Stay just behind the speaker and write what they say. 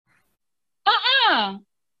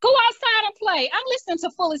Go outside and play. I'm listening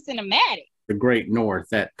to Fully Cinematic. The Great North,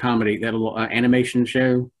 that comedy, that little animation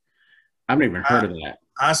show. I've never even heard of that.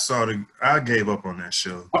 I gave up on that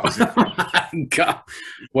show. Oh my God.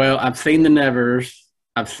 Well, I've seen The Nevers.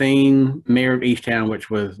 I've seen Mayor of Easttown, which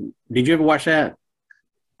was. Did you ever watch that?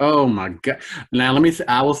 Oh my God! Now let me say,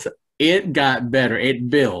 it got better. It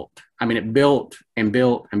built. I mean, it built and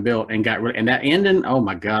built and built and got really. And that ending. Oh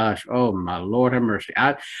my gosh! Oh my Lord have mercy!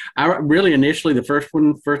 I really initially the first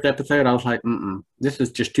episode, I was like, this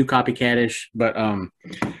is just too copycatish. But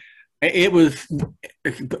it was.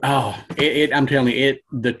 I'm telling you,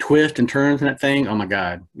 the twist and turns in that thing. Oh my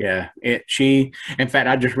God! Yeah. In fact,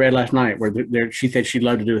 I just read last night where she said she'd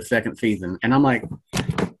love to do a second season, and I'm like.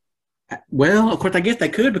 Well, of course, I guess they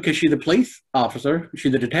could because she's a police officer.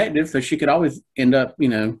 She's a detective, so she could always end up,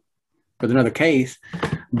 with another case.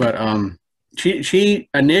 But she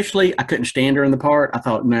initially, I couldn't stand her in the part. I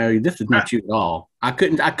thought, no, this is not you at all. I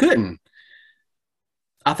couldn't. I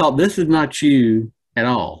thought, this is not you at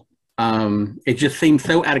all. It just seemed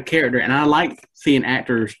so out of character. And I like seeing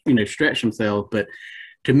actors, stretch themselves. But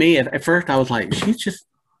to me, at first, I was like,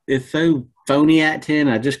 it's so phony acting.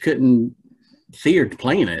 I just couldn't see her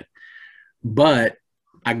playing it. But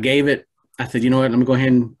I said, you know what, let me go ahead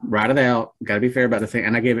and write it out. Got to be fair about this thing.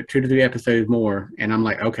 And I gave it 2 to 3 episodes more. And I'm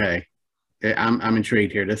like, okay, I'm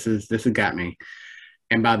intrigued here. This has got me.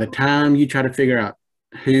 And by the time you try to figure out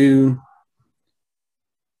who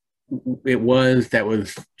it was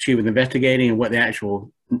she was investigating and what the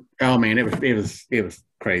actual, oh man, it was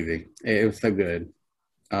crazy. It was so good.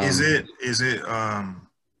 Is it,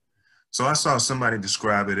 so I saw somebody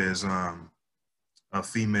describe it as, a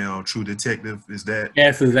female true detective. Is that?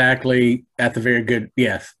 Yes, exactly. That's a very good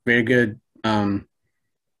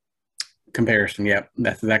comparison. Yep,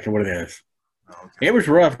 that's exactly what it is. Okay. It was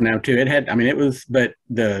rough now too.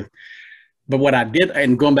 But what I did,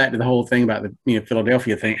 and going back to the whole thing about the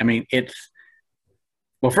Philadelphia thing. I mean,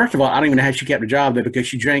 well, first of all, I don't even know how she kept a job there because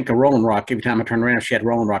she drank a Rolling Rock every time I turned around. She had a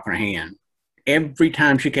Rolling Rock in her hand. Every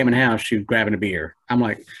time she came in the house, she was grabbing a beer. I'm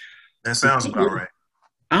like, that sounds about right.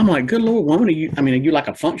 I'm like, good Lord, woman, are you like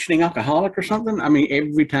a functioning alcoholic or something? I mean,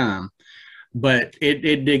 every time. But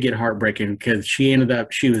it did get heartbreaking because she ended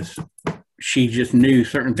up, she just knew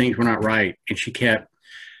certain things were not right. And she kept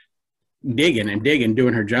digging and digging,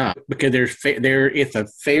 doing her job. Because it's a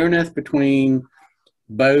fairness between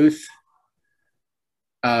both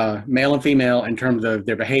male and female in terms of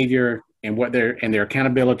their behavior and their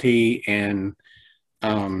accountability. And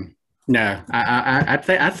no, I'd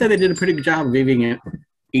say they did a pretty good job of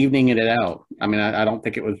evening it out. I mean, I don't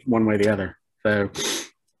think it was one way or the other. So,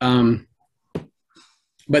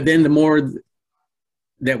 but then the more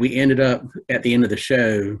that we ended up at the end of the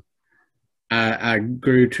show, I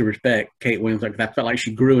grew to respect Kate Winslet because I felt like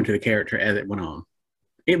she grew into the character as it went on.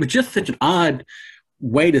 It was just such an odd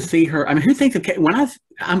way to see her. I mean, who thinks of Kate?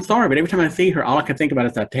 I'm sorry, but every time I see her, all I can think about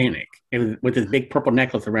is Titanic. It was with this big purple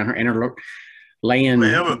necklace around her and her laying.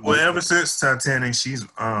 Ever since Titanic, she's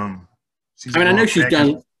I know she's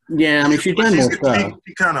done. Yeah, I mean, she's done more stuff.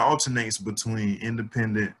 She kind of alternates between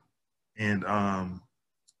independent and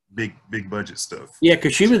big budget stuff. Yeah,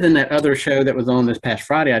 because she was in that other show that was on this past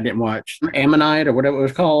Friday. I didn't watch Ammonite or whatever it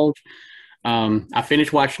was called. I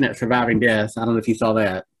finished watching it, Surviving Death. I don't know if you saw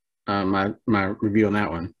that. My review on that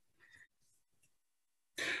one.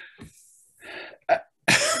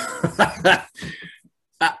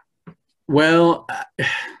 Well,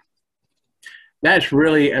 that's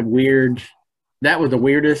really that was the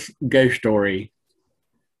weirdest ghost story.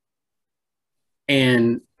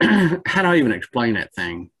 And how do I even explain that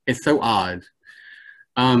thing? It's so odd.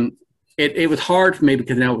 It was hard for me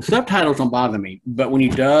because subtitles don't bother me, but when you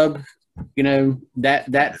dub, that's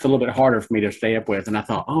a little bit harder for me to stay up with. And I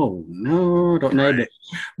thought, oh no, I don't know that.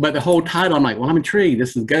 But the whole title, I'm like, well, I'm intrigued.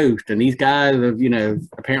 This is Ghost, and these guys have,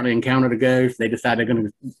 apparently encountered a ghost. They decide they're going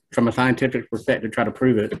to, from a scientific perspective, try to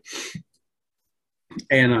prove it.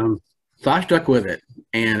 And so I stuck with it,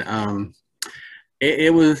 and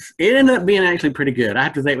it ended up being actually pretty good. I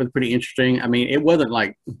have to say it was pretty interesting. I mean, it wasn't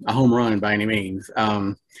like a home run by any means.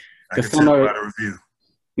 I can tell about a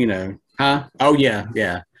review. Huh? Oh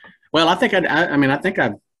yeah. Well, I think I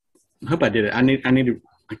hope I did it. I need to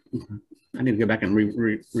go back and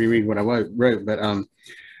reread what I wrote, but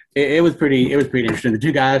it was pretty interesting. The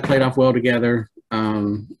two guys played off well together.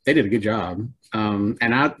 They did a good job. And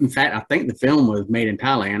in fact, I think the film was made in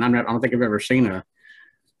Thailand. I don't think I've ever seen a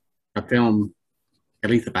film. At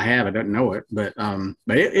least if I have, I don't know it. But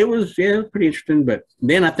it was pretty interesting. But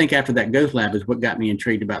then I think after that, Ghost Lab is what got me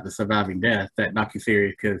intrigued about the Surviving Death, that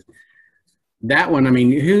docuseries, because that one, I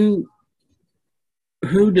mean, who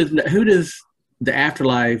does the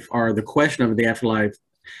afterlife or the question of the afterlife,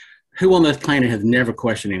 who on this planet has never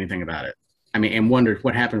questioned anything about it? I mean, and wondered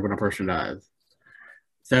what happens when a person dies.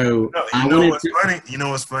 So you know what's funny? You know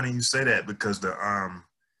what's funny? You say that because the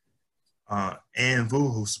Ann Vu,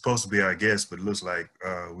 who's supposed to be our guest, but it looks like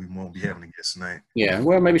we won't be having a guest tonight. Yeah,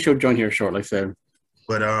 well, maybe she'll join here shortly. So,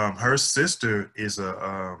 but her sister is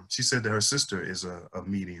she said that her sister is a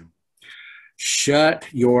medium. Shut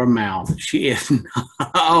your mouth. She is.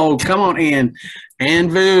 Oh, come on, Ann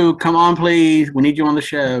Vu, come on, please. We need you on the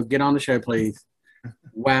show. Get on the show, please.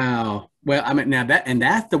 Wow. Well, I mean, now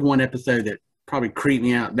that's the one episode that probably creeped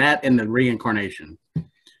me out. That and the reincarnation.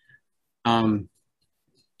 That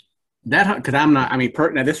because I'm not. I mean,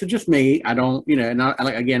 now this is just me. I don't,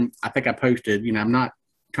 again, I think I posted. I'm not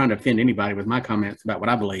trying to offend anybody with my comments about what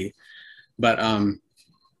I believe, but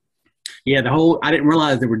yeah, I didn't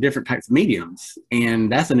realize there were different types of mediums,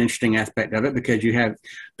 and that's an interesting aspect of it because you have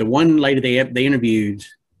the one lady they interviewed,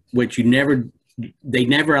 which they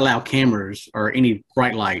never allow cameras or any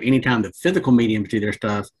bright light. Anytime the physical mediums do their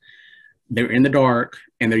stuff, they're in the dark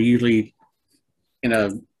and they're usually in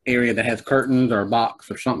a area that has curtains or a box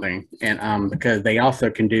or something. And because they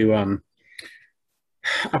also can do,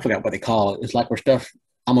 I forgot what they call it. It's like where stuff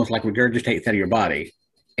almost like regurgitates out of your body,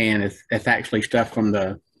 and it's actually stuff from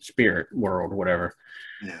the spirit world or whatever.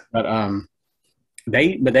 Yeah. But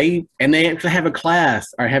they actually have a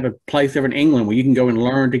class or have a place over in England where you can go and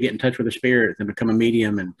learn to get in touch with the spirits and become a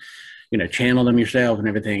medium and channel them yourself and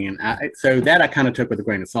everything. And so that I kind of took with a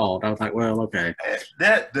grain of salt. I was like, well, okay.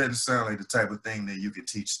 That doesn't sound like the type of thing that you could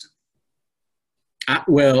teach to.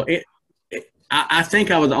 I think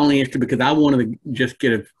I was only interested because I wanted to just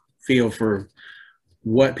get a feel for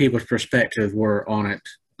what people's perspectives were on it.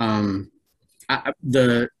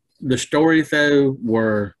 The stories though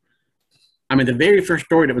were, I mean, the very first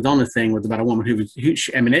story that was on this thing was about a woman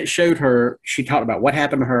it showed her, she talked about what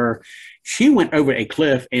happened to her. She went over a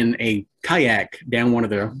cliff in a kayak down one of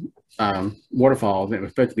the waterfalls. It was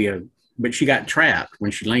supposed to be but she got trapped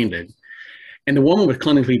when she landed. And the woman was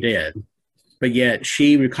clinically dead, but yet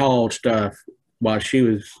she recalled stuff while she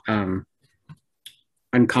was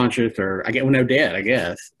unconscious or dead, I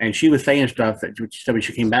guess. And she was saying stuff that so when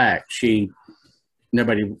she came back,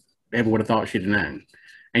 nobody ever would have thought she'd have known.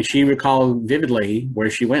 And she recalled vividly where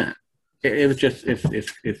she went. It was just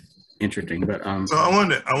it's interesting. But so I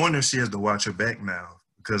wonder if she has to watch her back now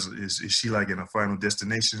because is she like in a Final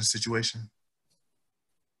Destination situation?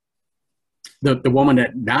 The woman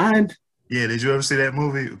that died. Yeah, did you ever see that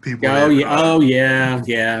movie? People. Yeah.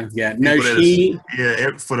 No,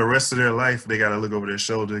 for the rest of their life, they got to look over their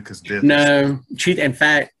shoulder because death. No, in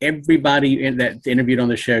fact, everybody that's interviewed on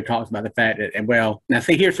the show talks about the fact that. And well, now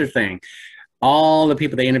see, here's the thing: all the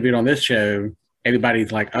people they interviewed on this show,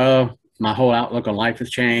 everybody's like, "Oh, my whole outlook on life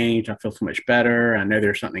has changed. I feel so much better. I know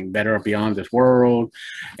there's something better beyond this world."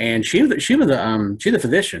 And she's a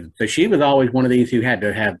physician, so she was always one of these who had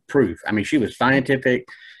to have proof. I mean, she was scientific.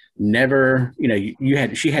 Never,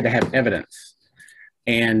 she had to have evidence.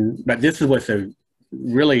 But this is what's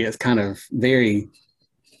really is kind of very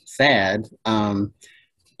sad,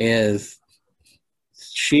 is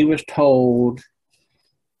she was told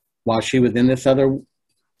while she was in this other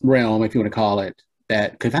realm, if you want to call it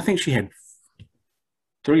that, because I think she had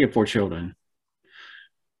 3 or 4 children,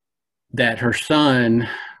 that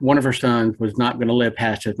one of her sons was not going to live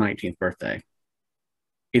past his 19th birthday,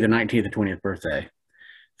 either 19th or 20th birthday.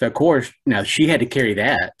 So of course, now she had to carry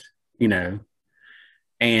that,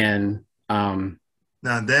 and now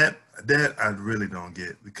that I really don't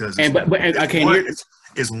get because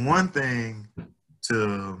it's one thing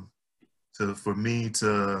for me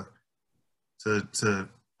to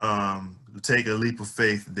take a leap of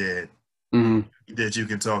faith that that you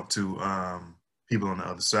can talk to people on the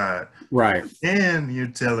other side, right? And you're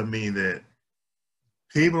telling me that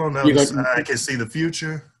people on the other side can see the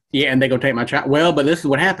future. Yeah, and they go take my child. Well, but this is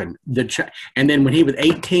what happened. And then when he was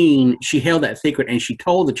 18, she held that secret, and she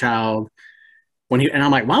told the child and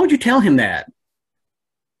I'm like, why would you tell him that?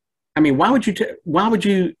 I mean, why would you?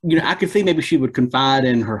 I could see maybe she would confide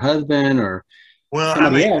in her husband or. Well,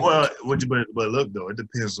 somebody else. But look though, it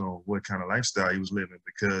depends on what kind of lifestyle he was living.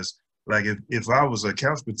 Because like if I was a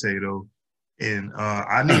couch potato. And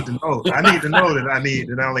I need to know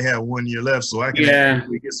that I only have 1 year left, so I can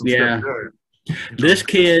get some stuff done. This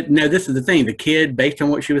kid, no, this is the thing. The kid, based on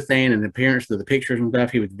what she was saying and the appearance of the pictures and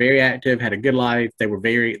stuff, he was very active, had a good life. They were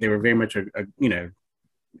very much a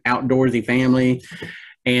outdoorsy family.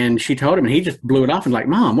 And she told him, and he just blew it off and like,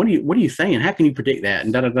 Mom, what are you saying? How can you predict that?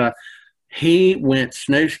 And da-da-da. He went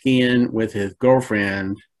snow skiing with his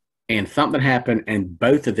girlfriend and something happened and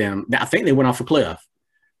both of them, I think they went off a cliff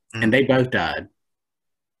and they both died.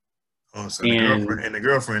 Oh, so And the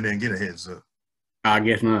girlfriend didn't get a heads up. I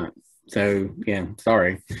guess not. So yeah,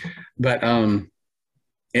 sorry, but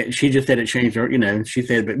she just said it changed her. You know, she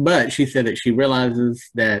said, but she said that she realizes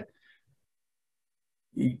that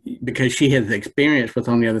because she has experience with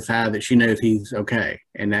on the other side that she knows he's okay,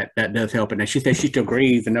 and that does help. And she said she still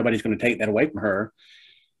grieves, and nobody's going to take that away from her,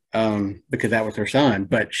 because that was her son.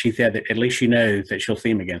 But she said that at least she knows that she'll see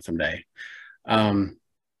him again someday.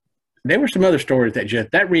 There were some other stories that just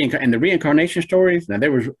and the reincarnation stories. Now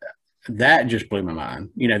there was that just blew my mind.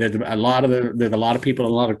 You know, there's a lot of people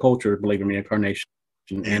in a lot of cultures believe in reincarnation,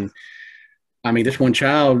 and I mean, this one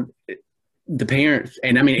child, the parents,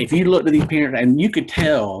 and I mean, if you look at these parents, and you could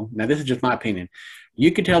tell. Now, this is just my opinion.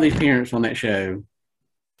 You could tell these parents on that show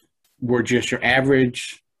were just your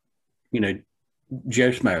average, you know, Joe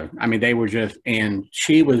Schmo. I mean, they were just, and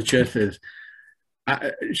she was just as.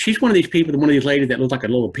 She's one of these people, one of these ladies that looks like a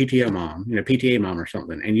little PTO mom, you know, PTA mom or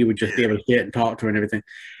something, and you would just be able to sit and talk to her and everything.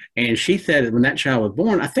 And she said that when that child was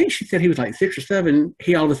born, I think she said he was like 6 or 7.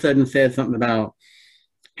 He all of a sudden said something about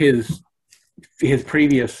his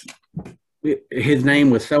previous, his name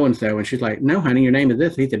was so and so, and she's like, "No, honey, your name is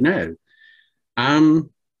this." He said, "No, I'm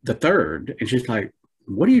the third," and she's like,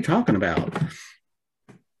 "What are you talking about?"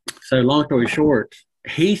 So, long story short,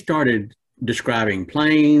 he started describing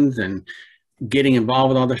planes and getting involved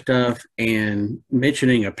with all this stuff and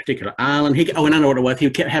mentioning a particular island. And I know what it was. He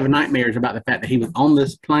kept having nightmares about the fact that he was on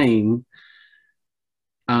this plane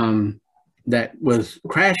that was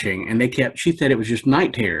crashing, and she said it was just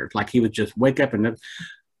night terrors. Like he would just wake up and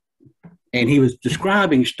he was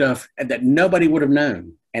describing stuff that nobody would have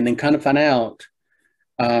known. And then kind of find out,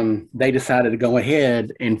 they decided to go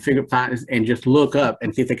ahead and and just look up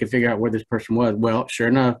and see if they could figure out where this person was. Well, sure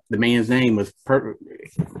enough, the man's name was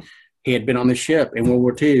he had been on the ship in World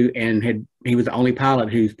War II, and he was the only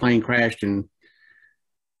pilot whose plane crashed and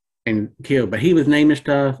killed. But he was naming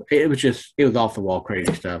stuff. It was off the wall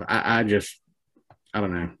crazy stuff. I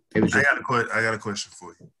don't know. It was. I got a question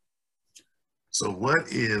for you. So, what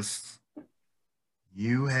if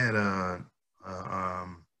you had a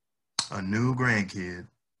new grandkid,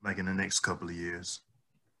 like in the next couple of years,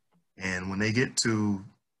 and when they get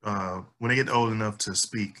old enough to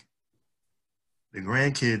speak, the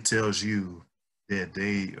grandkid tells you that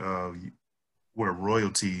they were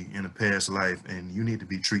royalty in a past life, and you need to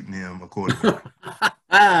be treating them accordingly.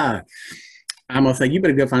 I'm gonna say you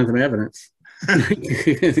better go find some evidence,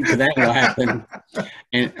 because that will happen.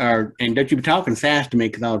 And don't you be talking fast to me,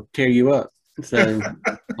 because I'll tear you up. So,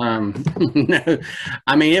 no,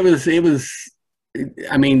 I mean it was.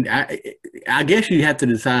 I mean, I guess you have to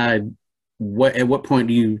decide. At what point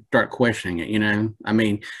do you start questioning it? You know, I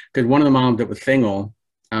mean, because one of the moms that was single,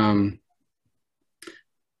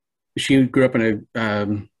 she grew up in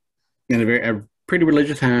a pretty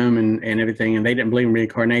religious home and everything, and they didn't believe in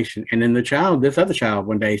reincarnation. And then this other child,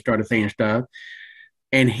 one day started saying stuff,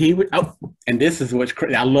 and he would. Oh, and this is what's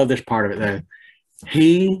crazy. I love this part of it though.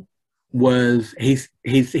 He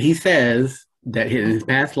says that in his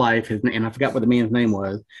past life, and I forgot what the man's name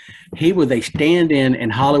was, he was a stand-in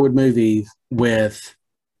in Hollywood movies with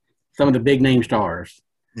some of the big name stars.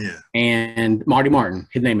 Yeah. And Marty Martin,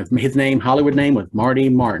 his Hollywood name was Marty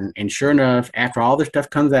Martin. And sure enough, after all this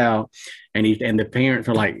stuff comes out, and the parents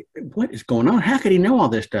are like, "What is going on? How could he know all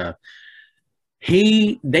this stuff?"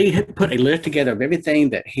 They had put a list together of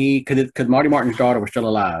everything that because Marty Martin's daughter was still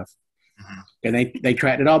alive, and they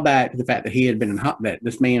tracked it all back to the fact that he had been that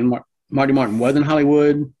this man. Marty Martin was in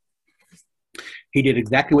Hollywood. He did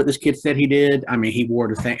exactly what this kid said he did. I mean, he wore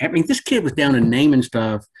the thing. I mean, this kid was down and naming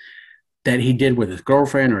stuff that he did with his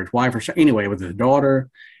girlfriend or his wife or something. Anyway, with his daughter.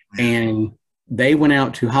 And they went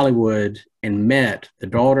out to Hollywood and met the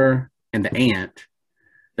daughter and the aunt,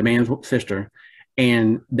 the man's sister.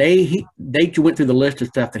 And they went through the list of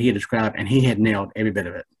stuff that he had described, and he had nailed every bit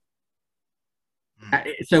of it.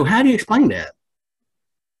 So how do you explain that?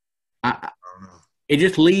 It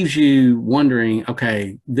just leaves you wondering,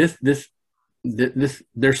 okay, this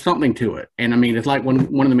there's something to it. And I mean, it's like one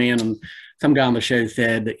of the men, some guy on the show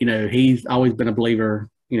said that, you know, he's always been a believer.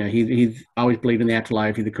 You know, he's always believed in the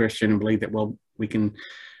afterlife. He's a Christian and believed that, well, we can,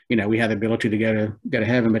 you know, we have the ability to go to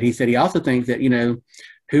heaven. But he said he also thinks that, you know,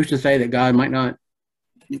 who's to say that God might not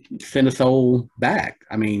send a soul back?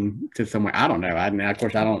 I mean, to somewhere. I don't know. Of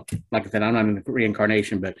course, I don't, like I said, I'm not in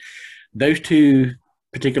reincarnation, but those two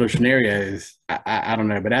particular scenarios, I don't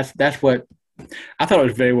know, but that's what I thought. It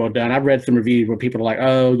was very well done. I've read some reviews where people are like,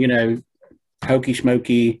 "Oh, you know, hokey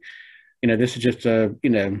smoky, you know, this is just you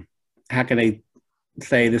know, how can they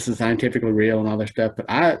say this is scientifically real and all that stuff?"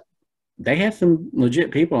 But they had some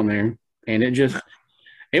legit people in there, and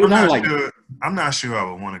It was only like I'm not sure I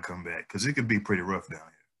would want to come back because it could be pretty rough down here.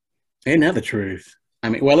 ain't that the truth. I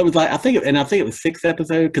mean, well, it was like I think it was 6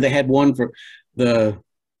 episodes because the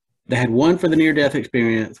they had one for the near death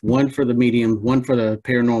experience, one for the medium, one for the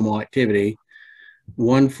paranormal activity,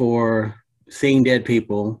 one for seeing dead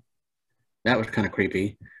people. That was kind of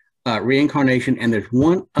creepy. Reincarnation, and there's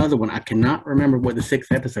one other one. I cannot remember what the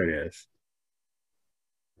 6th episode is,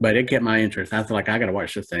 but it kept my interest. I was like, I got to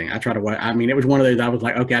watch this thing. I tried to watch. I mean, it was one of those. I was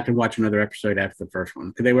like, okay, I can watch another episode after the first one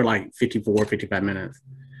because they were like 54, 55 minutes.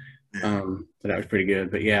 So that was pretty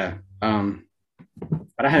good. But yeah,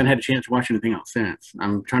 but I haven't had a chance to watch anything else since.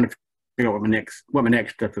 I'm trying to figure out what my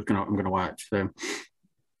next stuff is I'm gonna watch. So,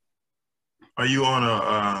 are you on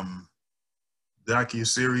a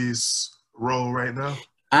docu-series roll right now?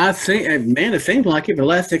 I think, man, it seems like it. For the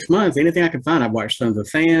last 6 months, anything I can find, I've watched Sons of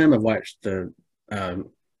Sam. I've watched the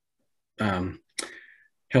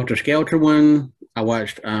Helter Skelter one. I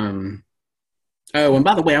watched. Oh, and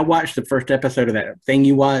by the way, I watched the first episode of that thing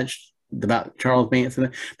you watched about Charles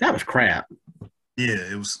Manson. That was crap.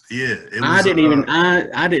 Yeah, it was. Yeah, it was. I didn't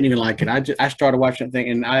even like it. I started watching that thing,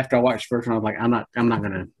 and after I watched the first one, I was like, I'm not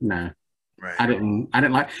gonna. No, right. I didn't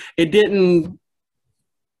like it. Didn't.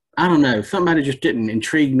 I don't know. Somebody just didn't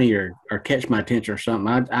intrigue me or catch my attention or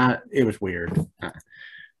something. It was weird. I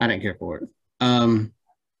didn't care for it.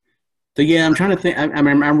 So yeah, I'm trying to think. I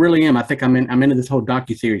mean, I really am. I think I'm into this whole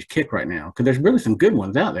docuseries kick right now because there's really some good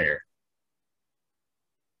ones out there.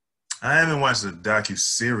 I haven't watched a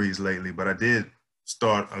docuseries lately, but I did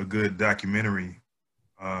start a good documentary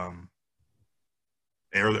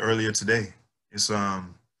earlier today. It's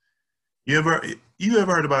you ever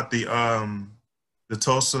heard about the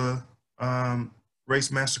Tulsa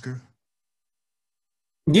race massacre?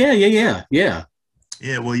 Yeah. Yeah,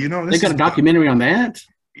 well, they got a documentary on that.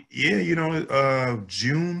 Yeah,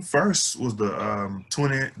 June 1st was the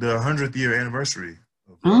 100th year anniversary.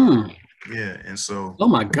 Yeah, and so. Oh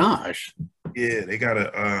my gosh. Yeah, they got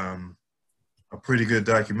a pretty good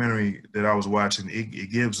documentary that I was watching. It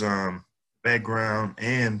gives background,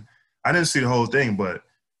 and I didn't see the whole thing, but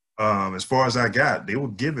as far as I got, they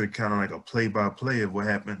would give it kind of like a play-by-play of what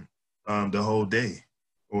happened the whole day,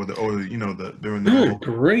 or during the. Good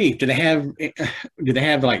grief! Do they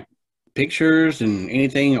have like pictures and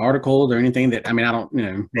anything, articles or anything that I mean I don't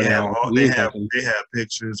they have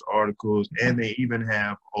pictures, articles, and they even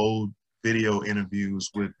have old video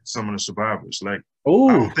interviews with some of the survivors. Like I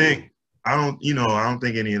don't think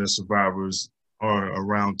any of the survivors are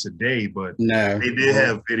around today, but no, they did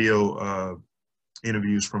have video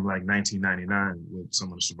interviews from like 1999 with some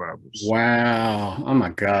of the survivors. Wow! Oh my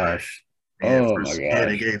gosh! My gosh! Yeah,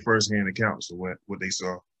 they gave firsthand accounts of what they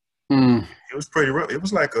saw. It was pretty rough. It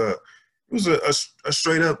was like a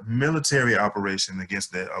straight up military operation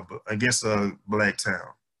against a black town.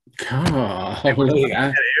 God,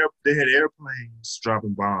 they had airplanes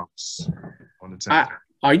dropping bombs on the town.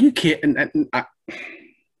 Are you kidding?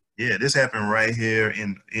 Yeah, this happened right here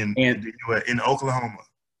in Oklahoma.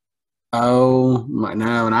 Oh my,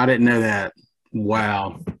 no, and I didn't know that.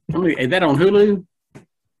 Wow. Is that on Hulu?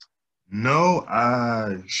 No,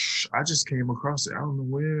 I just came across it. I don't know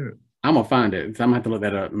where. I'm gonna find it. So I'm gonna have to look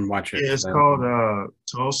that up and watch it. Yeah, it's called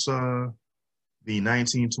Tulsa, the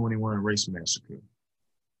 1921 Race Massacre.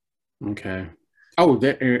 Okay. Oh,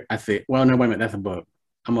 I see. Well, no, wait a minute. That's a book.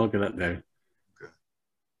 I'm gonna look it up though.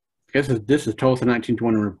 Okay. This is Tulsa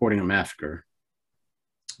 1920 reporting a massacre.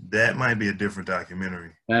 That might be a different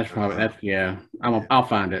documentary. Yeah. I'll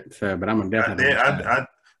find it. So, but I'm gonna definitely.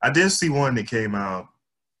 I did see one that came out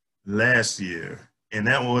last year, and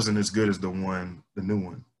that wasn't as good as the new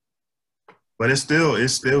one. But it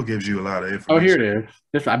still gives you a lot of information. Oh, here it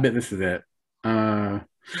is. I bet this is it. Oh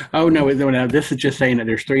no! This is just saying that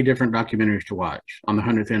there's 3 different documentaries to watch on the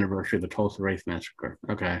 100th anniversary of the Tulsa Race Massacre.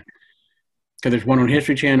 Okay, because there's one on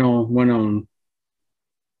History Channel, one on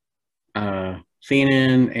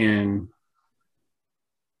CNN, and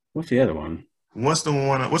what's the other one? What's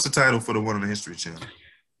the title for the one on the History Channel?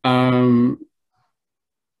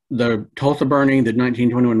 The Tulsa burning, the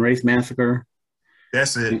 1921 Race Massacre.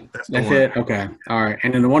 That's it. That's it. Okay. All right.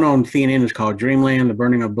 And then the one on CNN is called Dreamland: The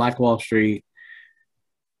Burning of Black Wall Street.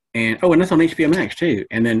 And that's on HBO Max too.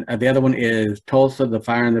 And then the other one is Tulsa: The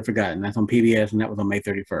Fire and the Forgotten. That's on PBS, and that was on May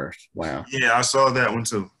 31st. Wow. Yeah, I saw that one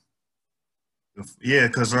too. Yeah,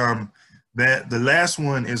 because the last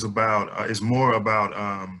one is more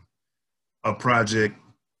about a project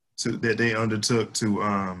that they undertook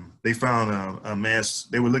to they found a mass.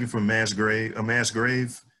 They were looking for a mass grave.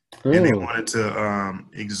 Ooh. And they wanted to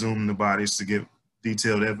exhume the bodies to get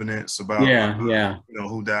detailed evidence about who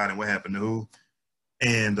died and what happened to who.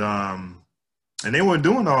 And And they weren't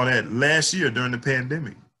doing all that last year during the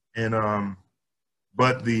pandemic. And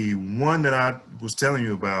but the one that I was telling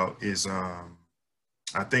you about is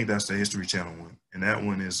I think that's the History Channel one, and that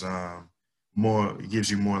one is more, it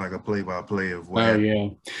gives you more like a play-by-play of what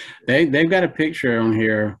happened. Yeah, they've got a picture on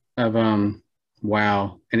here of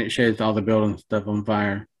wow, and it shows all the building stuff on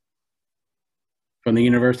fire from the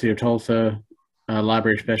University of Tulsa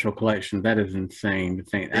Library Special Collection. That is insane to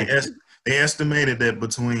think. They estimated that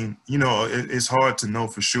between, it's hard to know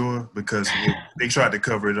for sure because they tried to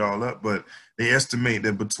cover it all up, but they estimate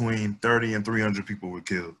that between 30 and 300 people were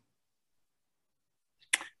killed.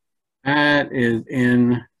 That is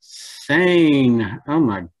insane. Oh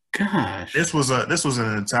my gosh. This was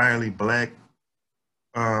an entirely black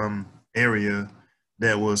area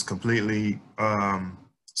that was completely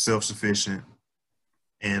self-sufficient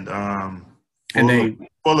and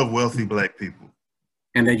full of wealthy black people.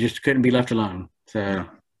 And they just couldn't be left alone. So,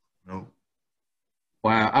 no.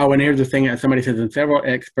 Wow. Oh, and here's the thing. Somebody says, and several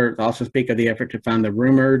experts also speak of the effort to find the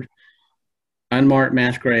rumored unmarked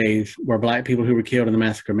mass graves where black people who were killed in the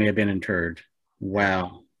massacre may have been interred.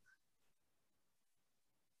 Wow.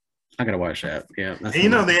 I got to watch that. Yeah. And,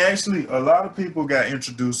 they actually, a lot of people got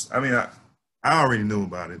introduced. I mean, I already knew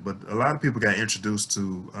about it, but a lot of people got introduced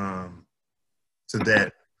to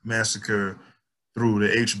that massacre through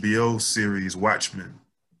the HBO series Watchmen,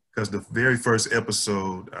 because the very first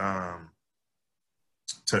episode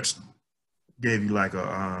gave you like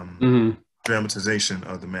a dramatization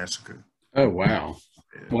of the massacre. Oh wow!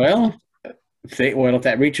 Yeah. Well, if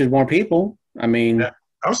that reaches more people, I mean, yeah.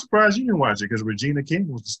 I was surprised you didn't watch it because Regina King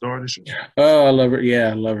was the star of the show. Oh, I love her. Yeah,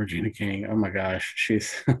 I love Regina King. Oh my gosh,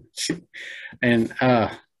 she's amazing.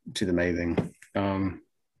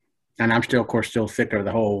 And I'm still, of course, sick of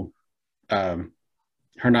the whole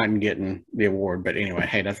her not getting the award. But anyway,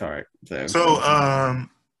 hey, that's all right. So I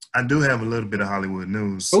do have a little bit of Hollywood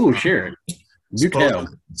news. Oh, sure. You tell.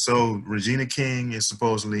 So Regina King is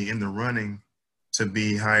supposedly in the running to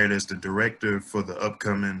be hired as the director for the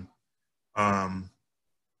upcoming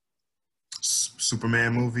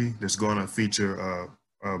Superman movie that's going to feature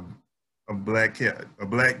a black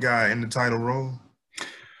guy in the title role.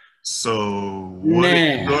 So what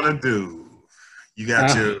are you gonna do? You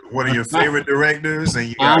got one of your favorite directors,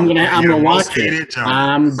 and I'm gonna watch it.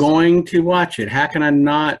 I'm going to watch it. How can I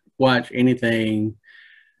not watch anything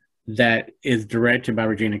that is directed by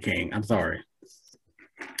Regina King? I'm sorry.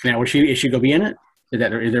 Now, is she gonna be in it? Is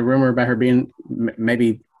there rumor about her being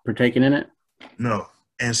maybe partaking in it? No,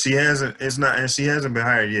 and she hasn't. It's not, and she hasn't been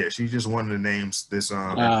hired yet. She's just one of the names that's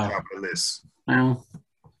at the top of the list. Well,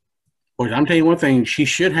 I'm telling you one thing. She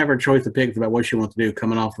should have her choice of picks about what she wants to do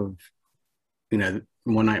coming off of,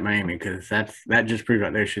 One Night Miami, because that just proves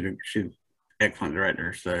right there she's an excellent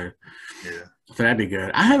director. So yeah, so that'd be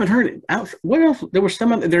good. I haven't heard it. What else? There was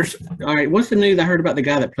some other. There's all right. What's the news? I heard about the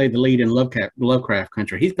guy that played the lead in Lovecraft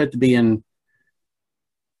Country. He's supposed to be in.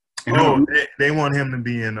 They want him to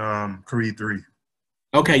be in Creed 3.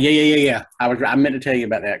 Okay, yeah. I meant to tell you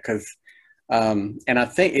about that because, and I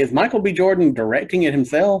think is Michael B. Jordan directing it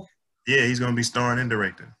himself. Yeah, he's going to be starring and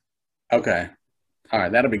directing. Okay. All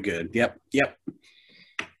right, that'll be good. Yep.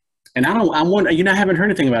 And I haven't heard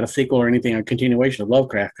anything about a sequel or anything, a continuation of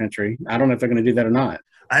Lovecraft Country. I don't know if they're going to do that or not.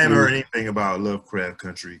 I haven't heard anything about Lovecraft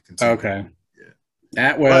Country. Okay. Yeah.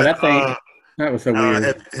 That was so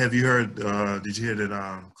weird. Have you heard, did you hear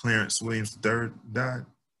that Clarence Williams III died?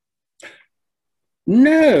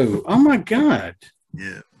 No. Oh, my God.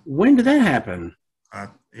 Yeah. When did that happen? I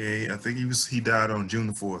think he died on June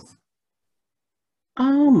the 4th.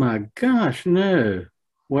 Oh my gosh, no.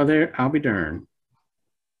 Well, I'll be darned.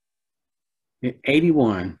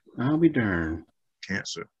 81. I'll be darned.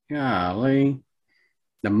 Cancer. Golly.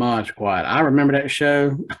 The Mod Squad. I remember that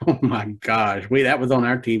show. Oh my gosh. That was on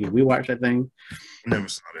our TV. We watched that thing. Never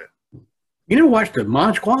saw that. You never watched the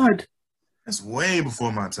Mod Squad? That's way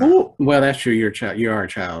before my time. Ooh, well, that's true. You're a child. You are a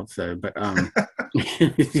child. So, but but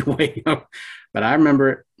I remember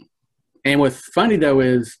it. And what's funny though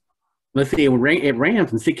is, let's see, it ran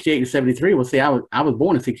from 68 to 73. Well, see, I was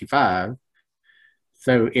born in 65.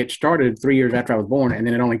 So it started 3 years after I was born, and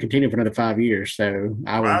then it only continued for another 5 years. So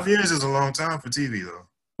 5 years is a long time for TV, though.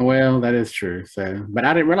 Well, that is true. So, but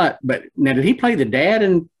I didn't realize. But now, did he play the dad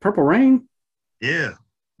in Purple Rain? Yeah.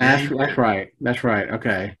 That's right. That's right.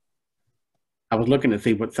 Okay. I was looking to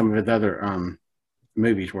see what some of his other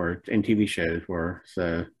movies were and TV shows were.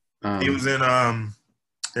 So he was in that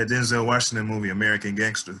Denzel Washington movie, American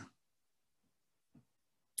Gangster.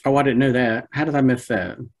 Oh, I didn't know that. How did I miss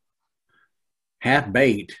that? Half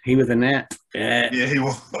Baked. He was in that. Yeah, he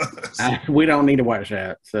was. We don't need to watch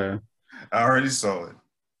that. So I already saw it.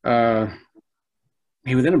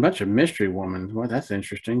 He was in a bunch of Mystery Woman. Well, that's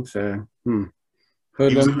interesting. So, He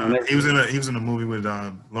was Hoodlum. in a movie with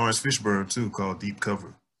Lawrence Fishburne too called Deep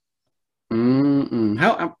Cover.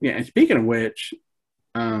 How? Yeah. And speaking of which,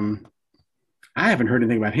 um, I haven't heard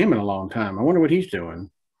anything about him in a long time. I wonder what he's doing.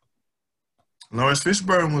 Lawrence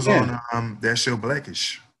Fishburne was Yeah. on that show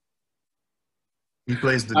Blackish. He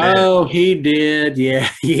plays the dad. Oh, he did. Yeah,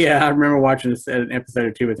 yeah. I remember watching an episode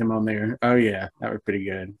or two with him on there. Oh, yeah, that was pretty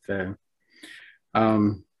good. So,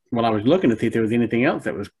 well, I was looking to see if there was anything else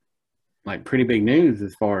that was like pretty big news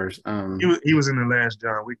as far as. He was in the last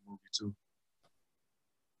John Wick movie too.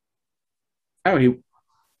 Oh,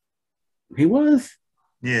 he was.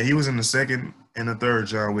 Yeah, he was in the second and the third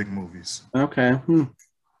John Wick movies. Okay. I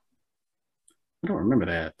don't remember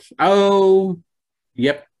that. Oh,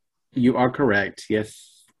 yep. You are correct.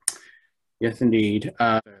 Yes. Yes, indeed.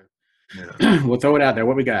 Yeah. We'll throw it out there.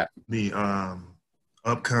 What we got? The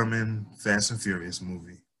upcoming Fast and Furious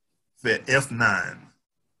movie, F9,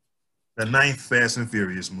 the 9th Fast and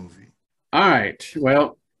Furious movie. All right.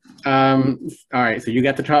 Well, all right. So you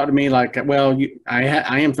got to talk to me like, well,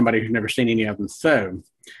 I am somebody who's never seen any of them. So,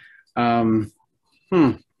 and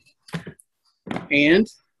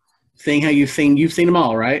seeing how you've seen them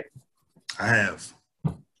all, right? I have.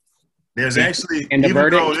 There's actually, and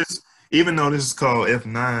the even though this is called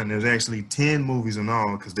F9, there's actually 10 movies in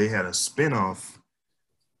all because they had a spinoff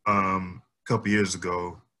a couple years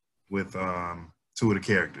ago with 2 of the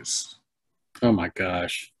characters. Oh my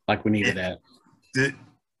gosh! Like we needed that.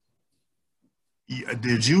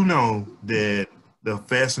 Did you know that the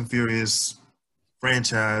Fast and Furious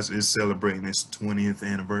franchise is celebrating its 20th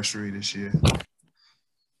anniversary this year?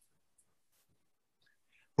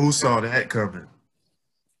 Who saw that coming?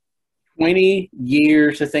 20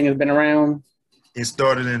 years this thing has been around. It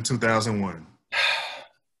started in 2001.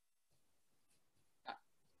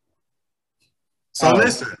 So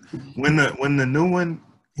listen, when the new one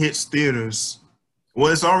hits theaters,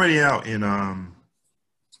 well, it's already out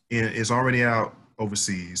it's already out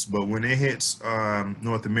overseas, but when it hits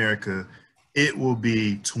North America, it will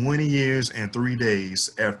be 20 years and 3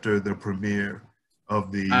 days after the premiere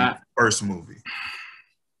of the first movie.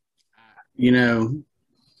 You know,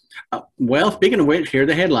 well, speaking of which, here's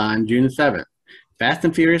the headline, June 7th. Fast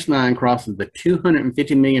and Furious 9 crosses the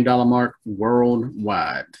 $250 million mark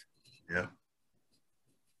worldwide. Yeah.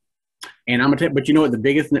 And I'm going to tell, but you know what the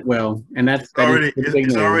biggest, well, and that's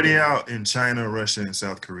it's already out in China, Russia, and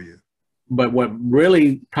South Korea. But what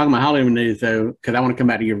really, talking about Hollywood news though, because I want to come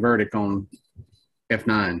back to your verdict on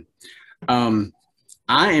F9. I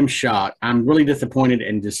am shocked. I'm really disappointed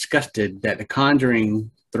and disgusted that The Conjuring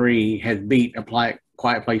 3 has beat A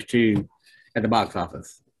Quiet Place 2 at the box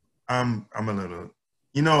office. I'm a little,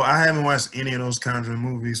 I haven't watched any of those Conjuring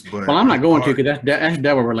movies, but well, I'm not going to because that's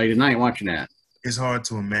devil related. And I ain't watching that. It's hard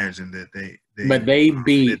to imagine that they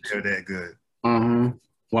beat. They're that good.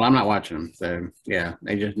 Well, I'm not watching them, so yeah,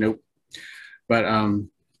 they just nope. But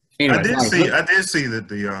anyway, I did see that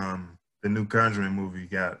the new Conjuring movie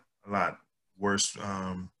got a lot worse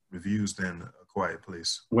reviews than A Quiet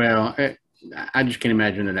Place. Well, I just can't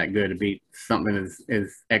imagine that good to beat something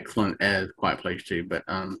as excellent as Quiet Place 2. But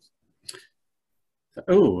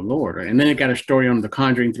oh Lord! And then it got a story on The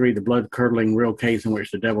Conjuring 3, the blood-curdling real case in which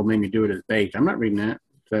the devil made me do it as based. I'm not reading that.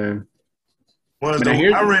 So, well,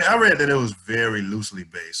 I read that it was very loosely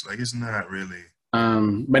based. Like it's not really.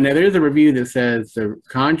 But now there's a review that says the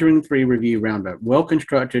Conjuring 3 review roundup,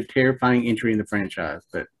 well-constructed, terrifying entry in the franchise.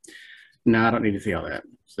 But no, I don't need to see all that.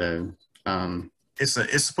 So,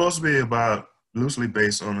 it's supposed to be about loosely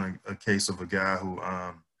based on a case of a guy who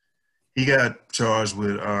he got charged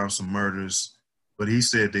with some murders, but he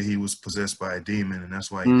said that he was possessed by a demon, and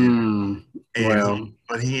that's why he did it.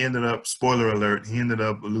 But he ended up, spoiler alert, he ended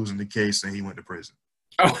up losing the case and he went to prison.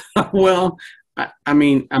 Oh, well, I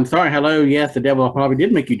mean, I'm sorry. Hello. Yes, the devil probably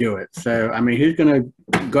did make you do it. So, I mean, who's going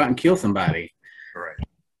to go out and kill somebody? Right.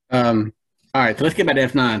 All right. So let's get back to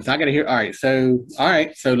F9. So I got to hear. All right. So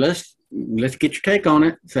let's get your take on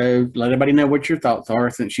it. So let everybody know what your thoughts are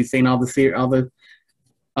since you've seen all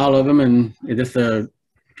of them. And is this a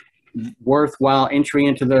worthwhile entry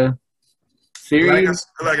into the series?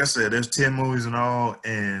 Like I said, there's 10 movies in all,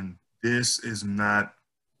 and this is not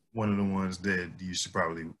one of the ones that you should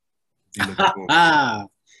probably be looking for. I'm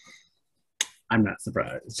not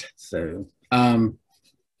surprised. So,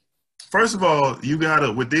 first of all, you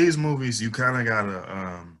gotta, with these movies, you kind of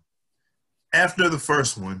gotta, after the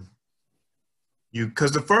first one,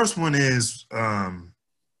 because the first one is kind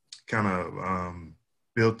of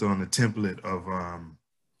built on the template of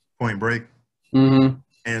Point Break. Mm-hmm.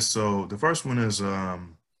 And so the first one is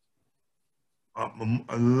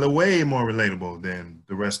way more relatable than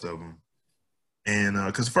the rest of them. And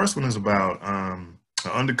because the first one is about an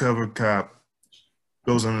undercover cop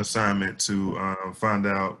goes on an assignment to find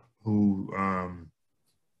out who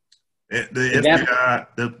the FBI,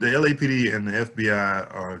 the LAPD and the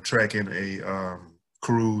FBI are tracking a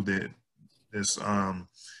crew that is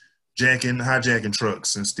hijacking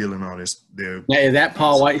trucks and stealing all this. Now, is that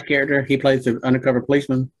Paul White's character? He plays the undercover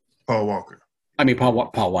policeman. Paul Walker. I mean, Paul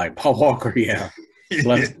White. Paul Walker. Yeah.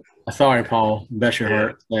 Sorry, Paul. Bless your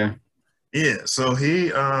heart. Yeah. Yeah. So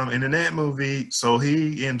he and in that movie, so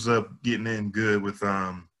he ends up getting in good with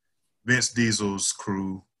Vince Diesel's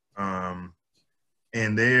crew.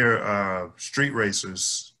 And they're street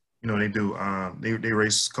racers. You know, they do they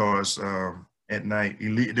race cars at night.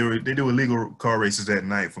 They do illegal car races at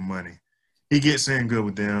night for money. He gets in good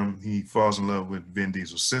with them. He falls in love with Vin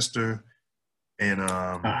Diesel's sister, and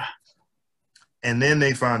then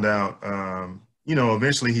they find out. You know,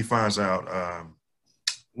 eventually he finds out.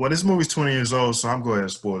 Well, this movie's 20 years old, so I'm going to go ahead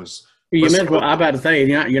and spoil this. I'm about to say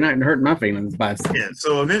you're not hurting my feelings by yeah.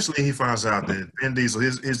 So eventually he finds out that Vin Diesel,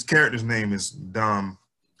 his character's name is Dom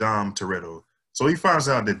Toretto. So he finds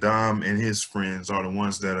out that Dom and his friends are the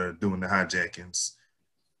ones that are doing the hijackings.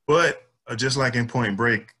 But just like in Point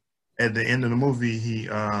Break, at the end of the movie, he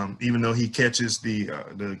even though he catches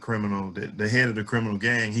the criminal, the head of the criminal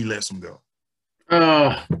gang, he lets him go.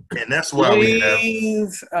 And that's why we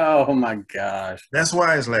have. Oh my gosh! That's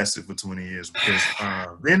why it's lasted for 20 years because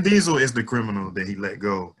Vin Diesel is the criminal that he let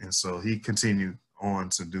go, and so he continued on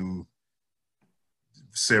to do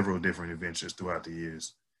several different adventures throughout the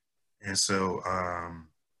years. And so,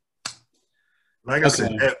 like I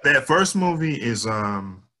said, that first movie is a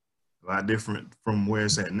lot different from where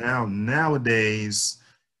it's at now. Nowadays,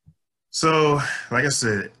 so like I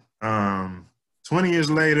said, 20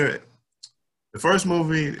 years later. The first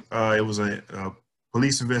movie, it was a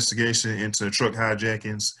police investigation into truck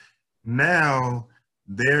hijackings. Now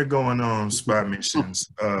they're going on spy missions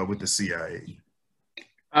with the CIA.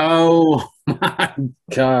 Oh my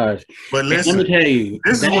gosh! But listen, let me tell you,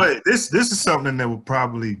 this is something that will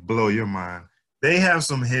probably blow your mind. They have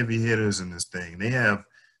some heavy hitters in this thing. They have,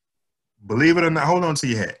 believe it or not, hold on to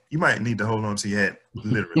your hat. You might need to hold on to your hat,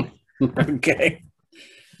 literally. Okay.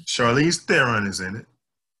 Charlize Theron is in it.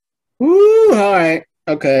 Woo! All right.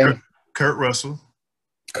 Okay. Kurt Russell.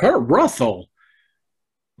 Kurt Russell.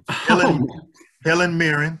 Helen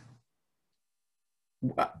Mirren.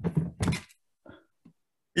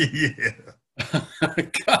 Yeah.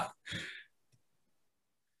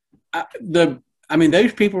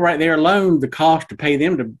 Those people right there alone, the cost to pay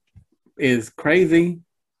them is crazy.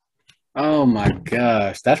 Oh my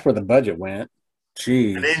gosh, that's where the budget went.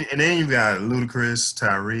 Jeez. And then you got Ludacris,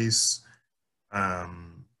 Tyrese.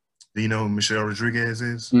 Do you know who Michelle Rodriguez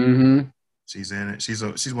is? Mm-hmm. She's in it. She's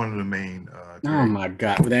one of the main. Oh my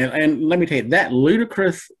God! And let me tell you, that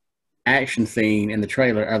ludicrous action scene in the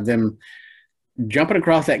trailer of them jumping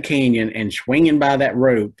across that canyon and swinging by that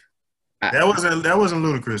rope. That wasn't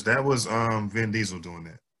Ludacris. That was Vin Diesel doing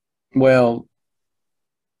that. Well,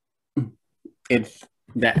 it's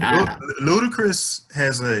that Ludacris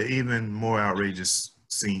has an even more outrageous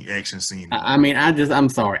action scene. I'm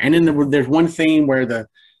sorry. And then there's one scene where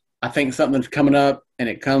I think something's coming up and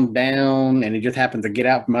it comes down and it just happens to get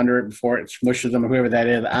out from under it before it smushes them or whoever that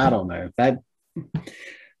is. I don't know. But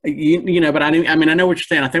I know what you're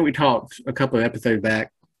saying. I think we talked a couple of episodes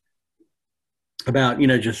back about,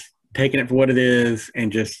 just taking it for what it is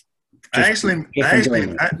and just I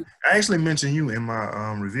actually mentioned you in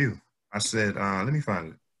my review. I said, let me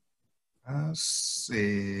find it. I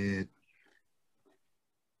said,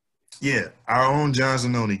 yeah, our own John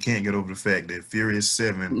Zanoni can't get over the fact that Furious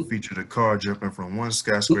 7 featured a car jumping from one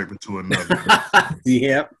skyscraper to another.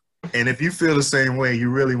 Yep. And if you feel the same way, you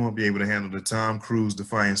really won't be able to handle the Tom Cruise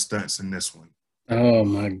defying stunts in this one. Oh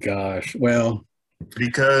my gosh! Well,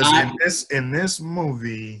 because in this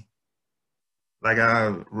movie, like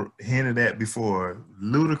I hinted at before,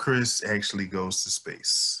 Ludacris actually goes to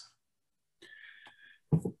space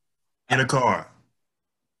in a car.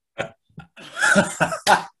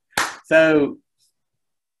 So,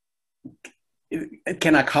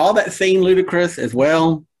 can I call that scene ludicrous as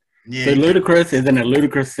well? Yeah. So Ludacris is in a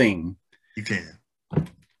ludicrous scene. You can.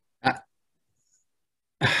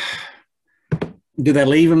 Do they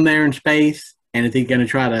leave him there in space? And is he going to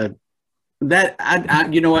try to?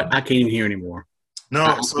 You know what? I can't even hear anymore.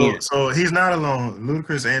 No, so he's not alone.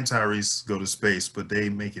 Ludacris and Tyrese go to space, but they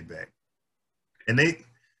make it back, and they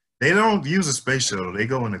don't use a space shuttle. They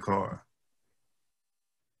go in the car.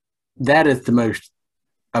 That is the most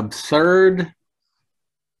absurd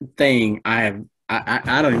thing I have.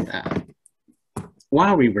 I don't. why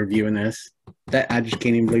are we reviewing this? That I just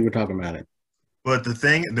can't even believe we're talking about it. But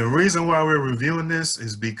the reason why we're reviewing this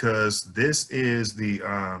is because this is the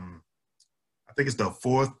I think it's the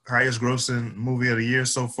fourth highest grossing movie of the year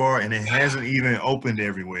so far, and it hasn't even opened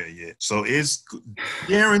everywhere yet. So it's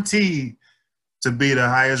guaranteed to be the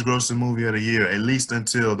highest grossing movie of the year, at least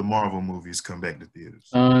until the Marvel movies come back to theaters.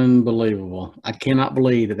 Unbelievable. I cannot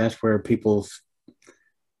believe that that's where people's.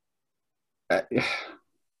 But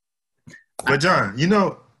John,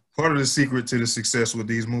 part of the secret to the success with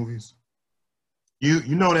these movies,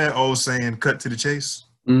 you know that old saying, "Cut to the chase."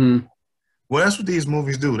 Mm-hmm. Well, that's what these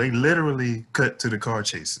movies do. They literally cut to the car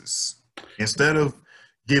chases. Instead of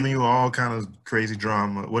giving you all kind of crazy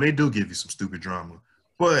drama, well, they do give you some stupid drama,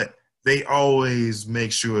 but they always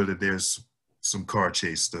make sure that there's some car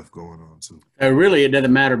chase stuff going on too. Really, it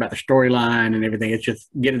doesn't matter about the storyline and everything. It's just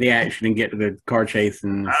get to the action and get to the car chase.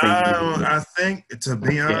 And I think, to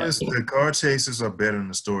be honest, the car chases are better than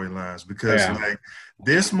the storylines because, like,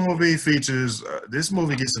 this movie features. This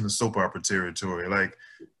movie gets into soap opera territory. Like,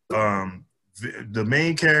 the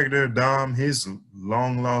main character, Dom, his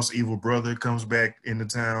long-lost evil brother comes back into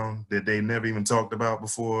town that they never even talked about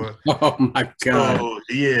before. Oh, my God. So,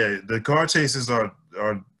 yeah, the car chases are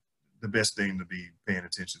the best thing to be paying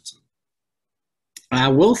attention to. I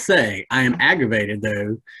will say I am aggravated,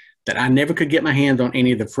 though, that I never could get my hands on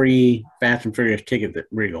any of the free Fast and Furious tickets at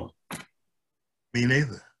Regal. Me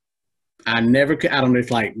neither. I never could. I don't know.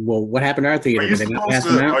 It's like, well, what happened to our theater?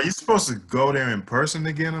 Are you supposed to go there in person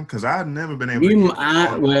to get them? Because I've never been able to.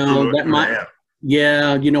 That might.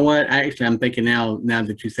 Yeah, you know what? Actually, I'm thinking now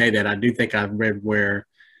that you say that, I do think I've read where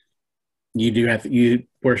you do have to. You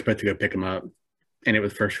were supposed to go pick them up, and it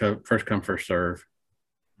was first come, first serve.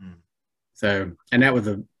 So, and that was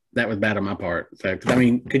bad on my part. So,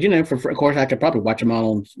 because of course, I could probably watch them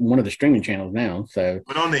all on one of the streaming channels now. So,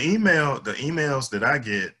 but on the emails that I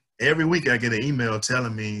get. Every week I get an email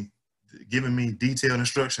giving me detailed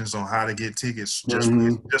instructions on how to get tickets just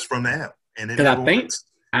from the app. And it never works.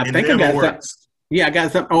 I got something. Yeah, I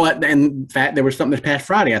got something. Oh, and in fact, there was something this past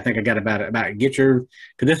Friday. I think I got about because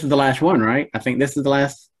this is the last one, right? I think this is the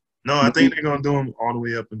last. No, I think they're gonna do them all the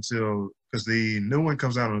way up until because the new one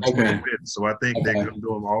comes out on the 25th. So I think they're gonna do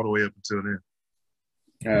them all the way up until then.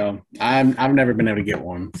 I've never been able to get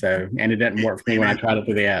one, and it doesn't work for me when I tried it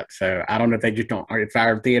through the app. So I don't know if they just don't, or if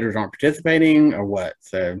our theaters aren't participating or what.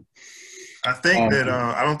 So I think that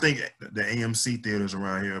I don't think the AMC theaters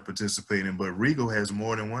around here are participating, but Regal has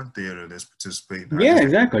more than one theater that's participating. Yeah,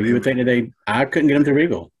 exactly. You would think that I couldn't get them to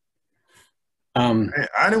Regal. I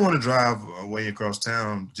didn't want to drive away across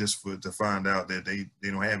town just to find out that they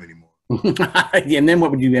don't have any more. And then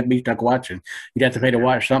what would you be stuck watching? You'd have to pay to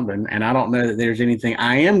watch something, and I don't know that there's anything.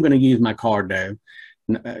 I am going to use my card though,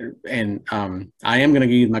 and I am going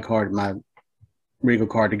to use my Regal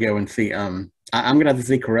card to go and see. I'm going to have to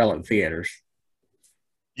see Cruella in theaters.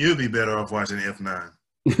 You'd be better off watching F9.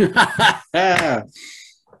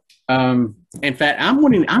 In fact, I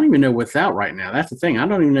don't even know what's out right now. That's the thing. I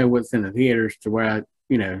don't even know what's in the theaters to where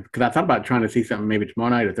because I thought about trying to see something maybe tomorrow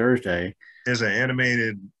night or Thursday. There's an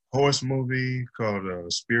animated horse movie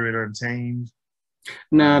called Spirit Untamed.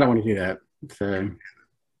 No, I don't want to do that. So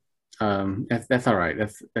that's all right.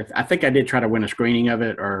 That's I think I did try to win a screening of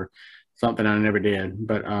it or something. I never did,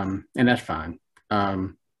 but and that's fine.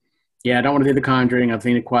 Yeah, I don't want to do The Conjuring. I've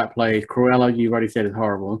seen A Quiet Place. Cruella, you've already said is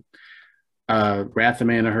horrible. Wrath of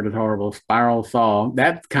Man, I heard is horrible. Spiral Saw,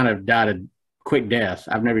 that kind of died a quick death.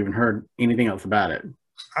 I've never even heard anything else about it.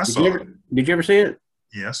 Did you ever see it?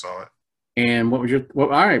 Yeah, I saw it. And what was your? All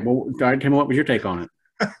right, tell me what was your take on it?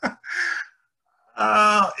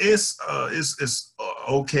 It's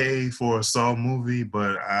okay for a Saw movie,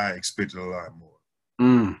 but I expected a lot more.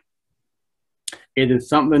 It is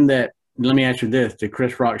something that. Let me ask you this: did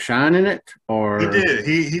Chris Rock shine in it, or he did?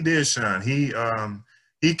 He did shine. He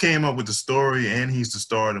came up with the story, and he's the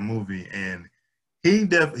star of the movie, and he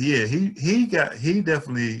definitely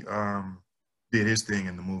did his thing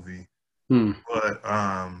in the movie.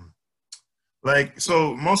 But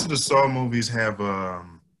so most of the Saw movies have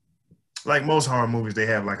like most horror movies, they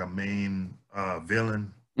have like a main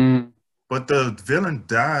villain, but the villain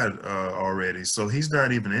died already, so he's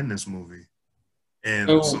not even in this movie.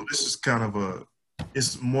 And so this is kind of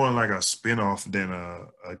it's more like a spinoff than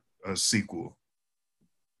a sequel.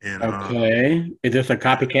 And, okay. Is this a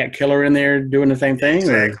copycat killer in there doing the same thing?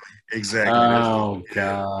 Exactly. Oh,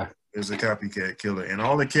 God. There's a copycat killer. And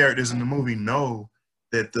all the characters in the movie know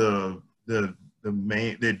that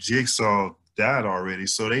that Jigsaw died already.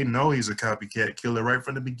 So they know he's a copycat killer right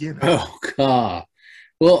from the beginning. Oh, God.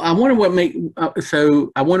 Well, I wonder what made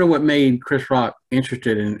I wonder what made Chris Rock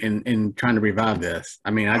interested in trying to revive this.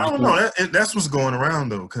 I mean, I I just don't know. That's what's going around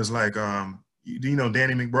though, because like do you know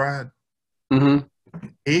Danny McBride? Mhm.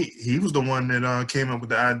 He was the one that came up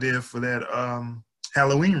with the idea for that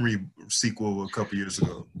Halloween sequel a couple years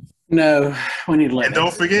ago. No, we need to let. And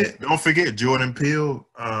don't forget, Jordan Peele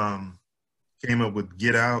came up with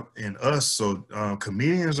Get Out and Us. So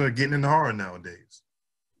comedians are getting in the horror nowadays.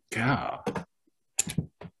 God.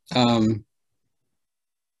 Oh,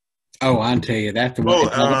 I'll tell you that's the one.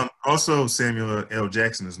 Oh, also Samuel L.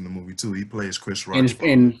 Jackson is in the movie too. He plays Chris Rock.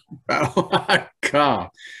 And oh my God.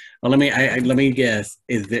 Well, let me guess.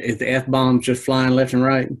 Is the F-bombs just flying left and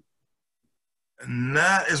right?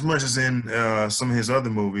 Not as much as in some of his other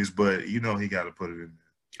movies, but he got to put it in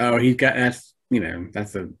there. Oh,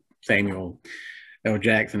 that's a Samuel L.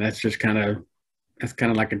 Jackson. That's kind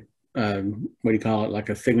of like a what do you call it? Like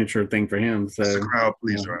a signature thing for him. So it's a crowd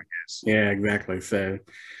pleaser, I guess. Yeah, exactly. So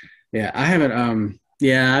yeah, I haven't.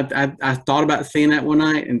 I thought about seeing that one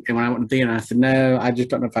night, and when I went to the theater, I said no, I just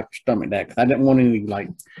don't know if I could stomach that because I didn't want any like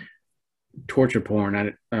torture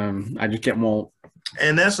porn. I just didn't want.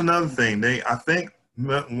 And that's another thing. I think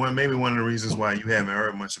maybe one of the reasons why you haven't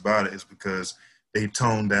heard much about it is because they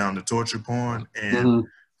toned down the torture porn, and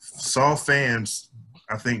Saw fans,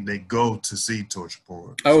 I think they go to see torture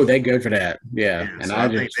porn. Oh, they go for that, yeah. And so I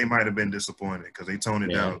think they might have been disappointed because they toned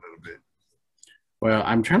it down a little bit. Well,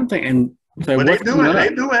 I'm trying to think, and so but they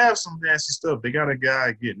do have some nasty stuff. They got a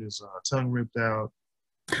guy getting his tongue ripped out.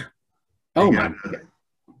 They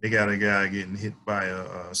got a guy getting hit by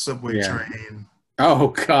a subway train. Oh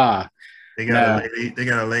God! They got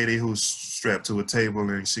a lady who's strapped to a table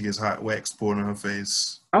and she gets hot wax poured on her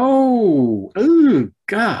face. Oh, ooh,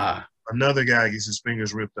 God! Another guy gets his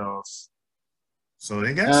fingers ripped off. So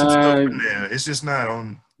they got some stuff in there. It's just not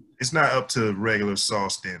on. It's not up to regular Saw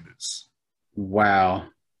standards. Wow.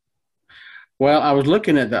 Well, I was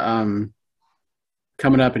looking at the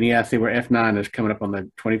coming up, and I see where F9 is coming up on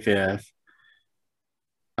the 25th.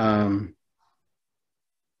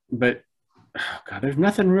 But oh God, there's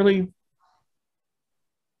nothing really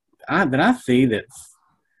that I see that's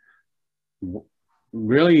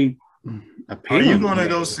really appealing. Are you going to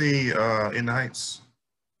go see In the Heights?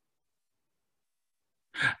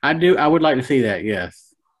 I do. I would like to see that.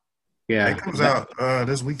 Yes. Yeah. It comes out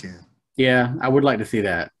this weekend. Yeah, I would like to see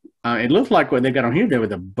that. It looks like what they got on here there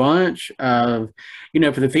with a bunch of,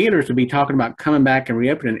 for the theaters to be talking about coming back and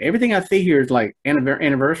reopening. Everything I see here is like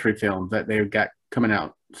anniversary films that they've got coming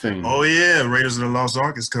out soon. Oh yeah, Raiders of the Lost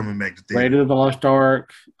Ark is coming back to theater. Raiders of the Lost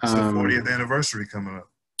Ark. It's the 40th anniversary coming up.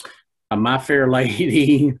 My Fair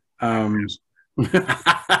Lady.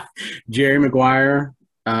 Jerry Maguire.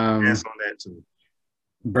 Yes, on that too.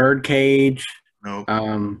 Birdcage. No.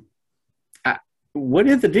 What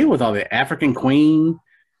is the deal with all the African Queen?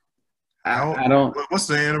 I don't. What's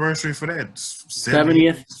the anniversary for that?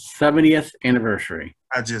 70th anniversary.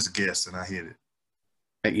 I just guessed and I hit it.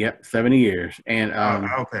 Yep, 70 years, and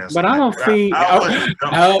I'll pass. But I don't see.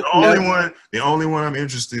 The only one I'm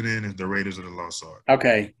interested in is the Raiders of the Lost Ark.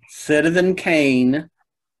 Okay, Citizen Kane.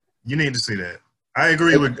 You need to see that. I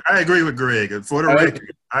agree with Greg. For the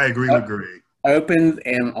record, I agree with Greg. Opens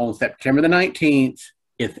and on September the 19th.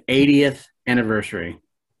 Its 80th anniversary.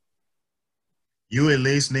 You at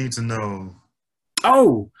least need to know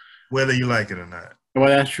whether you like it or not. Well,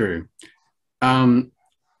 that's true. October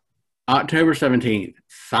 17th,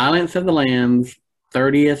 Silence of the Lambs,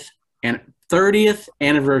 30th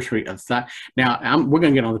anniversary of Now, we're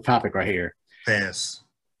going to get on the topic right here. Pass.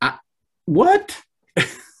 What?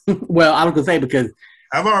 Well, I was going to say because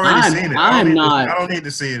I've already seen it. I don't need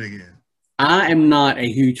to see it again. I am not a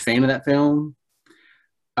huge fan of that film.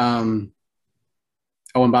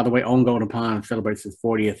 And by the way, On Golden Pond celebrates its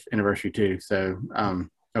 40th anniversary too. So,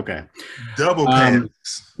 okay. Double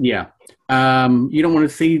pass. Yeah. You don't want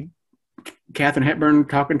to see Katharine Hepburn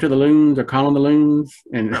talking to the loons or calling the loons,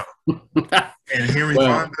 and no. And Henry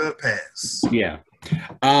Fonda pass. Yeah.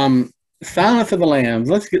 Silence of the Lambs.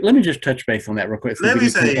 Let me just touch base on that real quick. Let me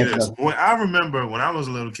tell you this. I remember when I was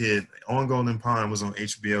a little kid, On Golden Pond was on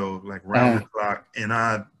HBO like round the clock, and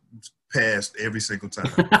I passed every single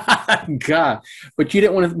time. God, but you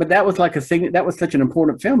didn't want to. But that was like that was such an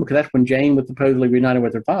important film because that's when Jane was supposedly reunited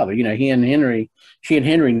with her father. She and Henry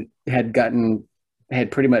had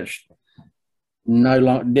pretty much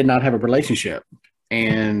did not have a relationship,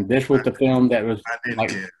 and this was the film that was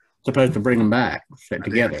supposed to bring them back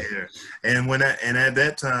together. And at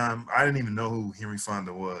that time, I didn't even know who Henry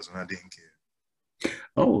Fonda was, and I didn't care.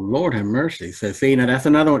 Oh, Lord have mercy. So see, now that's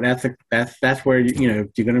another one. That's where if you're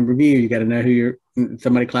going to review, you got to know who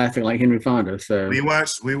somebody classic like Henry Fonda. So we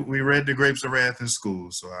read The Grapes of Wrath in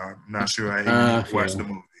school, so I'm not sure I even need to watch the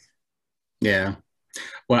movie. Yeah.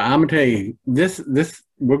 Well, I'm gonna tell you this.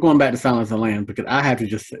 We're going back to Silence of the Lambs because I have to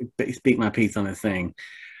just speak my piece on this thing.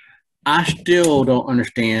 I still don't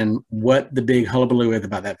understand what the big hullabaloo is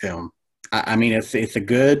about that film. I mean, it's a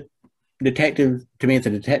good detective. To me, it's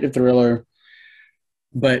a detective thriller.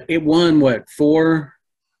 But it won, what, 4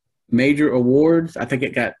 major awards? I think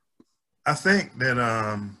it got... I think that,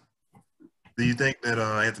 do you think that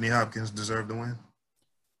Anthony Hopkins deserved the win?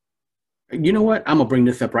 You know what? I'm going to bring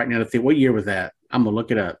this up right now to see. What year was that? I'm going to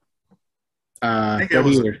look it up. I think it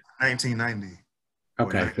was 1990.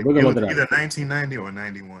 Okay, so we're going to look it up. Either 1990 or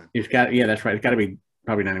 91. Yeah, that's right. It's got to be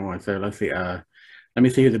probably 91. So let's see. Let me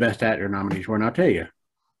see who the Best Actor nominees were, and I'll tell you.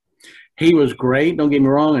 He was great, don't get me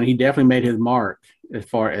wrong, and he definitely made his mark as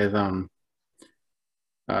far as,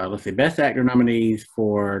 let's see, Best Actor nominees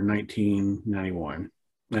for 1991.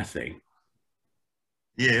 Let's see.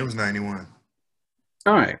 Yeah, it was 91.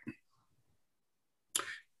 All right.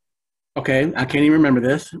 Okay, I can't even remember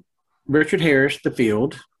this. Richard Harris, The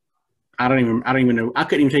Field. I don't even know. I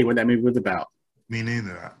couldn't even tell you what that movie was about. Me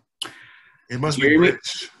neither. It must be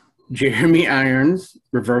British. Jeremy Irons,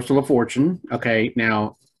 Reversal of Fortune. Okay,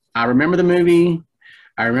 now I remember the movie.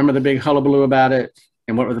 I remember the big hullabaloo about it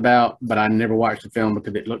and what it was about, but I never watched the film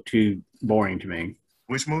because it looked too boring to me.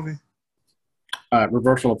 Which movie?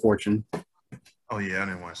 Reversal of Fortune. Oh yeah, I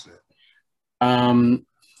didn't watch that.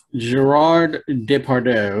 Gerard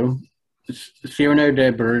Depardieu, Cyrano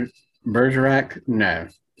de Bergerac. No,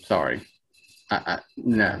 sorry,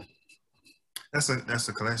 no. That's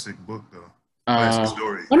a classic book though. Classic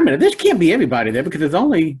story. Wait a minute, this can't be everybody there because there's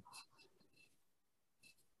only.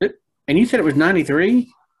 And you said it was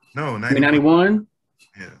 93? No, 91.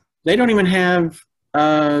 Yeah. They don't even have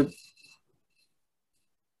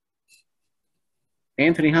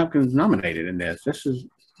Anthony Hopkins nominated in this. This is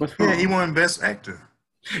what's wrong. Yeah, he won Best Actor.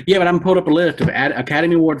 Yeah, but I'm pulled up a list of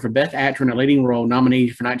Academy Award for Best Actor in a Leading Role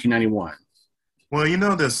nominees for 1991. Well, you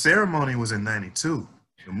know, the ceremony was in 92.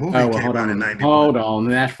 The movie came out in 91. Hold on.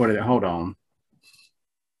 That's what it is. Hold on.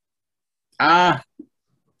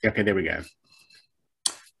 Okay, there we go.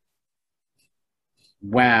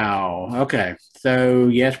 Wow. Okay. So,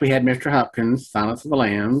 yes, we had Mr. Hopkins, Silence of the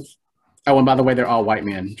Lambs. Oh, and by the way, they're all white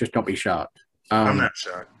men. Just don't be shocked. I'm not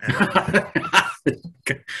shocked.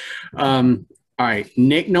 All right.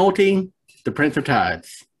 Nick Nolte, The Prince of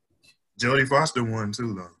Tides. Jodie Foster won,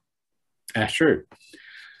 too, though. That's true.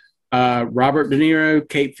 Robert De Niro,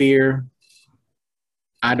 Cape Fear.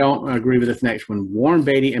 I don't agree with this next one. Warren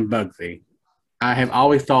Beatty and Bugsy. I have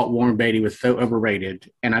always thought Warren Beatty was so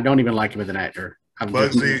overrated, and I don't even like him as an actor.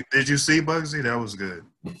 Bugsy, did you see Bugsy? That was good.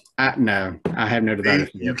 No, I have no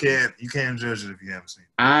doubt. You can't judge it if you haven't seen it.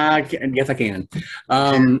 I guess I can.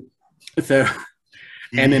 So,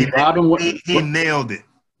 and then Robin, he nailed it.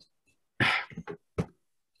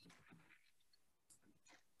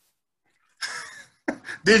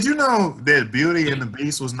 Did you know that Beauty and the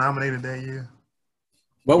Beast was nominated that year?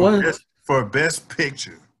 What was it? For Best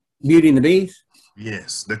Picture. Beauty and the Beast?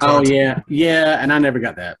 Yes. Oh, yeah. Yeah, and I never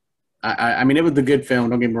got that. I mean, it was a good film,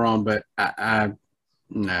 don't get me wrong, but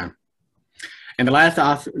no. And the last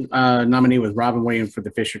Oscar nominee was Robin Williams for The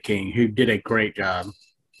Fisher King, who did a great job.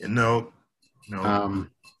 No. And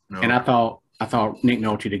I thought Nick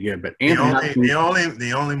Nolte did good, but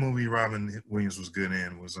the only movie Robin Williams was good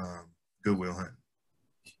in was Good Will Hunting.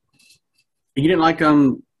 You didn't like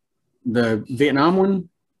the Vietnam one?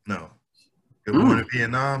 No. Good Will Hunting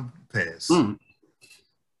Vietnam, pass.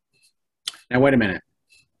 Now wait a minute.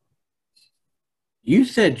 You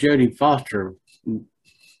said Jodie Foster.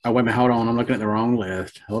 Oh, wait a minute. Hold on. I'm looking at the wrong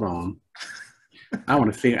list. Hold on. I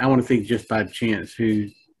want to see just by chance who.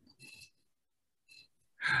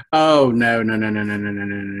 Oh no.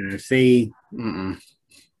 See, no.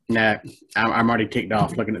 I'm already ticked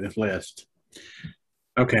off looking at this list.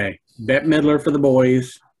 Okay, Bette Midler for The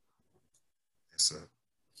Boys. Yes, sir.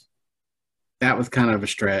 That was kind of a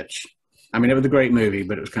stretch. I mean, it was a great movie,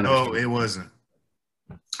 but it was kind of. Oh, it wasn't.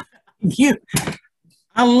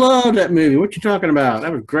 I love that movie. What you talking about?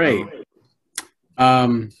 That was great.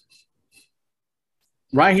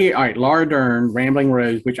 Right here, all right, Laura Dern, Rambling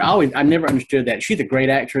Rose, which I never understood that. She's a great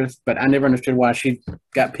actress, but I never understood why she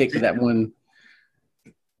got picked for that one.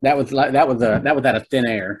 That was out of thin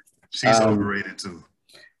air. She's overrated too.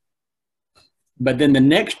 But then the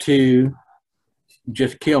next two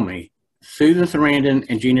just kill me. Susan Sarandon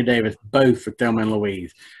and Gina Davis, both for Thelma and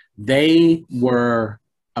Louise. They were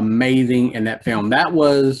amazing in that film. That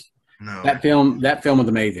film was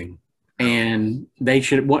amazing. And they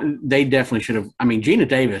definitely should have. I mean, Gina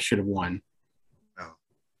Davis should have won.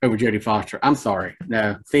 over Jodie Foster. I'm sorry.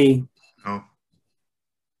 No. See, No,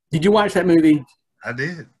 did you watch that movie? I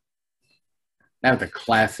did. That was a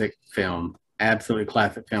classic film. Absolutely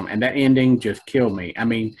classic film. And that ending just killed me. I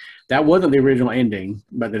mean, that wasn't the original ending,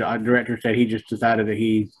 but the director said he just decided that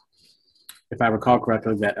if I recall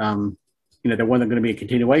correctly, that there wasn't going to be a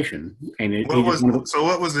continuation. And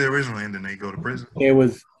what was the original ending? They go to prison? It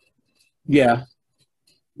was, yeah,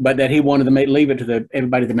 but that he wanted to leave it to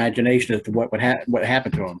everybody's imagination as to what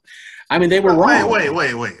happened to him. I mean, they were wrong.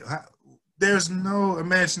 Wait. There's no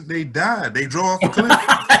imagine. They died. They drove off a cliff.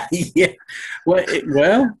 Yeah. How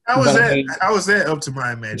was that up to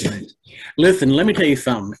my imagination? Listen, let me tell you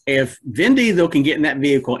something. If Vin Diesel can get in that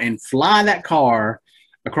vehicle and fly that car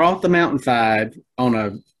across the mountainside on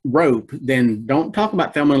a rope, then don't talk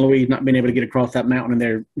about Thelma and Louise not being able to get across that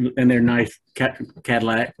mountain in their nice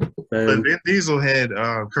Cadillac. So. But Vin Diesel had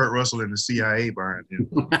Kurt Russell and the CIA behind him.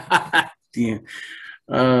 Yeah.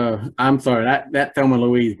 I'm sorry. That Thelma and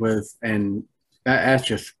Louise was, and that's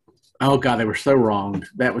just, oh God, they were so wronged.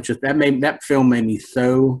 That film made me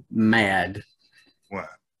so mad. What?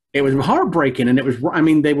 It was heartbreaking, and they were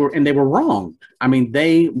wronged. I mean,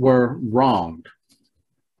 they were wronged.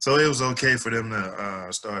 So it was okay for them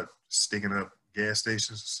to start sticking up gas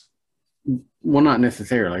stations? Well, not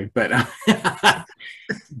necessarily, but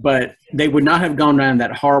but they would not have gone down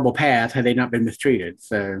that horrible path had they not been mistreated.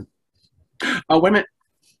 So, oh wait a minute.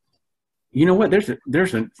 You know what?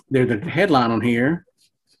 There's a headline on here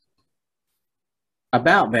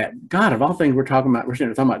about that. God, of all things we're talking about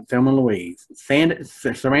Thelma and Louise.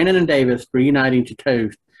 Sarandon and Davis reuniting to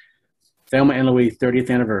toast Thelma and Louise 30th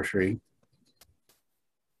anniversary.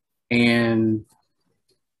 And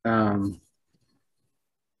look,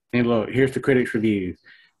 here's the critics' review.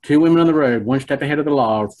 Two women on the road, one step ahead of the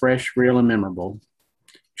law, fresh, real, and memorable.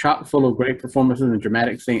 Chock full of great performances and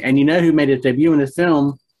dramatic scenes. And you know who made his debut in this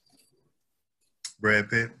film? Brad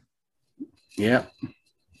Pitt. Yep.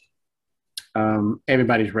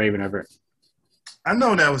 Everybody's raving over it. I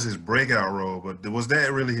know that was his breakout role, but was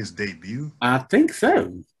that really his debut? I think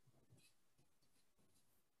so.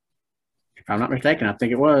 If I'm not mistaken, I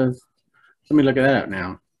think it was. Let me look at that up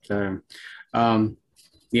now. So,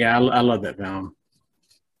 yeah, I love that film.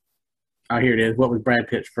 Oh, here it is. What was Brad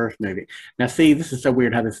Pitt's first movie? Now, see, this is so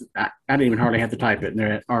weird how this, I didn't even hardly have to type it in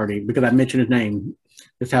there already because I mentioned his name.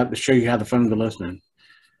 Just how to show you how the phones are listening.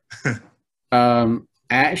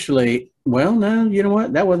 Actually, well, no, you know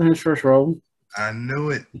what? That wasn't his first role. I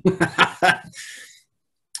knew it.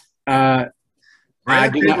 Brad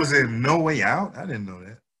Pitt was in No Way Out? I didn't know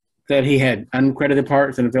that. That he had uncredited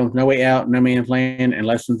parts in the films No Way Out, No Man's Land, and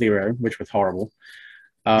Less Than Zero, which was horrible.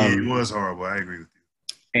 Yeah, it was horrible. I agree with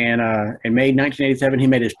you. And in May 1987, he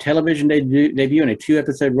made his television debut in a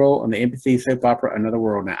 2-episode role on the NBC soap opera Another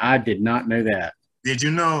World. Now, I did not know that. Did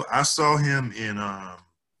you know I saw him in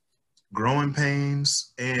Growing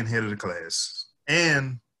Pains and Head of the Class?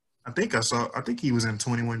 And I think he was in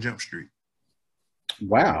 21 Jump Street.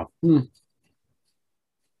 Wow.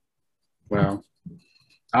 Well,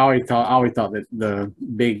 I always thought that the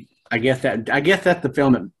big, I guess that's the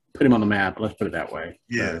film that put him on the map. Let's put it that way.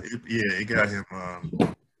 Yeah, it got him.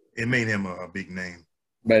 It made him a big name.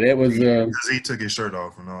 But it was because he took his shirt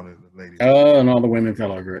off and all the ladies. Oh, and all the women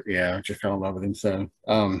fell over it. Yeah, just fell in love with him. So,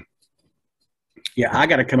 yeah, I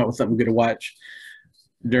got to come up with something good to watch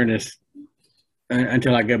during this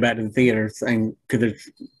until I go back to the theaters, and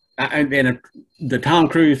because the Tom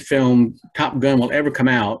Cruise film Top Gun will ever come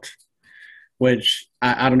out, which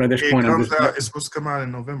I don't know at this point. It's supposed to come out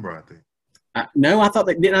in November, I think. No, I thought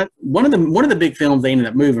they did. One of the big films they ended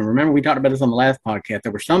up moving. Remember, we talked about this on the last podcast.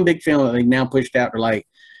 There were some big films that they now pushed out to like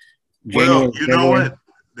January. Well, you know what?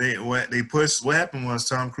 What happened was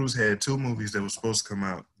Tom Cruise had 2 movies that were supposed to come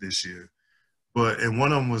out this year, and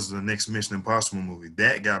one of them was the next Mission Impossible movie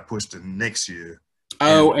that got pushed to next year.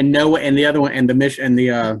 Oh, and the other one, and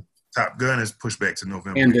the Top Gun is pushed back to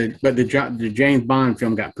November. But the James Bond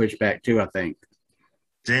film got pushed back too, I think.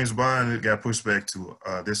 James Bond got pushed back to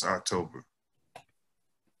this October.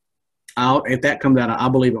 If that comes out, I'll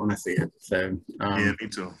believe it when I see it. So yeah, me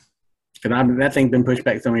too. Because that thing's been pushed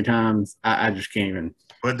back so many times, I just can't even.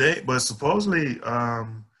 But supposedly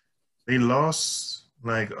they lost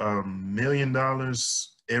like $1 million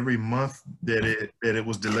every month that it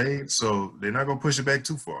was delayed, so they're not gonna push it back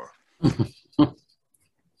too far.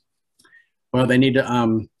 Well, they need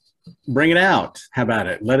to bring it out. How about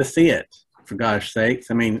it? Let us see it, for gosh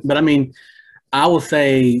sakes. I mean, I will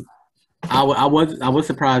say. I was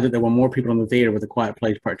surprised that there were more people in the theater with A Quiet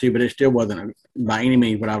Place Part 2, but it still wasn't by any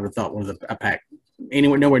means what I would have thought was a packed,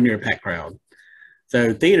 nowhere near a packed crowd.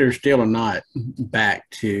 So theaters still are not back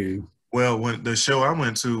to Well, when the show I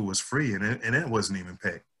went to was free, and it wasn't even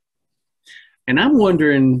packed. And I'm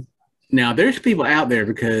wondering now. There's people out there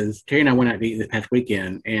because Terry and I went out to eat this past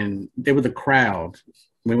weekend, and there was a crowd.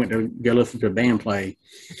 We went to go listen to a band play.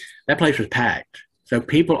 That place was packed, so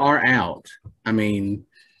people are out. I mean,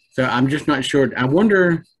 so I'm just not sure. I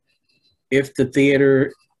wonder if the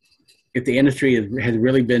theater, if the industry has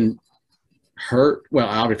really been hurt. Well,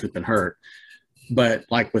 obviously it's been hurt, but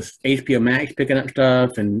like with HBO Max picking up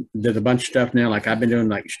stuff, and there's a bunch of stuff now. Like I've been doing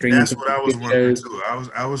like streaming. That's what I was wondering too.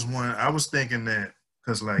 I was thinking that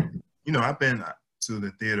because like I've been to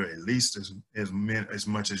the theater at least as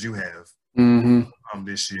much as you have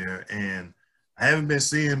this year, and I haven't been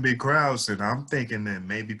seeing big crowds, and I'm thinking that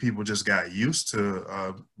maybe people just got used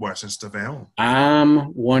to watching stuff at home.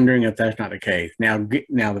 I'm wondering if that's not the case. Now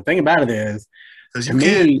the thing about it is, because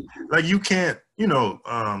you can't,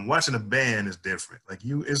 watching a band is different. Like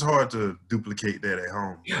it's hard to duplicate that at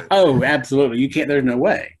home. But, oh, absolutely, you can't. There's no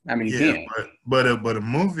way. I mean, you can't. But a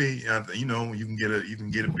movie, you can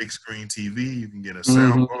get a big screen TV, you can get a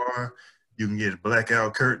sound bar. You can get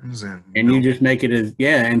blackout curtains and you just make it as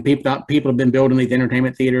and people have been building these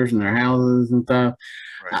entertainment theaters in their houses and stuff.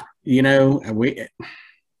 Right.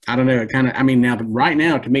 I don't know. It kind of. I mean, right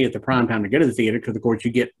now to me it's the prime time to go to the theater because of course you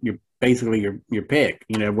get your pick.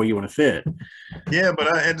 Where you want to sit. Yeah, but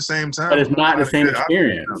at the same time, but it's not the same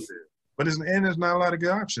experience. But there's not a lot of good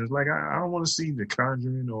options. Like I don't want to see The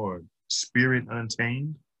Conjuring or Spirit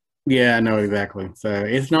Untamed. Yeah, I know exactly. So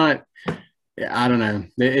it's not. I don't know.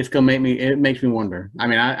 It's gonna it makes me wonder. I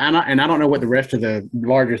mean, I don't know what the rest of the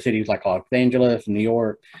larger cities like Los Angeles and New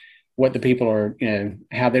York, what the people are,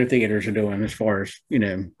 how their theaters are doing as far as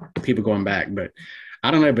people going back. But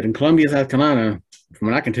I don't know. But in Columbia, South Carolina, from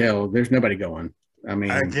what I can tell, there's nobody going. I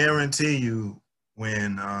mean, I guarantee you,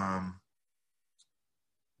 when on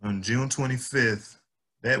June 25th,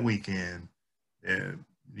 that weekend,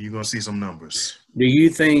 you're gonna see some numbers. Do you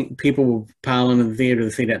think people will pile into the theater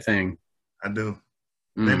to see that thing? I do.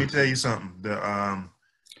 Let me tell you something. The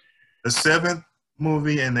 7th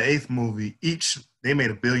movie and the 8th movie, they made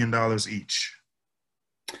 $1 billion each.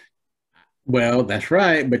 Well, that's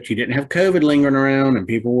right, but you didn't have COVID lingering around, and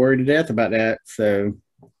people worried to death about that. So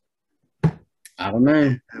I don't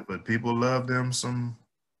know. Yeah, but people love them some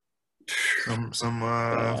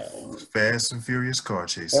Fast and Furious car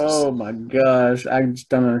chases. Oh my gosh, I just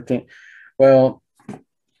don't understand. Well,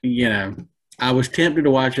 I was tempted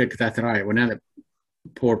to watch it because I thought, all right, well, now that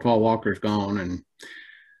poor Paul Walker's gone, and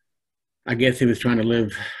I guess he was trying to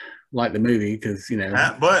live like the movie because,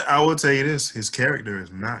 But I will tell you this, his character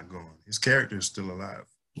is not gone. His character is still alive.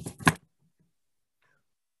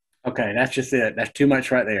 Okay, that's just it. That's too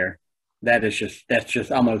much right there.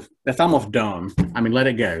 That's almost dumb. I mean, let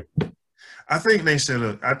it go. I think they should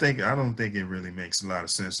have. I don't think it really makes a lot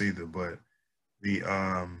of sense either, but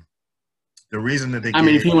the reason that they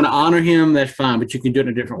if you want to honor him, that's fine, but you can do it in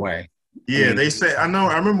a different way. Yeah, they say. I know.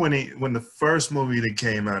 I remember when the first movie that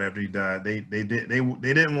came out after he died, they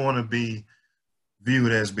didn't want to be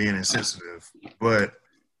viewed as being insensitive, but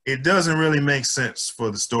it doesn't really make sense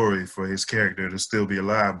for the story for his character to still be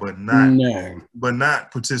alive, but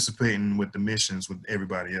not participating with the missions with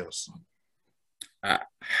everybody else.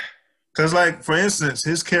 Because, like, for instance,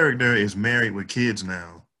 his character is married with kids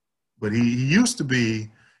now, but he used to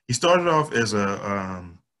be. He started off as a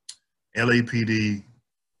LAPD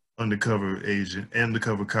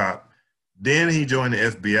undercover cop. Then he joined the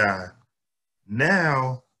FBI.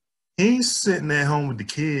 Now he's sitting at home with the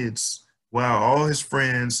kids while all his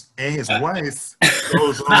friends and his wife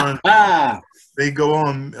goes on. They go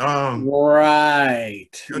on. Right.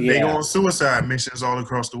 They go on suicide missions all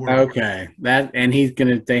across the world. Okay. And he's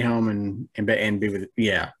gonna stay home and be with.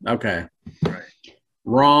 Yeah. Okay. Right.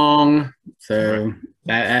 Wrong. So. Right.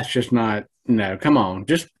 That's just not come on,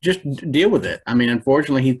 just deal with it. I mean,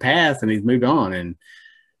 unfortunately, he's passed and he's moved on, and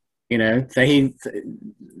say he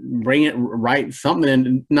write something,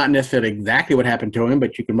 and not necessarily exactly what happened to him,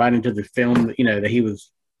 but you can write into the film that he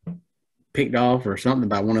was picked off or something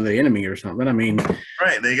by one of the enemy or something. I mean,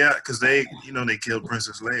 right? Because they killed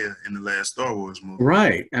Princess Leia in the last Star Wars movie,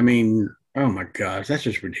 right? I mean. Oh my gosh, that's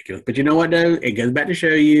just ridiculous. But you know what, though? It goes back to show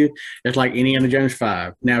you it's like Indiana Jones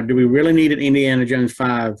 5. Now, do we really need an Indiana Jones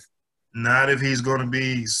 5? Not if he's going to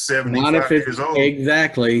be 75 years old.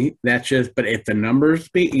 Exactly. That's just. But if the numbers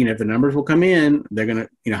if the numbers will come in, they're gonna.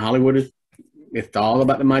 Hollywood it's all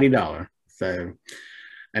about the mighty dollar. So,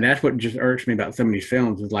 and that's what just irks me about some of these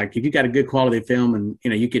films is like if you got a good quality film and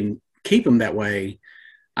you can keep them that way,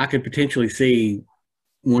 I could potentially see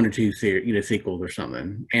 1 or 2 sequels or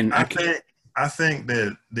something. And I think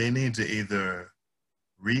that they need to either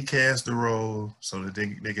recast the role so that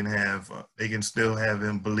they can still have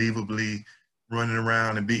him believably running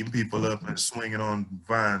around and beating people up and swinging on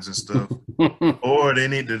vines and stuff. Or they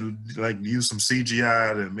need to like use some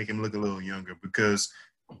CGI to make him look a little younger, because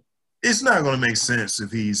it's not going to make sense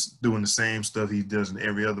if he's doing the same stuff he does in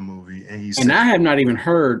every other movie. And I have not even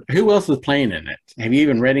heard who else is playing in it. Have you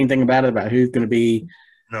even read anything about it, about who's going to be?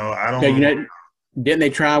 No, I don't know. Didn't they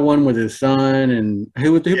try one with his son? And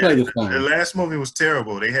who played his son? The last movie was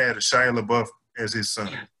terrible. They had Shia LaBeouf as his son.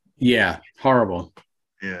 Yeah, horrible.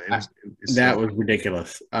 Yeah, that was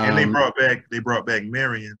ridiculous. And they brought back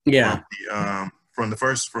Marion. Yeah, from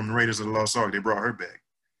the Raiders of the Lost Ark. They brought her back.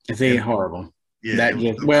 Horrible. Yeah,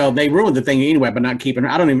 they ruined the thing anyway by not keeping her.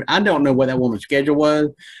 I don't know what that woman's schedule was,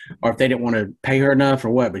 or if they didn't want to pay her enough or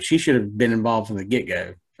what. But she should have been involved from the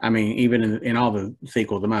get-go. I mean, even in all the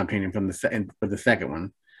sequels, in my opinion, for the second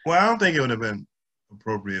one. Well, I don't think it would have been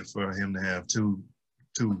appropriate for him to have two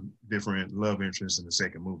different love interests in the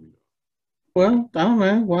second movie. Well, I don't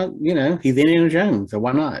know. Well, he's Indiana Jones, so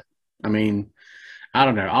why not? I mean, I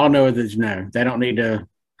don't know. All I know is that they don't need to.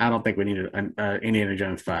 I don't think we need Indiana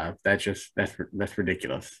Jones 5. That's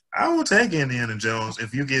ridiculous. I will take Indiana Jones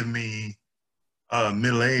if you give me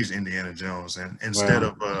middle-aged Indiana Jones instead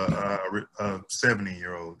of a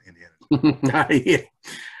 70-year-old Indiana Jones.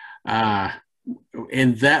 Yeah.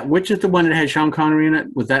 And which is the one that had Sean Connery in it?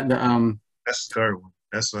 Was that the That's the third one.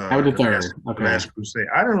 That's that was the third. Okay. Last Crusade.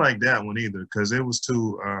 I didn't like that one either because it was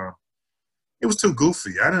too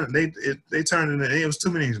goofy. They turned it was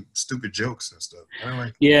too many stupid jokes and stuff. I didn't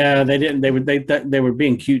like. Yeah, they didn't. They were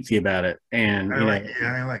being cutesy about it, and I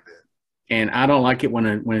didn't like that. And I don't like it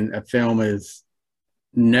when a film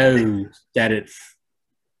knows that it's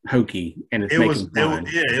hokey and it's making fun.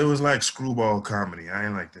 It was like screwball comedy. I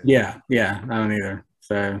didn't like that. Yeah, I don't either.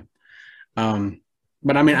 So,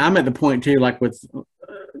 but I mean, I'm at the point too, like with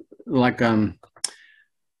with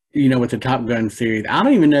the Top Gun series, I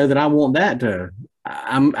don't even know that I want that to.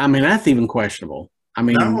 I mean, that's even questionable. I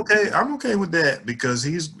mean, I'm okay with that because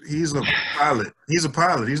he's a pilot. He's a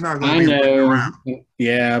pilot. He's not going to be running around.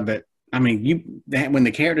 Yeah, but I mean, when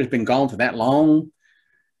the character's been gone for that long,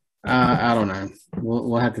 I don't know.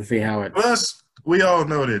 We'll have to see how it. Plus, we all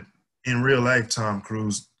know that in real life, Tom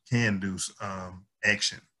Cruise can do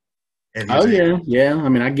action. Oh yeah. I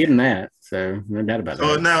mean, I get in that, so no doubt about that.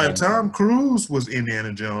 So now, if Tom Cruise was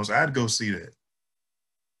Indiana Jones, I'd go see that.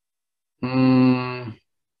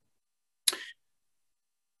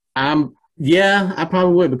 I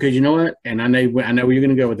probably would, because you know what, and I know where you're going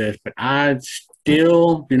to go with this, but I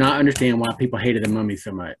still do not understand why people hated The Mummy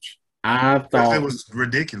so much. I thought it was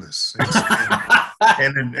ridiculous,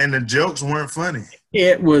 and the jokes weren't funny.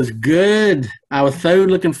 It was good. I was so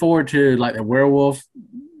looking forward to like the werewolf,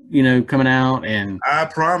 coming out, and I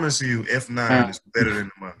promise you, F9 is better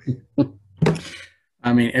than The Mummy.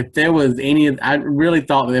 I mean, if there was I really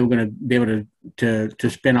thought that they were going to be able to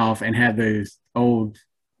spin off and have those old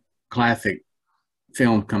classic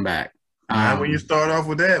films come back. When you start off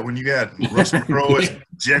with that, when you got Russell Crowe as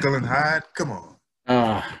Jekyll and Hyde, come on.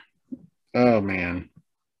 Oh man.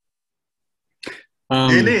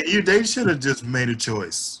 They should have just made a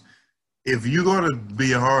choice. If you're going to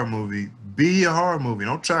be a horror movie, be a horror movie.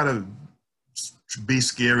 Don't try to be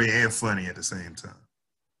scary and funny at the same time.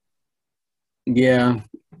 Yeah,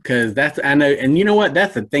 because I know, and you know what?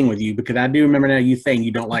 That's the thing with you, because I do remember now you saying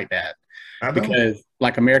you don't like that. Because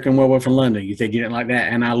like American Werewolf in London, you said you didn't like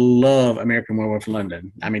that, and I love American Werewolf in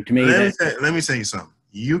London. I mean, to me, let me tell you something.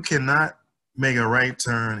 You cannot make a right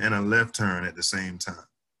turn and a left turn at the same time.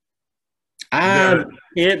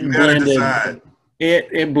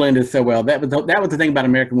 It blended so well. That was the thing about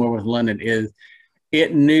American Werewolf in London, is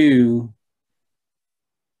it knew.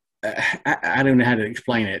 I don't know how to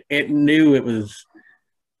explain it. It knew it was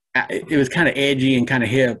kind of edgy and kind of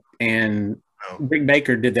hip, and Rick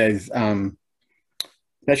Baker did those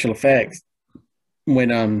special effects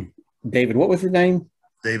when David, what was his name?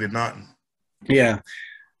 David Naughton. Yeah,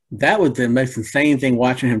 that was the most insane thing,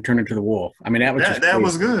 watching him turn into the wolf. I mean, that was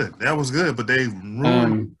good. That was good, but they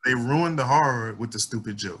ruined the horror with the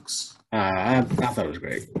stupid jokes. I thought it was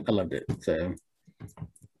great. I loved it. So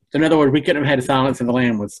in other words, we couldn't have had Silence of the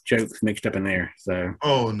Lamb with jokes mixed up in there. So.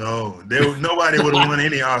 Oh no, nobody would have won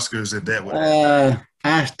any Oscars if that would.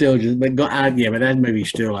 I still just, but that movie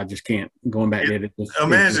still, I just can't. Going back there.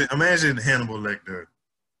 Imagine Hannibal Lecter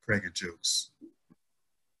cracking jokes.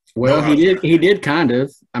 Well, he did kind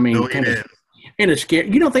of. I mean, kind of in a scare.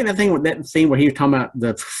 You don't think that scene where he was talking about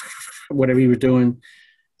the whatever he was doing?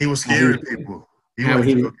 He was scaring people. He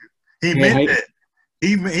meant that.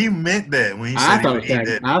 He meant that when he said I thought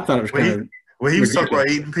it was kind of. When he was talking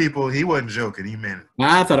ridiculous. about eating people, he wasn't joking. He meant it.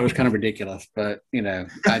 I thought it was kind of ridiculous, but I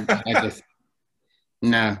just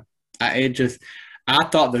no. I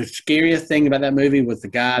thought the scariest thing about that movie was the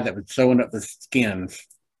guy that was sewing up the skins.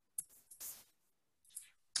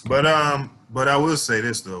 But I will say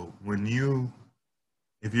this though: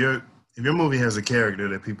 if your movie has a character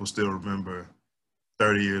that people still remember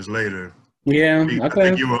 30 years later, Yeah, I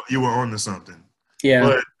okay. think you were onto something. Yeah.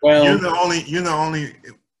 But well, you're the only,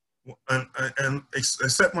 and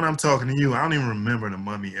except when I'm talking to you, I don't even remember the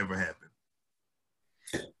Mummy ever happened.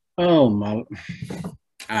 oh my.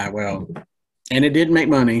 Well, and it didn't make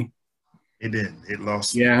money. It didn't. It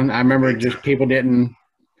lost. Yeah, I remember just people didn't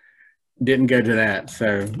go to that.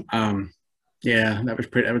 So, yeah, that was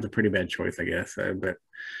a pretty bad choice, I guess. So, but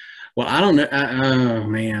well, I don't know. Oh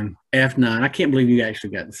man, F9. I can't believe you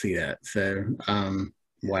actually got to see that. So,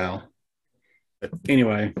 wow. But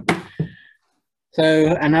anyway, so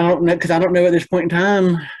and I don't know because I don't know at this point in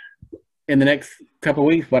time in the next couple of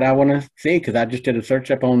weeks what I want to see because I just did a search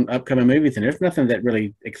up on upcoming movies and there's nothing that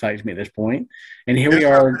really excites me at this point. And here we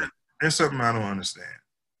are. There's something I don't understand.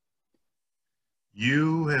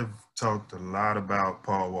 You have talked a lot about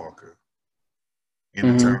Paul Walker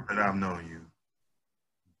in the time that I've known you,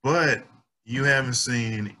 but you haven't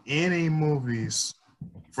seen any movies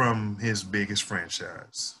from his biggest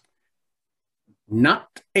franchise. Not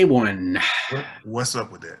a one. What's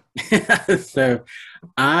up with that? So,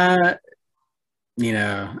 I don't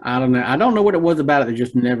know. I don't know what it was about it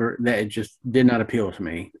that it just did not appeal to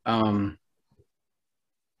me. And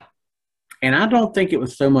I don't think it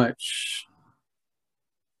was so much.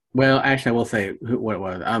 Well, actually, I will say what it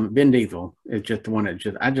was. Vin Diesel is just the one that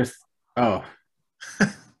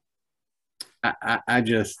I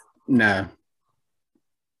just no.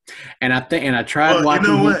 And I tried watching.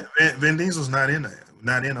 You know what? Vin Diesel's not in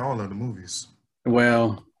all of the movies.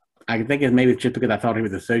 Well, I think maybe it's just because I thought he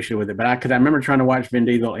was associated with it, but because I remember trying to watch Vin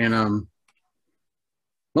Diesel in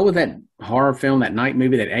what was that horror film, that night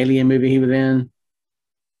movie, that alien movie he was in?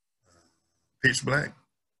 Pitch Black.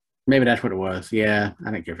 Maybe that's what it was. Yeah,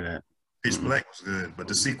 I didn't care for that. Pitch Black was good, but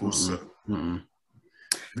the sequel sucked. Vin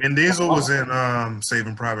Diesel was in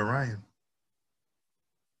Saving Private Ryan.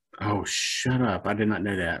 Oh, shut up. I did not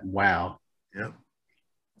know that. Wow. Yep.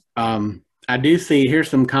 I do see, here's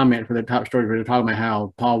some comment for the top story where they're talking about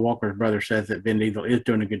how Paul Walker's brother says that Vin Diesel is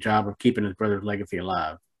doing a good job of keeping his brother's legacy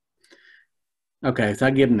alive. Okay, so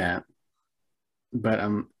I give him that. But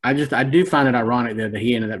I do find it ironic that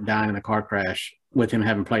he ended up dying in a car crash with him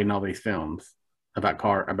having played in all these films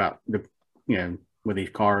about with these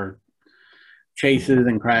car chases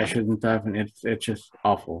and crashes and stuff, and it's just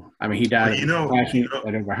awful. I mean, he died crashing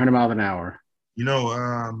at over 100 miles an hour.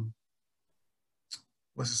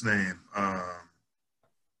 What's his name?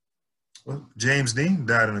 James Dean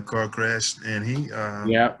died in a car crash, and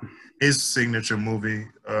his signature movie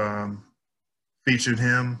featured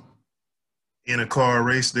him in a car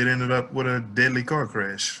race that ended up with a deadly car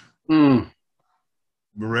crash. The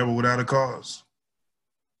Rebel Without a Cause.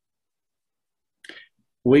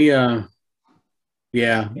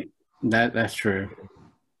 Yeah, that's true.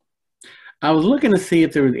 I was looking to see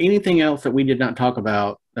if there was anything else that we did not talk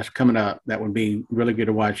about that's coming up that would be really good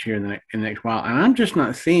to watch here in the next while. And I'm just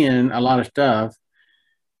not seeing a lot of stuff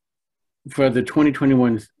for the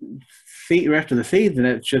 2021 rest of the season.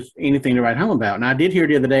 It's just anything to write home about. And I did hear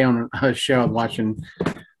the other day on a show I was watching,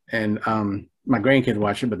 and my grandkids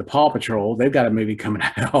watch it, but the Paw Patrol, they've got a movie coming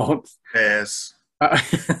out. Yes.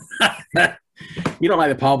 You don't like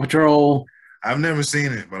the Paw Patrol? I've never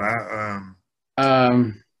seen it, but I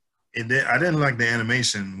didn't like the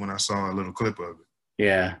animation when I saw a little clip of it.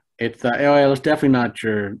 Yeah, it's definitely not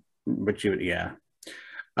your, but yeah.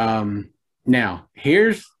 Now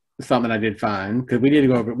here's something I did find because we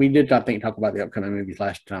did talk about the upcoming movies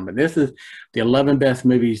last time, but this is the 11 best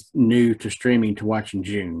movies new to streaming to watch in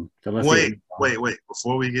June. So let's wait.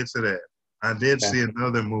 Before we get to that, I did see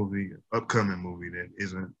another upcoming movie that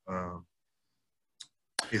isn't.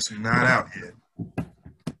 It's not out yet.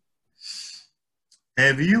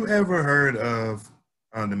 Have you ever heard of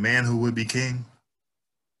The Man Who Would Be King?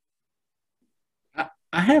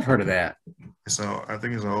 I have heard of that. So I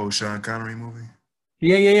think it's an old Sean Connery movie.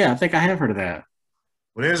 Yeah. I think I have heard of that.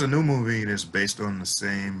 Well, there's a new movie that's based on the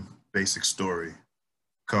same basic story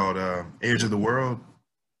called Edge of the World.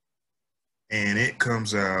 And it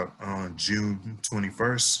comes out on June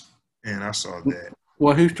 21st. And I saw that.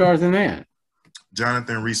 Well, who stars in that?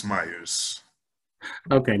 Jonathan Rhys-Meyers.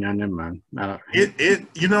 Okay, now never mind.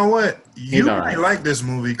 You know what? You might like this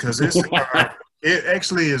movie because it's it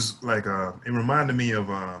actually is like it reminded me of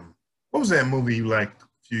what was that movie you liked a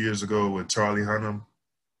few years ago with Charlie Hunnam?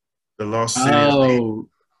 The Lost City.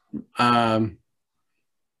 Oh,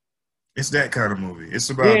 It's that kind of movie. It's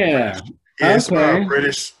about yeah. it's about Okay.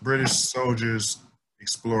 British soldiers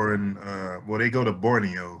exploring. Well, they go to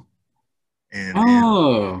Borneo, and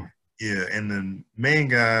Oh, yeah, and the main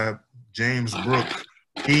guy James Brooke,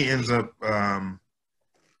 he ends up kind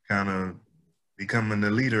of becoming the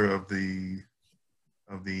leader of the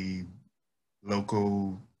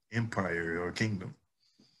local empire or kingdom.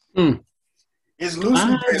 hmm. It's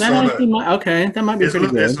loosely based That on actually might, okay. That might be it's, pretty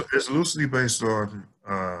good. it's loosely based on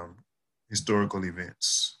historical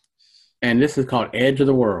events. And this is called Edge of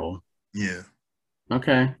the World. Yeah,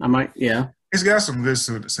 Okay, I might, yeah. it's got some good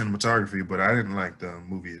cinematography, but I didn't like the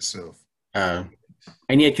movie itself. Uh,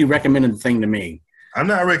 and yet you recommended the thing to me. I'm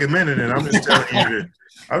not recommending it. I'm just telling you that.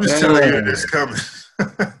 I'm just telling you that it's coming.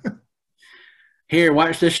 Here,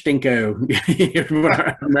 watch this stinko. Here's what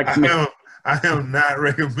I recommend. I am not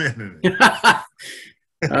recommending it.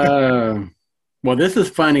 Well, this is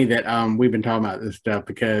funny that we've been talking about this stuff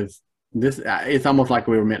because this it's almost like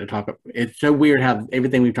we were meant to talk. It's so weird how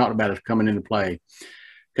everything we've talked about is coming into play.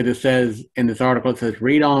 Because it says in this article, it says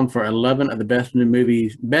read on for 11 of the best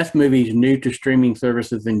movies new to streaming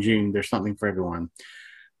services in June. There's something for everyone.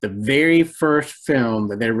 The very first film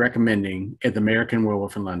that they're recommending is American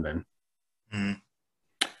Werewolf in London. Mm.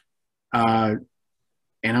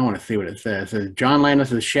 And I want to see what it says. It says John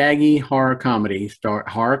Landis' shaggy horror comedy. So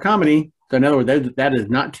in other words, that is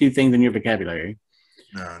not two things in your vocabulary.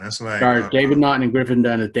 No, that's like Stars David Naughton and Griffin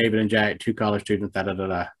Dunn as David and Jack, two college students. Da da da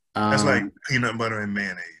da. That's like peanut butter and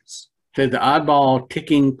mayonnaise. Says the oddball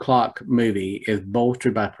ticking clock movie is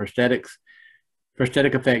bolstered by prosthetic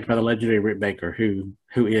effects by the legendary Rick Baker, who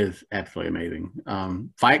is absolutely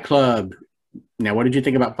amazing. Fight Club. Now, what did you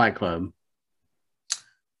think about Fight Club?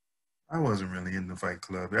 I wasn't really into Fight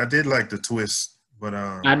Club. I did like the twist, but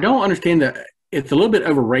I don't understand that. It's a little bit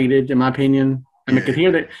overrated, in my opinion. I mean,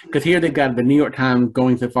 because here they've got the New York Times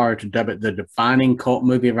going so far to dub it the defining cult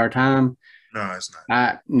movie of our time. No, it's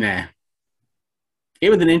not. Nah. It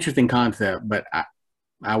was an interesting concept, but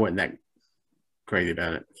I wasn't that crazy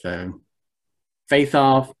about it. So, Face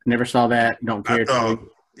Off, never saw that. Don't care.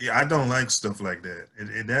 I don't like stuff like that.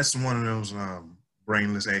 That's one of those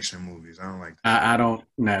brainless action movies. I don't like that. I don't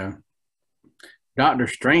know. Doctor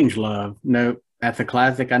Strangelove. Nope. That's a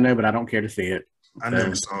classic, I know, but I don't care to see it. I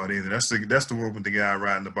never saw it either. That's the one with the guy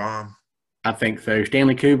riding the bomb. I think so.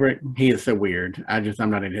 Stanley Kubrick, he is so weird. I'm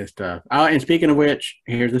not into his stuff. Oh, and speaking of which,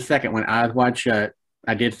 here's the second one, Eyes Wide Shut.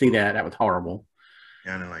 I did see that. That was horrible.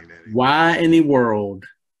 Yeah, I didn't like that either. Why in the world?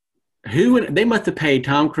 They must have paid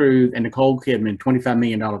Tom Cruise and Nicole Kidman $25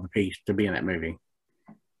 million apiece to be in that movie.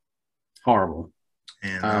 Horrible.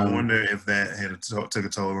 And I wonder if that took a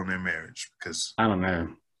toll on their marriage, because I don't know.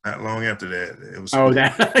 Not long after that, it was. Oh,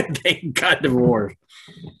 that they got divorced.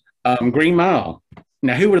 Green Mile.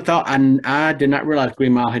 Now, who would have thought? I did not realize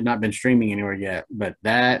Green Mile had not been streaming anywhere yet, but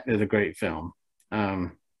that is a great film. I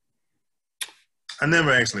never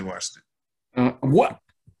actually watched it. What?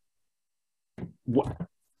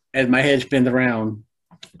 As my head spins around,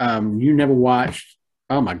 you never watched?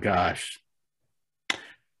 Oh my gosh!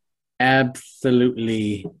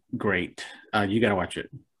 Absolutely great. You got to watch it.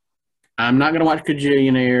 I'm not going to watch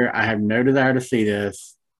Kajillionaire. I have no desire to see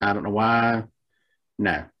this. I don't know why.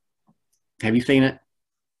 No. Have you seen it?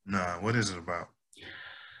 No. What is it about?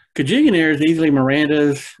 Kajillionaire is easily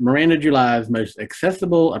Miranda July's most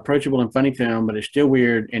accessible, approachable, and funny film, but it's still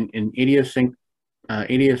weird and idiosyncratic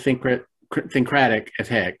as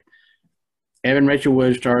heck. Evan Rachel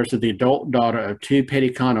Wood stars as the adult daughter of two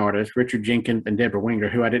petty con artists, Richard Jenkins and Deborah Winger,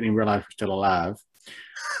 who I didn't even realize were still alive.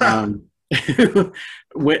 I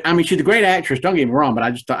mean, she's a great actress, don't get me wrong, but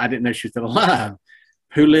I didn't know she was still alive.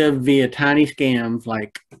 Who live via tiny scams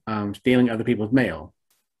like stealing other people's mail.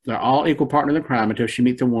 They're all equal partners in crime until she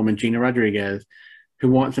meets a woman, Gina Rodriguez, who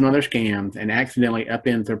wants in on their scams and accidentally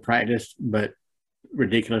upends their practice but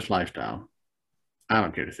ridiculous lifestyle. I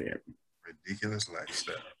don't care to see it. Ridiculous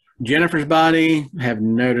lifestyle. Jennifer's Body, have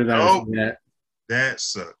noted that. That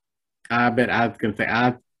sucked. I bet I was going to say,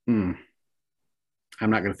 I'm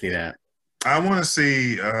not going to see that. I want to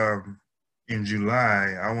see, in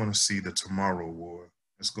July, I want to see The Tomorrow War.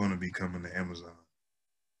 It's going to be coming to Amazon.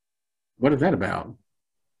 What is that about?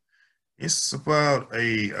 It's about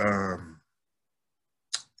there's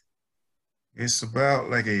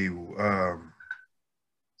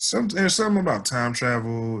something about time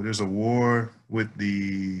travel. There's a war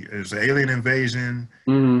there's an alien invasion,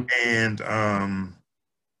 and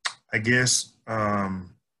I guess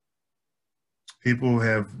people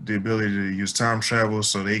have the ability to use time travel,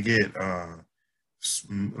 so they get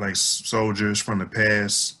like soldiers from the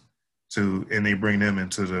past and they bring them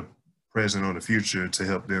into the present, or the future to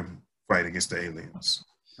help them fight against the aliens.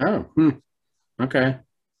 Oh, okay.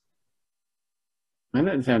 That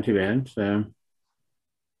doesn't sound too bad. So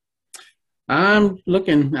I'm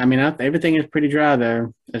looking. I mean, everything is pretty dry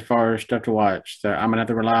though, as far as stuff to watch. So I'm gonna have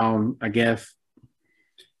to rely on, I guess.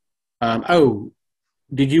 Oh,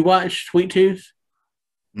 did you watch Sweet Tooth?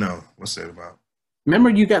 No, what's that about? Remember,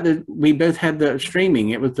 we both had the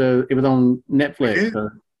streaming. It was on Netflix. So,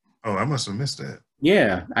 oh, I must have missed that.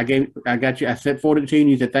 yeah, I got you. I said forwarded it to you,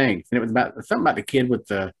 and you said thanks. And it was about something about the kid with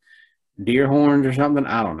the deer horns or something.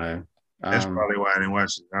 I don't know. That's probably why I didn't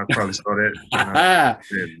watch it. I probably saw that. And I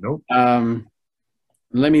said, nope.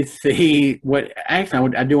 Let me see what.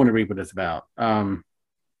 Actually, I do want to read what it's about.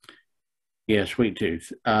 Yeah, Sweet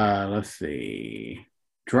Tooth. Let's see.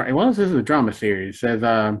 Well, this is a drama series. It says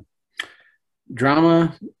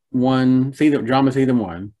drama season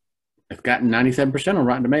 1. It's gotten 97% on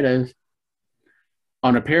Rotten Tomatoes.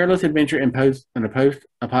 On a perilous adventure in a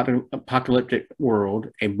post-apocalyptic world,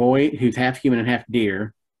 a boy who's half human and half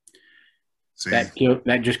deer.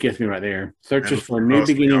 That just gets me right there. Searches for a new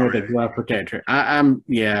beginning with a dwarf protector. I'm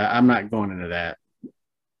not going into that.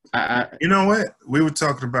 You know what? We were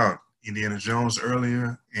talking about Indiana Jones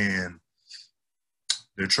earlier, and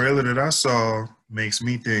the trailer that I saw makes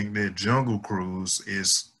me think that Jungle Cruise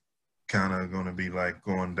is kind of going to be like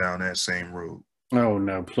going down that same route. Oh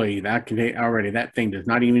no, please! I can already. That thing does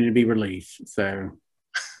not even need to be released. So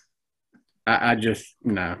I just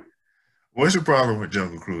no. What's your problem with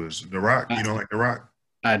Jungle Cruise? The Rock? You don't like The Rock?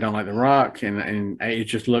 I don't like The Rock, and it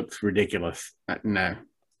just looks ridiculous. No.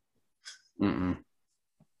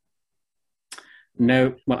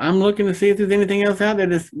 No. Well, I'm looking to see if there's anything else out there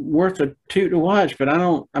that's worth a toot to watch, but I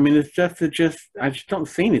don't. I mean, I just don't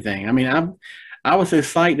see anything. I mean, I was so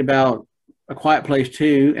psyched about A Quiet Place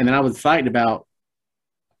 2, and then I was psyched about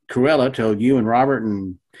Cruella till you and Robert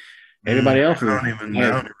and everybody else. I don't even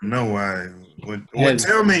know why.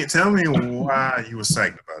 Tell me why you were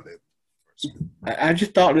psyched about it. I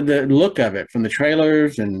just thought of the look of it from the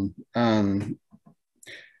trailers, and Emma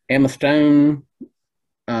Stone.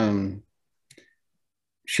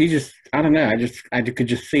 She just, I don't know. I could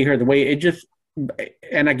just see her the way it just,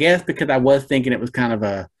 and I guess because I was thinking it was kind of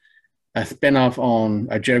a spinoff on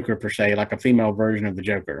a Joker per se, like a female version of the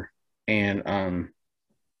Joker, and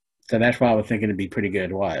so that's why I was thinking it'd be pretty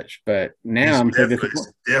good to watch. But now I'm so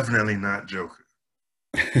disappointed. Definitely not Joker.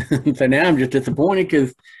 So now I'm just disappointed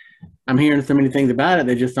because I'm hearing so many things about it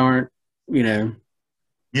that just aren't, You know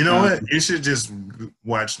what? You should just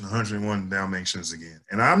watch 101 Dalmatians again.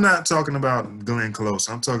 And I'm not talking about Glenn Close.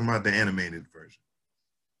 I'm talking about the animated version.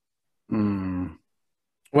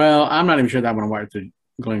 Well, I'm not even sure that I want to watch the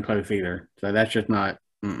Glenn Close either. So that's just not.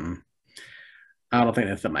 I don't think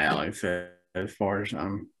that's up my alley. So as far as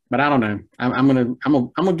but I don't know. I'm gonna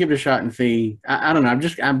give it a shot and see. I don't know. I'm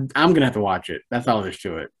gonna have to watch it. That's all there's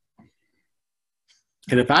to it.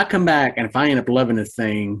 Because if I come back and if I end up loving this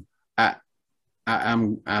thing, I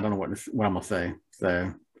don't know what I'm gonna say.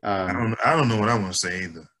 So I don't know what I want to say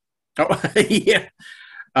either. Oh yeah.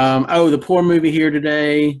 The poor movie here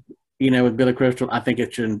today. With Billy Crystal, I think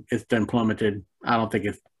it's done plummeted. I don't think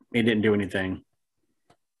it didn't do anything.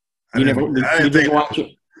 I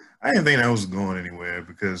didn't think that was going anywhere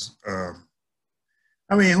because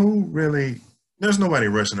who really? There's nobody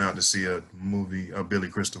rushing out to see a Billy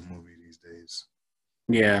Crystal movie these days.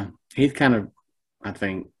 Yeah, he's kind of, I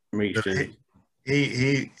think, reached it.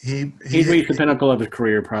 He's reached the pinnacle of his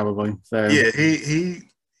career, probably. So yeah,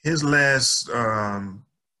 his last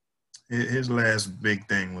big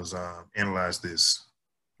thing was Analyze This.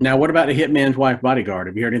 Now, what about The Hitman's Wife Bodyguard?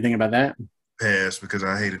 Have you heard anything about that? Pass, because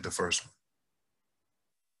I hated the first one.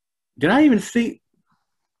 Did I even see?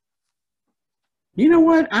 You know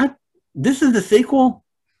what? This is the sequel.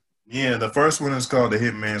 Yeah, the first one is called The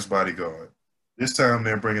Hitman's Bodyguard. This time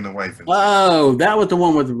they're bringing the wife in. Oh, that was the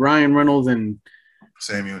one with Ryan Reynolds and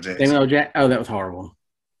Samuel Jackson. Oh, that was horrible.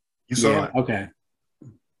 You saw it? Okay.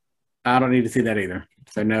 I don't need to see that either.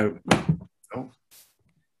 So no. Nope.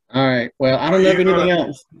 All right. Well, I don't know anything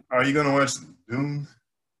else. Are you gonna watch Dune?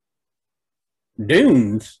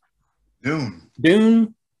 Dunes.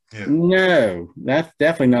 Dune? Yeah. No, that's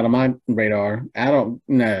definitely not on my radar. I don't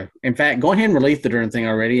know. In fact, go ahead and release the darn thing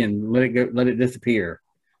already and let it go. Let it disappear.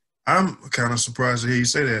 I'm kind of surprised to hear you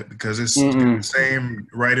say that because it's the same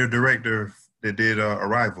writer-director that did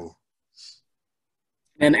Arrival.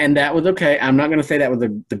 And that was okay. I'm not going to say that was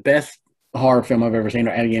the best horror film I've ever seen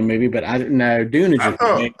or movie, but Dune is just.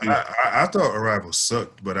 I thought Arrival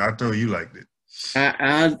sucked, but I know you liked it.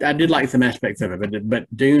 I did like some aspects of it,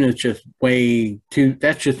 but Dune is just way too.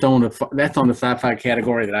 That's just that's on the sci-fi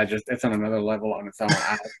category that that's on another level on its own.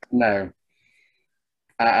 No,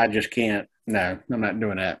 I just can't. No, I'm not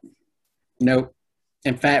doing that. Nope.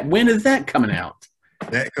 In fact, when is that coming out?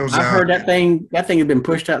 That goes I've out. heard that thing has been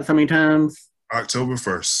pushed out so many times. October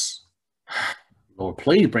 1st. Lord,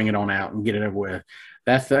 please bring it on out and get it over with.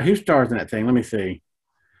 That's who stars in that thing? Let me see.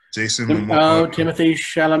 Jason Momoa. Timothy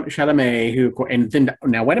Chalamet.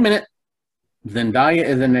 Now wait a minute. Zendaya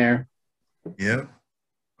is in there. Yep.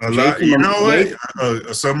 A lot. You know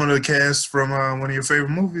what? Some of the cast from one of your favorite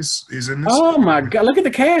movies is in this. Oh my God! Look at the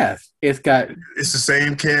cast. It's the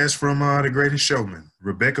same cast from The Greatest Showman.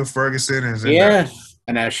 Rebecca Ferguson is in yes,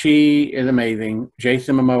 and now she is amazing.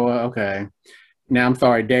 Jason Momoa. Okay. Now I'm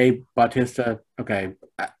sorry, Dave Bautista. Okay.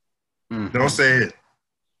 Don't say it.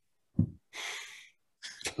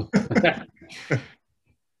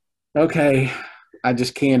 Okay. I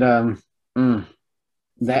just can't. The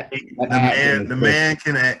man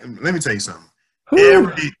can act. Let me tell you something.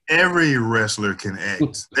 Every wrestler can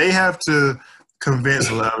act. They have to convince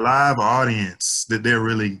a live audience that they're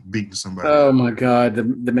really beating somebody. Oh my God,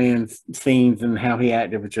 the man's scenes and how he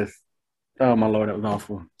acted was just. Oh my Lord, it was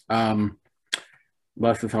awful.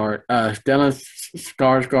 Bless his heart. Stellan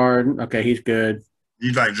Skarsgård. Okay, he's good.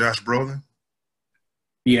 You like Josh Brolin?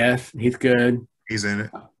 Yes, he's good. He's in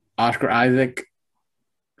it. Oscar Isaac,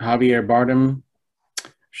 Javier Bardem,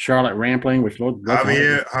 Charlotte Rampling, which looks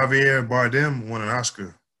Javier Bardem won an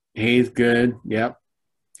Oscar. He's good. Yep.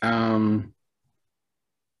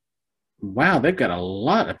 Wow, they've got a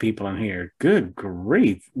lot of people in here. Good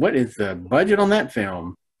grief! What is the budget on that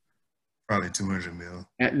film? Probably $200 million.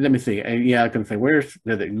 Let me see. Yeah, I can say is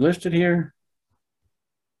it listed here?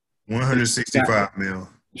 $165 million.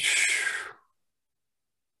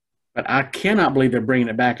 But I cannot believe they're bringing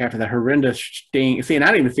it back after the horrendous Sting. See, and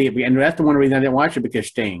I didn't even see it, and that's the one reason I didn't watch it because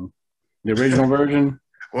Sting, the original version.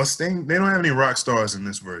 Well, Sting, they don't have any rock stars in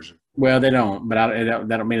this version. Well, they don't, but that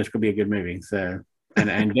don't mean it's going to be a good movie. So,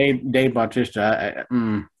 and Dave Bautista,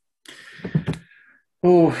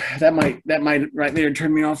 that might right there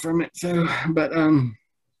turn me off from it. So, but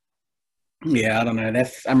yeah, I don't know.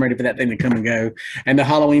 I'm ready for that thing to come and go. And the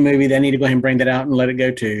Halloween movie, they need to go ahead and bring that out and let it go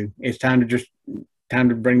too. It's time to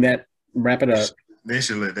bring that, wrap it up. They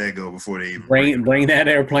should let that go before they even bring that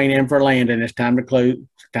airplane in for landing. It's time to close.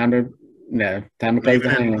 Time to close the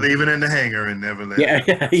hangar. Leave it in the hangar and never let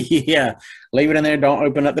it. Yeah. Leave it in there. Don't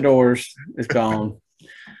open up the doors. It's gone.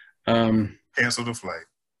 Cancel the flight.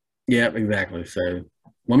 Yep, exactly. So,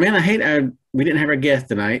 well, man, I hate we didn't have our guest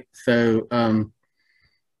tonight. So,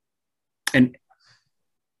 we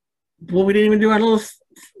didn't even do our little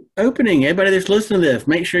opening. Everybody that's listening to this,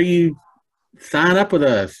 make sure you sign up with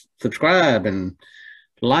us, subscribe, and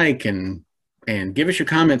like, and give us your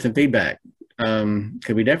comments and feedback.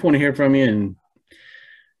 Because we definitely want to hear from you.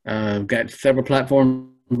 And got several platforms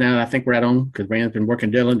now that I think we're out on because Rand's been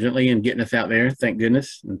working diligently and getting us out there. Thank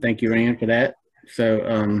goodness, and thank you, Rand, for that.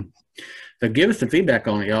 So, so give us the feedback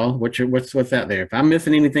on it, y'all. What's out there? If I'm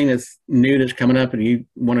missing anything that's new that's coming up and you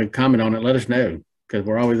want to comment on it, let us know because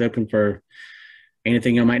we're always open for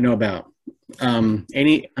anything you might know about. I'm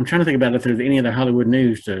trying to think about if there's any other Hollywood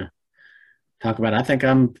news to talk about. I think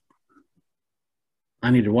I'll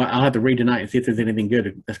have to read tonight and see if there's anything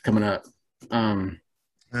good that's coming up. Because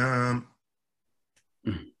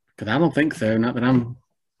I don't think so. Not that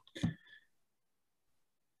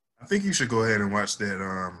I think you should go ahead and watch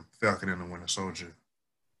that Falcon and the Winter Soldier.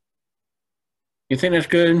 You think that's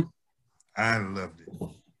good? I loved it.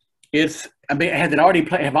 Has it already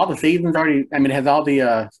played? Have all the seasons already? Has all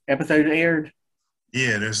the episodes aired?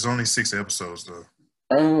 Yeah, there's only 6 episodes though.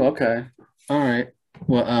 Oh, okay. All right.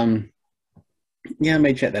 Well, yeah, I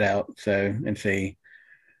may check that out. So and see.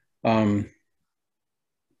 Things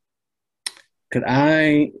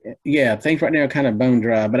right now are kind of bone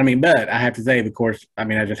dry. But I have to say, of course, I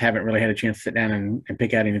just haven't really had a chance to sit down and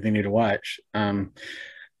pick out anything new to watch. Of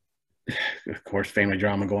course, family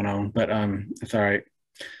drama going on, but it's all right.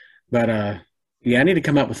 But I need to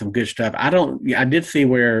come up with some good stuff. I did see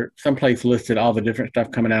where someplace listed all the different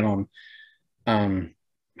stuff coming out on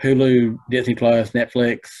Hulu, Disney Plus,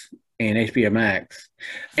 Netflix, and HBO Max.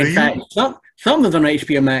 In fact, some of them on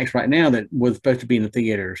HBO Max right now that was supposed to be in the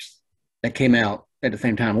theaters that came out at the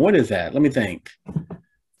same time. What is that? Let me think.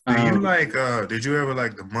 Did you ever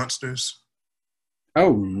like the Munsters?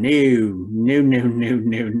 Oh, no.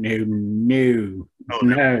 Oh,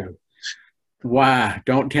 no. Why?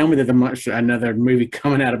 Don't tell me there's another movie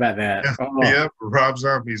coming out about that. Yeah, Rob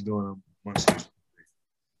Zombie's doing Munsters.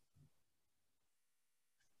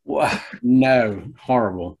 No,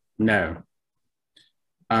 horrible. No.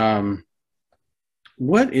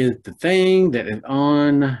 What is the thing that is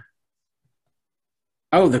on?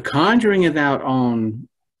 Oh, The Conjuring is out on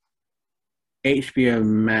HBO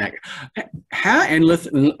Max. How and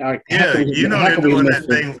listen, Yeah, you know how they're can we doing miss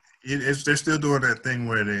that it? thing. They're still doing that thing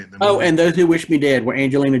where they. Oh, and Those Who Wish Me Dead, where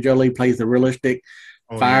Angelina Jolie plays the realistic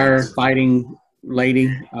oh yeah, firefighting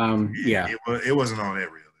lady. Yeah. it wasn't all that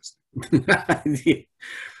realistic.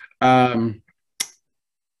 um,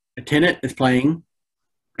 Tenet is playing,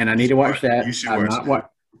 and I need to watch that. You should watch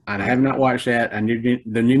that. I have not watched that.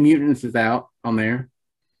 The New Mutants is out on there.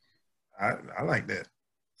 I like that.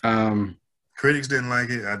 Um, Critics didn't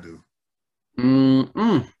like it. I do.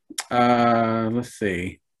 Let's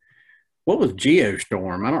see. What was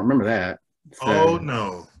Geostorm? I don't remember that. So, oh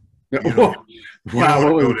no! You wow!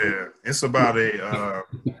 don't go there. It's about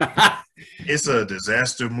it's a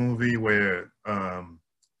disaster movie where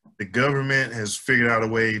the government has figured out a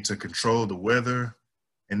way to control the weather,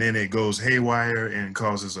 and then it goes haywire and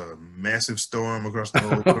causes a massive storm across the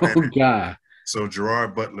whole planet. Oh God! So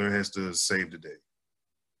Gerard Butler has to save the day.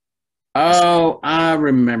 Oh, I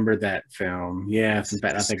remember that film. Yes, in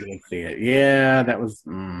fact, I think I can see it. Yeah, that was.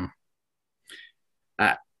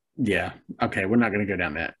 Yeah. Okay, we're not going to go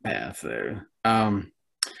down that path. So,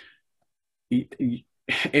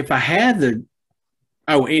 if I had the,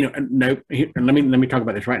 no. Let me talk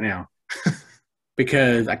about this right now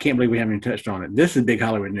because I can't believe we haven't even touched on it. This is big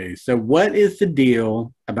Hollywood news. So, what is the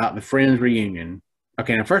deal about the Friends reunion?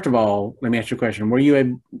 Okay, now first of all, let me ask you a question. Were you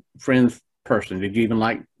a Friends person? Did you even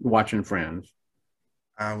like watching Friends?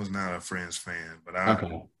 I was not a Friends fan, but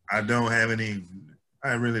Okay. I don't have any.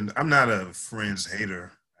 I'm not a Friends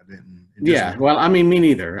hater. I didn't. Yeah, well, I mean, me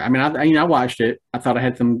neither. I mean, I watched it. I thought I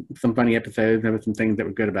had some funny episodes. There were some things that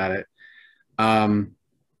were good about it. I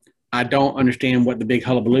don't understand what the big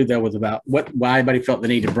hullabaloo though was about. Why everybody felt the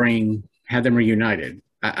need to have them reunited.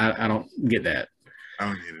 I don't get that. I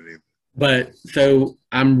don't get it either. But so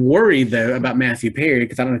I'm worried though about Matthew Perry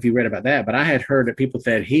because I don't know if you read about that, but I had heard that people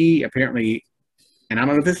said he apparently, and I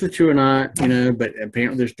don't know if this is true or not, but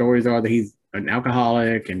apparently their stories are that he's an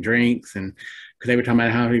alcoholic and drinks, and because they were talking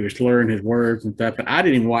about how he was slurring his words and stuff. But I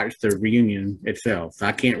didn't even watch the reunion itself, so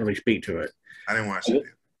I can't really speak to it. I didn't watch it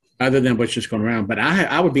other than what's just going around. But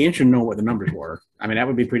I would be interested to know what the numbers were. I mean, that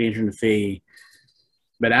would be pretty interesting to see.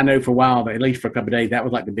 But I know for a while, at least for a couple of days, that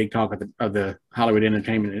was like the big talk of the Hollywood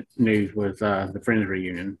entertainment news was the Friends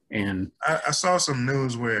reunion. And I saw some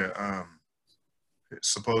news where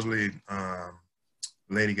supposedly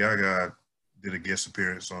Lady Gaga did a guest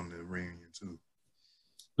appearance on the reunion too.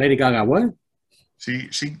 Lady Gaga, what? She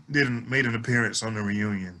made an appearance on the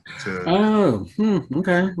reunion.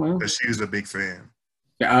 Okay. Well, she was a big fan.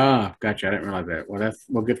 Yeah, gotcha. I didn't realize that. Well,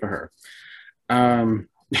 good for her.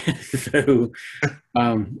 So,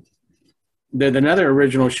 there's another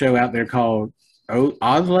original show out there called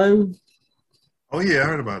Oslo. Oh yeah, I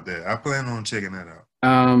heard about that. I plan on checking that out.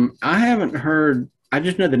 I haven't heard. I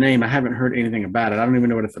just know the name. I haven't heard anything about it. I don't even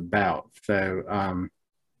know what it's about. So,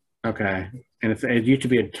 okay. And it used to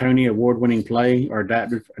be a Tony Award-winning play or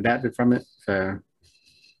adapted from it. So,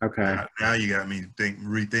 okay. Now you got me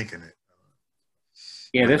rethinking it.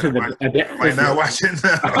 Yeah, this is might not watch it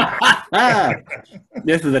now.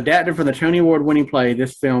 This is adapted from the Tony Award-winning play.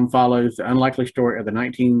 This film follows the unlikely story of the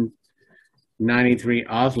 1993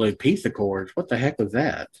 Oslo Peace Accords. What the heck was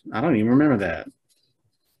that? I don't even remember that.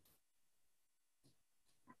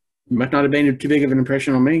 Must not have been too big of an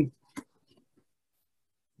impression on me.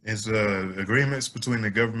 It's agreements between the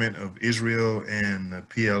government of Israel and the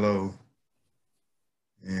PLO.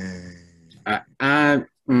 And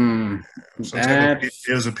it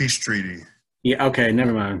was a peace treaty. Yeah. Okay.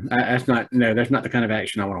 Never mind. That's not the kind of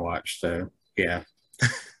action I want to watch. So yeah,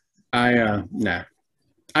 no.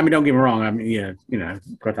 I mean, don't get me wrong. I mean, yeah,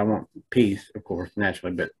 of course I want peace, of course,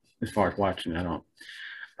 naturally. But as far as watching, I don't.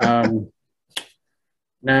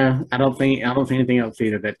 No, I don't think anything else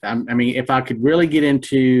either. That I mean, if I could really get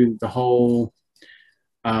into the whole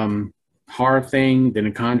horror thing, then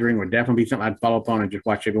The Conjuring would definitely be something I'd follow up on and just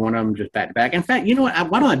watch every one of them just back to back. In fact, you know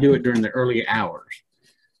what? Why don't I do it during the early hours?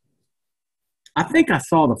 I think I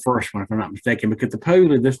saw the first one, if I'm not mistaken, because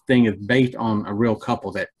supposedly this thing is based on a real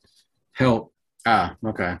couple that helped.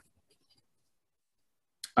 Okay.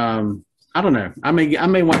 I don't know. I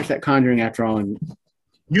may watch that Conjuring after all. And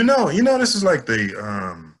this is like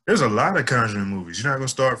there's a lot of Conjuring movies. You're not gonna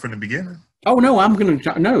start from the beginning. Oh no,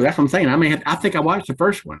 no. That's what I'm saying. I think I watched the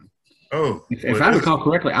first one. Oh, if I recall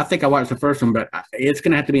correctly, I think I watched the first one, but it's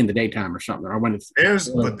gonna have to be in the daytime or something, or when it's there's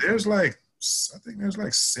like I think there's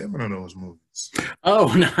like 7 of those movies.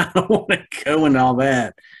 Oh no, I don't want to go into all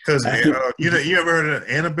that. Because you ever heard of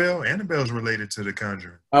Annabelle? Annabelle's related to The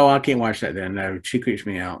Conjuring. Oh, I can't watch that then. No, she creeps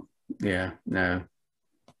me out. Yeah, no.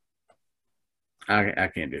 I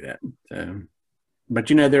can't do that. So, but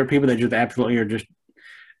there are people that just absolutely are just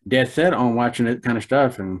dead set on watching that kind of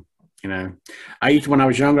stuff. And when I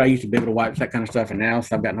was younger, I used to be able to watch that kind of stuff. And now,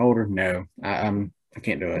 since I've gotten older, no, I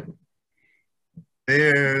can't do it.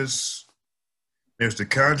 There's The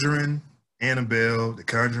Conjuring, Annabelle, The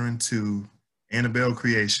Conjuring 2, Annabelle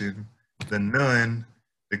Creation, The Nun,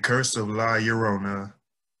 The Curse of La Llorona,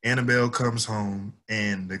 Annabelle Comes Home,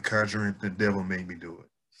 and The Conjuring, The Devil Made Me Do It.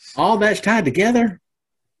 All that's tied together?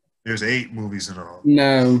 There's 8 movies in all.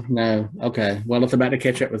 No. Okay. Well, it's about to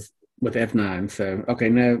catch up with F9. So, okay,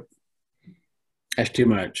 no. That's too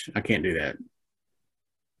much. I can't do that.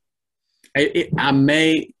 I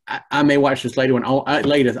may watch this later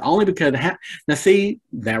only because now see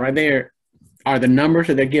that right there are the numbers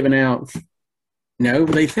that they're giving out. No,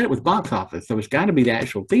 they said it was box office, so it's got to be the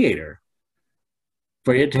actual theater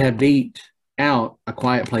for it to have beat out A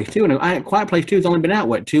Quiet Place 2. And A Quiet Place 2 has only been out,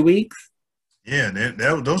 what, 2 weeks? Yeah,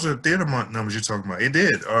 those are theater month numbers you're talking about. It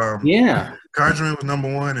did. Yeah. Conjuring was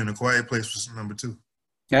number 1 and A Quiet Place was number 2.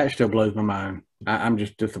 That still blows my mind. I'm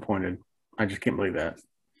just disappointed. I just can't believe that.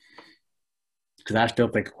 Because I still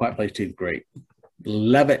think A Quiet Place 2 is great.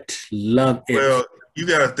 Love it. Love it. Well, you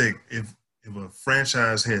got to think, if a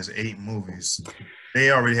franchise has 8 movies, they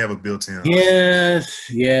already have a built-in.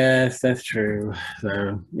 Yes, that's true.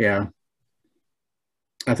 So, yeah.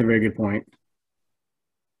 That's a very good point.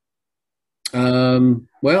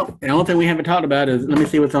 Well, the only thing we haven't talked about is, let me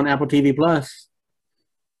see what's on Apple TV Plus.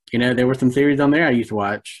 There were some series on there I used to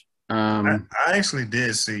watch. I actually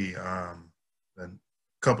did see a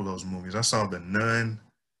couple of those movies. I saw The Nun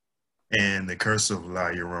and The Curse of La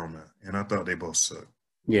Llorona, and I thought they both sucked.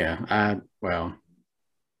 Yeah,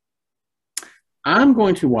 I'm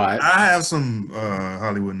going to watch. I have some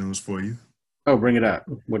Hollywood news for you. Oh, bring it up.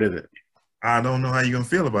 What is it? I don't know how you're going to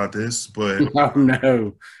feel about this, but oh,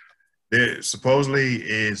 no. Supposedly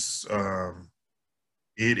it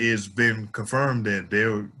has been confirmed that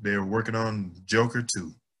they're working on Joker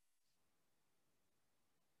 2.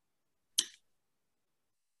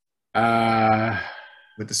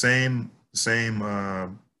 With the same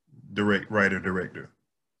writer-director.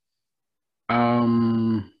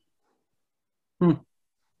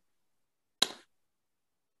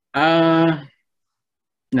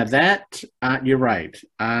 Now that you're right.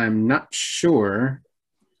 I'm not sure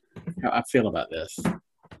how I feel about this.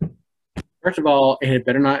 First of all, it had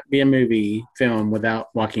better not be a movie film without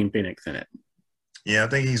Joaquin Phoenix in it. Yeah, I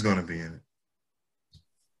think he's going to be in it.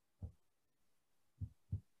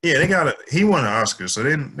 Yeah, he won an Oscar, so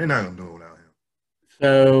they're not going to do it without him.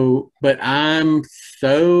 So, but I'm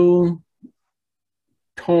so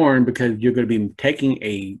torn because you're going to be taking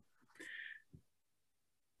a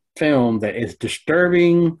film that is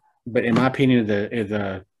disturbing, but in my opinion is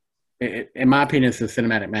a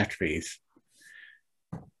cinematic masterpiece,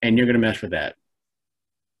 and you're going to mess with that.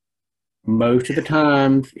 Most of the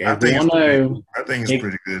times, I think it's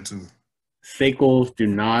pretty good too. Sequels do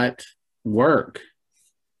not work.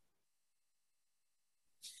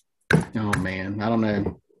 Oh man, I don't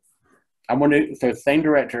know. I wonder. So same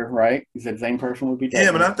director, right? You said same person would be.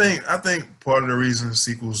 Yeah, but I think part of the reason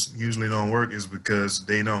sequels usually don't work is because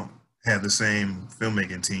they don't have the same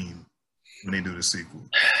filmmaking team when they do the sequel.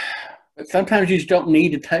 But sometimes you just don't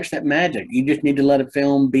need to touch that magic. You just need to let a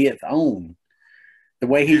film be its own. The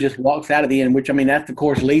way he just walks out of the end, which I mean, that of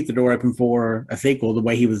course leaves the door open for a sequel. The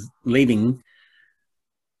way he was leaving,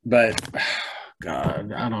 but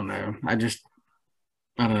God, I don't know. I don't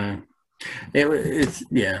know. It's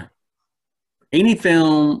yeah. Any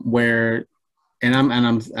film where,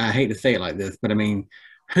 I hate to say it like this, but I mean,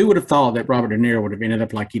 who would have thought that Robert De Niro would have ended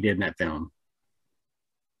up like he did in that film?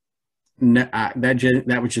 No,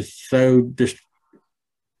 that was just so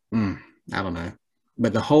I don't know.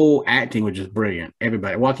 But the whole acting was just brilliant.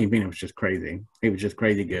 Everybody, Joaquin Phoenix was just crazy. He was just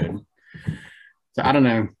crazy good. So I don't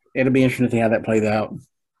know. It'll be interesting to see how that plays out.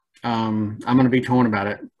 I'm going to be torn about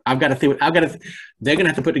it. I've got to see they're going to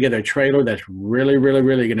have to put together a trailer that's really, really,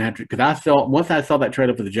 really going to have to, because once I saw that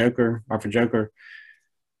trailer for Joker,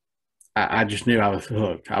 I just knew I was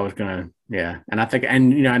hooked. I was going to, yeah. And I think,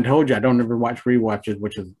 and I told you I don't ever watch rewatches,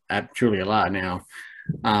 which is truly a lie now.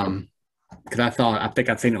 Because I think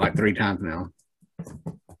I've seen it like 3 times now.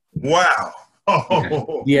 Wow.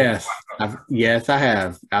 Oh. Yes. Yes, I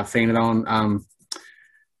have. I've seen it on,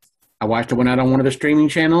 I watched it when out on one of the streaming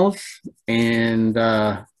channels, and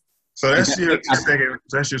so that's your second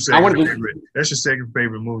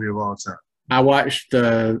favorite movie of all time. I watched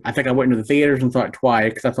I think I went into the theaters and saw it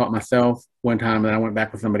twice because I saw it myself one time, and then I went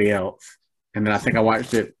back with somebody else. And then I think I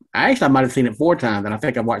watched it. I might have seen it 4 times, and I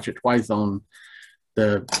think I watched it twice on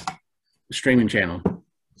the streaming channel.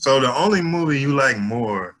 So the only movie you like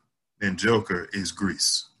more than Joker is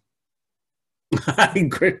Grease.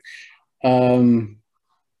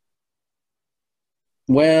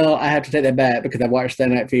 Well, I have to take that back because I watched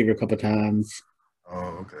Saturday Night Fever a couple of times.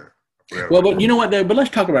 Oh, okay. Well, but you know what though? But let's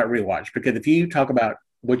talk about rewatch, because if you talk about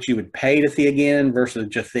what you would pay to see again versus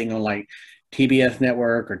just seeing on like TBS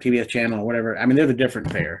network or TBS channel or whatever, I mean, there's a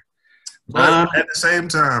difference there. But at the same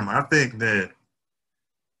time, I think that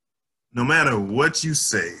no matter what you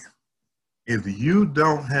say, if you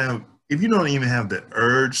don't even have the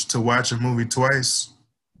urge to watch a movie twice,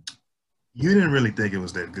 you didn't really think it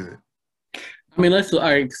was that good. I mean, all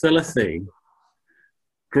right, so let's see.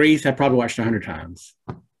 Grease, I probably watched 100 times.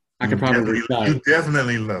 I could probably recite. You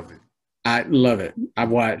definitely love it. I love it.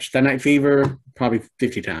 I've watched Saturday Night Fever probably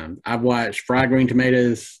 50 times. I've watched Fried Green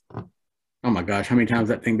Tomatoes. Oh my gosh, how many times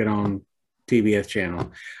that thing been on TBS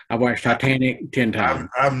channel? I've watched Titanic 10 times.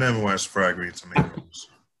 I've never watched Fried Green Tomatoes.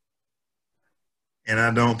 And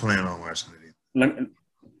I don't plan on watching it either.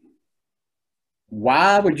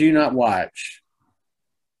 Why would you not watch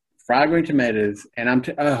Fried Green Tomatoes? And I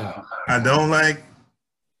don't like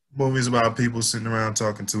movies about people sitting around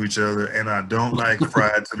talking to each other, and I don't like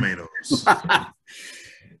fried tomatoes.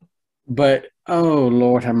 But, oh,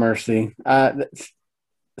 Lord have mercy.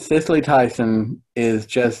 Cicely Tyson is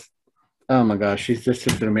just, oh my gosh, she's just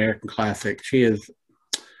an American classic. She is,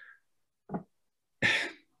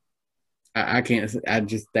 I can't,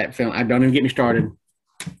 that film, don't even get me started.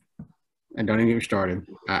 It's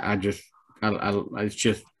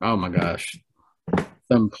just, oh my gosh.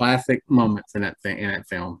 Some classic moments in that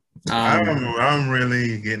film. I'm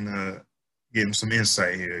really getting some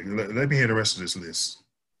insight here. Let me hear the rest of this list.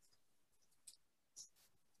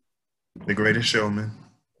 The Greatest Showman.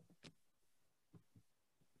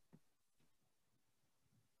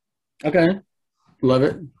 Okay, love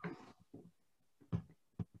it.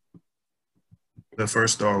 The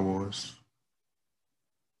first Star Wars.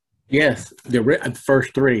 Yes, the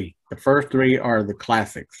first 3. The first 3 are the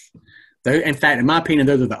classics. In fact, in my opinion,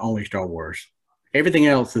 those are the only Star Wars. Everything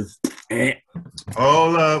else is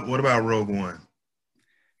Hold up. What about Rogue One?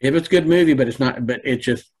 It was a good movie, but it's not. But it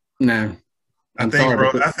just no. I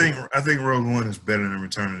think Rogue One is better than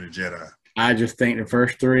Return of the Jedi. I just think the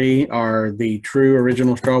first 3 are the true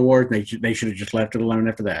original Star Wars. They should have just left it alone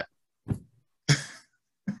after that.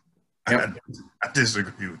 Yep. I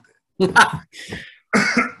disagree with that.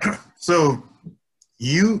 So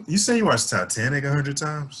you say you watched Titanic 100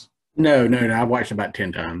 times? No. I watched about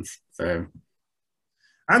 10 times. So,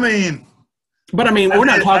 I mean, we're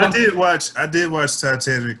not talking. I did watch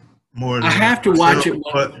Titanic more than I have to watch it,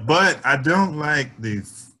 but I don't like the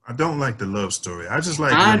love story. I just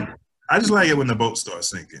like it when the boat starts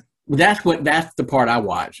sinking. That's the part I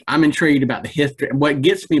watch. I'm intrigued about the history. What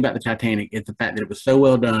gets me about the Titanic is the fact that it was so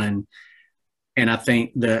well done, and I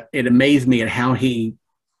think it amazed me at how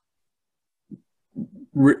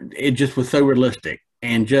it just was so realistic,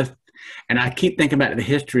 and I keep thinking about the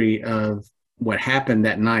history of what happened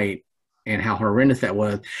that night and how horrendous that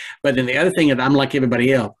was. But then the other thing is, I'm like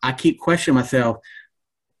everybody else. I keep questioning myself.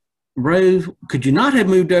 Rose, could you not have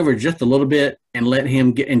moved over just a little bit and let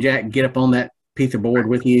him and Jack get up on that piece of board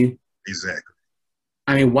with you? Exactly.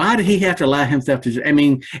 I mean, why did he have to allow himself to?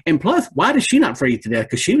 And plus, why did she not freeze to death?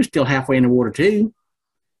 Because she was still halfway in the water too.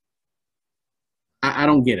 I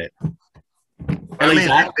don't get it.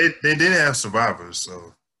 They did have survivors,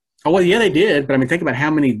 so. Oh well, yeah, they did. But think about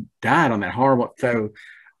how many died on that horrible. So,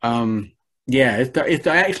 yeah,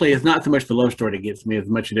 it's not so much the love story that gets me as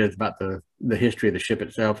much as it is about the history of the ship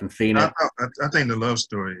itself and seeing it. I think the love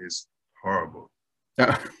story is horrible.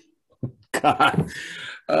 God.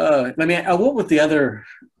 What was the other?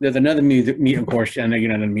 There's another music. Of course, I know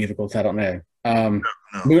you're not into musicals. I don't know. No.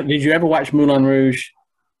 Did you ever watch Moulin Rouge?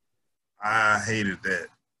 I hated that.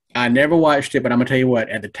 I never watched it, but I'm gonna tell you what.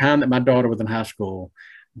 At the time that my daughter was in high school,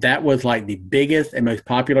 that was like the biggest and most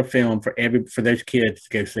popular film for those kids to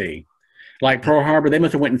go see. Like Pearl Harbor, they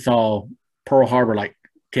must have went and saw Pearl Harbor like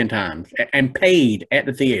 10 times and paid at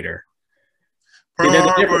the theater.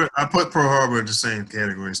 I put Pearl Harbor in the same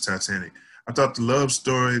category as Titanic. I thought the love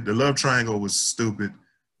triangle was stupid,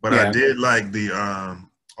 but yeah. I did like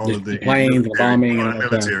all of the planes, the bombing, and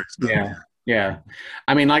military stuff. Yeah.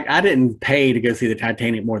 I didn't pay to go see the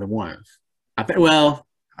Titanic more than once. I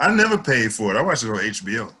never paid for it. I watched it on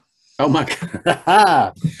HBO. Oh my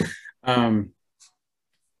God.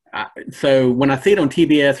 So when I see it on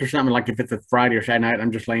TBS or something, like if it's a Friday or Saturday night,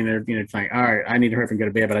 I'm just laying there, saying, all right, I need to hurry up and go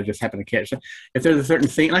to bed, but I just happen to catch it. If there's a certain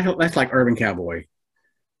scene, that's like Urban Cowboy.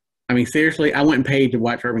 I mean, seriously, I went and paid to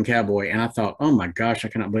watch Urban Cowboy, and I thought, oh my gosh, I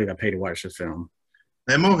cannot believe I paid to watch this film.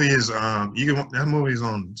 That movie is that movie is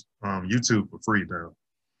on YouTube for free now.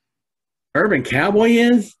 Urban Cowboy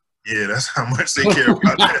is? Yeah, that's how much they care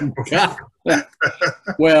about that.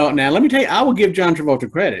 Well, now let me tell you, I will give John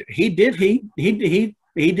Travolta credit. He did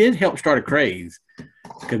help start a craze,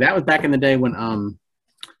 because that was back in the day when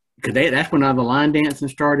that's when all the line dancing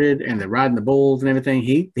started and the riding the bulls and everything.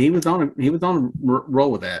 He was on a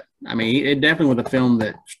roll with that. I mean, it definitely was a film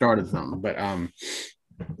that started something, but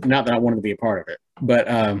not that I wanted to be a part of it, but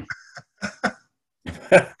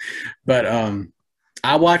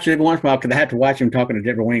I watch it every once in a while because I have to watch him talking to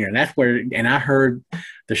Deborah Winger, and that's where. And I heard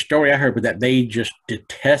the story I heard was that they just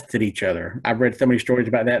detested each other. I've read so many stories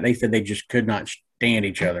about that. They said they just could not stand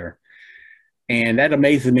each other, and that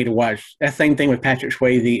amazes me to watch. That same thing with Patrick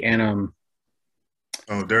Swayze and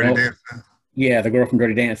Dirty Dancing. Yeah, the girl from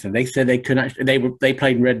Dirty Dancing. They said they could not. They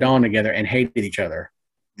played in Red Dawn together and hated each other.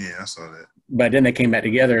 Yeah, I saw that. But then they came back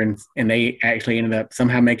together and they actually ended up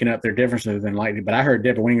somehow making up their differences and liked it. But I heard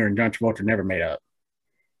Deborah Winger and John Travolta never made up.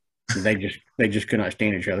 They just could not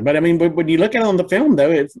stand each other. But I mean, when you look at it on the film,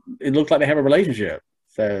 though, it looks like they have a relationship.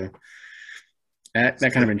 So that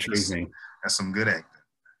kind of intrigues me. That's some good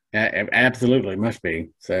acting. Absolutely, must be.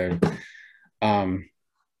 So,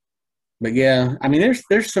 but yeah, I mean,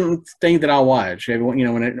 there's some things that I'll watch.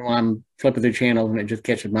 When I'm flipping through channels and it just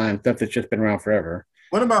catches my eye, stuff that's just been around forever.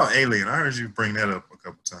 What about Alien? I heard you bring that up a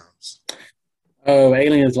couple times. Oh,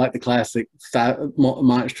 Alien is like the classic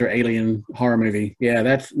monster alien horror movie. Yeah,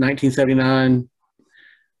 that's 1979.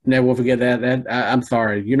 Never will forget that. I'm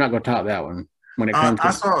sorry, you're not going to top that one when it comes.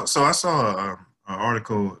 I saw an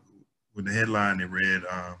article with the headline that read.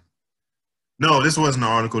 No, this wasn't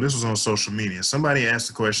an article. This was on social media. Somebody asked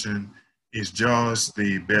the question: is Jaws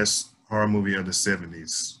the best horror movie of the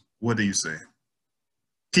 70s? What do you say?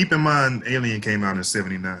 Keep in mind, Alien came out in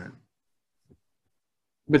 79.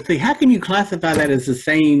 But see, how can you classify that as the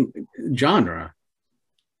same genre?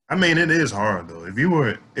 I mean, it is hard though. If you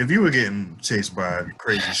were getting chased by a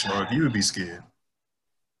crazy shark, you would be scared.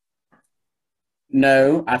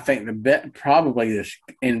 No, I think probably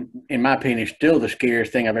in my opinion, still the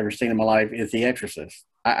scariest thing I've ever seen in my life is The Exorcist.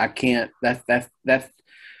 I can't. That's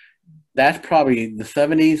probably the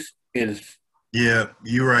 70s is. Yeah,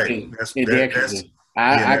 you're right. That's The Exorcist.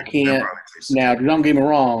 I can't. Now, don't get me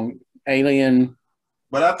wrong, Alien.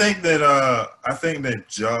 But I think that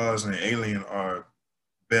Jaws and Alien are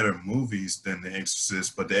better movies than The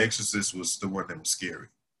Exorcist. But The Exorcist was the one that was scary.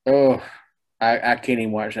 Oh, I can't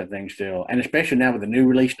even watch that thing still, and especially now with the new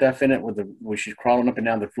release stuff in it, where she's crawling up and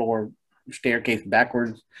down the floor staircase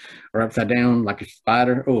backwards or upside down like a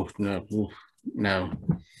spider. Oh no,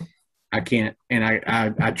 I can't. And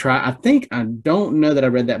I try. I don't know that I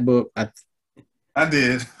read that book. I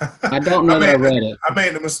did. I don't know that I read it. I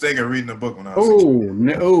made the mistake of reading the book when I was a kid.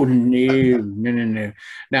 No.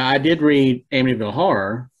 Now, I did read Amityville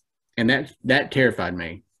Horror, and that terrified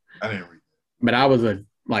me. I didn't read it. But I was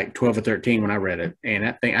like 12 or 13 when I read it,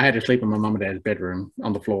 and I had to sleep in my mom and dad's bedroom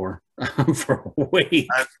on the floor for a week.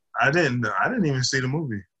 I didn't even see the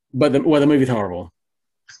movie. But the movie's horrible.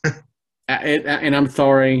 And I'm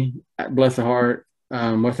sorry, bless her heart.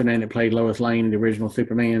 What's her name that played Lois Lane in the original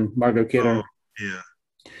Superman? Margot Kidder. Oh. Yeah,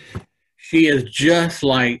 she is just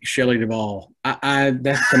like Shelley Duvall.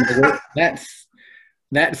 That's some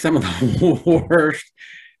of the worst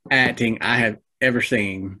acting I have ever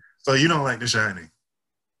seen. So you don't like The Shining?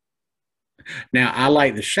 Now I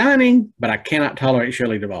like The Shining, but I cannot tolerate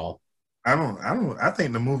Shelley Duvall. I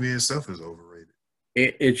think the movie itself is overrated.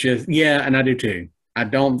 It's just and I do too. I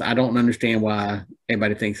don't understand why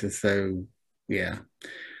everybody thinks it's so. Yeah.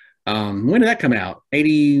 When did that come out?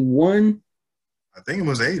 81. I think it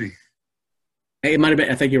was 80. It might have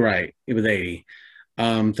been. I think you're right. It was 80.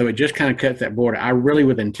 So it just kind of cuts that border. I really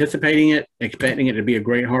was anticipating it, expecting it to be a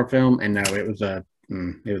great horror film, and no, it was all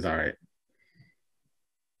right.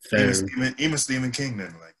 So even Stephen King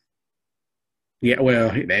didn't like it. Yeah, well,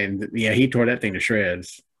 he tore that thing to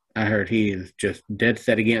shreds. I heard he is just dead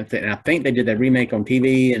set against it, and I think they did that remake on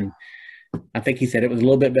TV, and I think he said it was a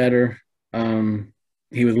little bit better.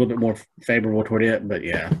 He was a little bit more favorable toward it, but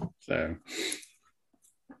yeah, so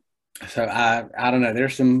I don't know.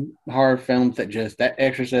 There's some horror films that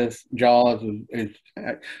Exorcist, Jaws was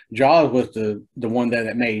the one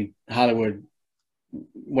that made Hollywood.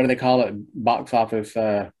 What do they call it? Box office.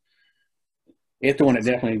 It's the one that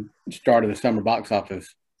definitely started the summer box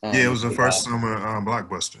office. It was the first summer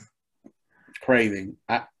blockbuster. It's crazy.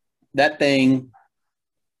 that thing.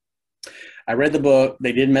 I read the book.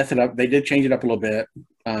 They did mess it up. They did change it up a little bit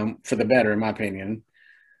for the better, in my opinion.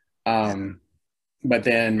 But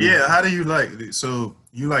then, Yeah, how do you like? So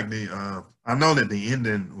you like the? I know that the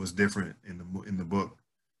ending was different in the book.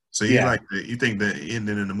 So you like you think the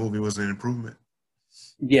ending in the movie was an improvement?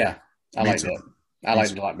 Yeah, I liked it. I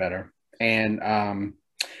liked it a lot better, and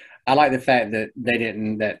I like the fact that they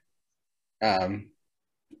didn't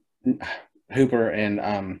Hooper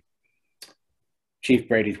and Chief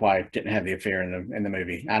Brady's wife didn't have the affair in the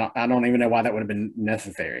movie. I don't even know why that would have been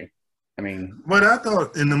necessary. I mean, but I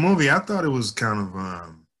thought in the movie, I thought it was kind of,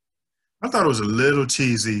 I thought it was a little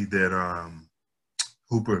cheesy that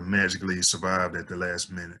Hooper magically survived at the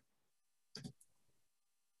last minute.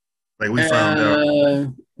 Like we found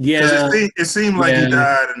out, yeah, it seemed like he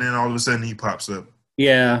died, and then all of a sudden he pops up.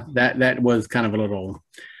 Yeah, that was kind of a little,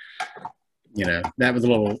 that was a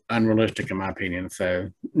little unrealistic in my opinion. So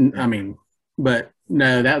I mean, but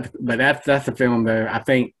no, that's a film though. I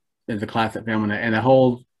think is a classic film, and the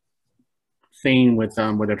whole scene with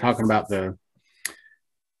where they're talking about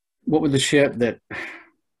what was the ship that?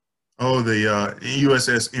 Oh, the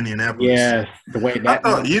USS Indianapolis. Yeah, the way that.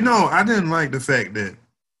 I thought, I didn't like the fact that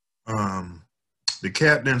the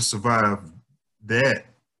captain survived that,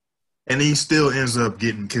 and he still ends up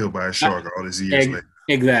getting killed by a shark all these years later.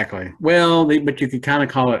 Exactly. Well, but you could kind of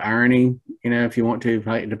call it irony, if you want to,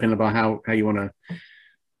 depending upon how you want to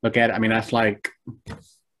look at it. I mean, that's like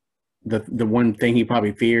the one thing he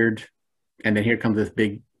probably feared, and then here comes this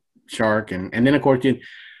big shark, and then of course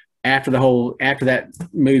after that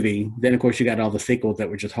movie, then of course you got all the sequels that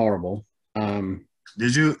were just horrible.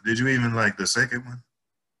 Did you even like the second one?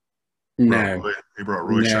 No. They brought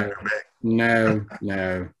Roy Scheider back. No.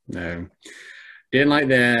 Didn't like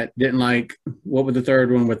that. Didn't like, what was the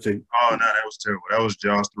third one with the... Oh, no, that was terrible. That was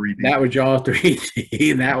Jaws 3D. That was Jaws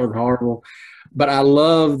 3D. That was horrible. But I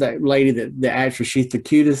love that lady, the actress. She's the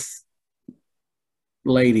cutest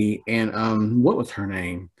lady. And what was her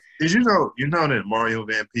name? Did you know that Mario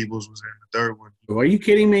Van Peebles was in the third one? Are you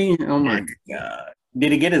kidding me? Oh, my God.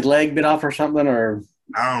 Did he get his leg bit off or something? Or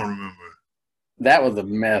I don't remember. That was a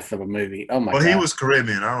mess of a movie. Oh my God! Well, he was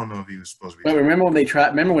Caribbean. I don't know if he was supposed to be. But remember when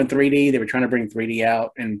Remember when 3D? They were trying to bring 3D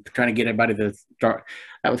out and trying to get everybody to start.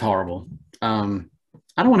 That was horrible. I don't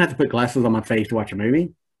want to have to put glasses on my face to watch a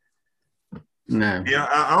movie. No. Yeah,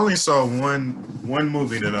 I only saw one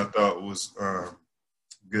movie that I thought was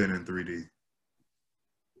good in 3D.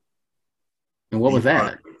 And what was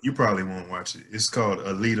that? You probably won't watch it. It's called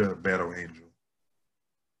Alita: Battle Angel.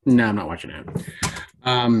 No, I'm not watching it.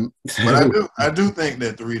 But I do think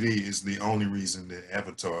that 3D is the only reason that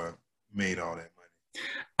Avatar made all that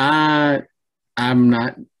money. I'm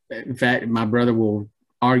not. In fact, my brother will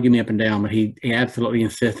argue me up and down, but he absolutely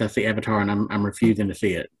insists that's the Avatar, and I'm refusing to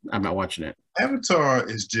see it. I'm not watching it. Avatar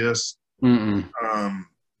is just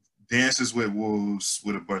Dances with Wolves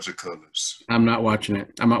with a bunch of colors. I'm not watching it.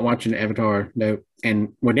 I'm not watching Avatar. No.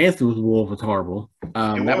 And when Dances with Wolves was horrible.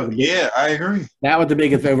 I agree. That was the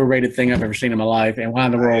biggest overrated thing I've ever seen in my life. And why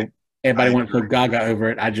in the world everybody went so gaga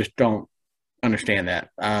over it, I just don't understand that.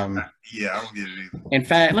 I don't get it either. In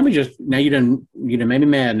fact, let me just, now you done made me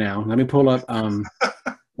mad now. Let me pull up, well,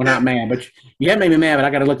 not mad, but you have made me mad, but I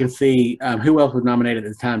got to look and see who else was nominated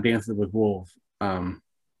at the time Dances with Wolves.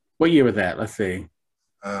 What year was that? Let's see.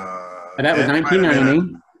 That was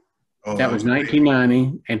 1990. That was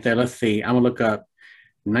 1990. And so let's see. I'm going to look up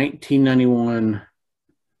 1991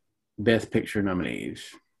 Best Picture nominees.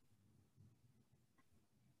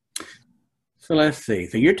 So let's see.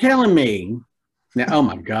 So you're telling me now, oh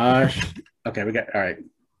my gosh. Okay, all right.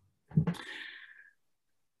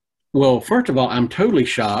 Well, first of all, I'm totally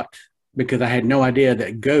shocked because I had no idea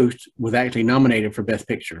that Ghost was actually nominated for Best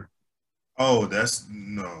Picture. Oh, that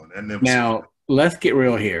never. Now, let's get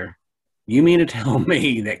real here. You mean to tell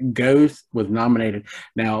me that Ghost was nominated?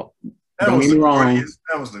 Now, don't get me wrong.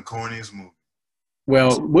 That was the corniest movie.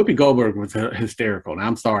 Well, Whoopi Goldberg was hysterical. Now,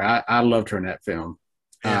 I'm sorry. I loved her in that film.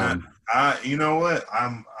 You know what?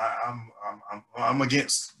 I'm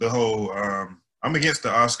against the whole. I'm against the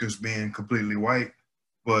Oscars being completely white,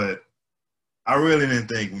 but I really didn't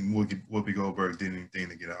think Whoopi Goldberg did anything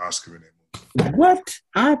to get an Oscar in that movie. What?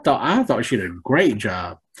 I thought she did a great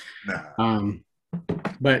job. Nah.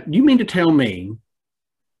 But you mean to tell me?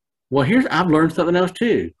 Well, I've learned something else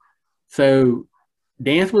too. So,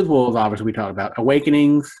 Dance with Wolves, obviously we talked about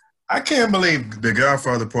Awakenings. I can't believe The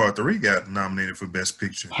Godfather Part 3 got nominated for Best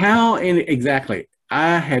Picture. How exactly?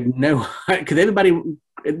 I had no, because everybody,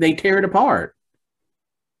 they tear it apart.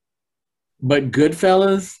 But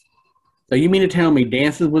Goodfellas, so you mean to tell me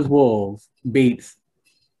Dances with Wolves beats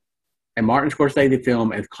a Martin Scorsese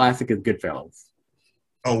film as classic as Goodfellas.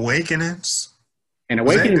 Awakenings. And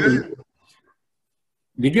Was that Awakening. good?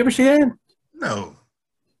 Did you ever see that? No.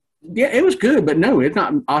 Yeah, it was good, but no, it's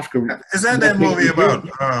not an Oscar. Is that movie about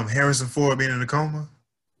Harrison Ford being in a coma?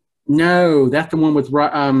 No, that's the one with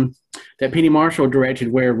that Penny Marshall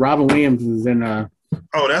directed, where Robin Williams is in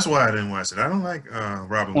Oh, that's why I didn't watch it. I don't like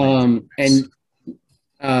Robin Williams.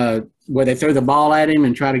 and where they throw the ball at him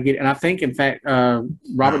and try to get. And I think, in fact,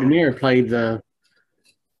 Robert De Niro played the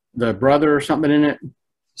brother or something in it.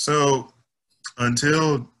 So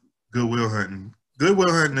until Good Will Hunting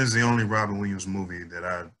is the only Robin Williams movie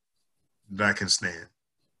that I can stand.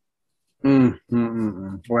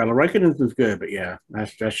 Well, Awakenings is good, but yeah,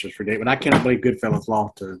 that's just ridiculous. But I cannot believe Goodfellas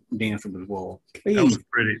lost to Dancing with Wolves. That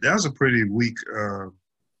was a pretty weak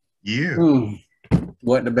year.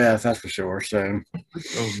 Wasn't the best, that's for sure. So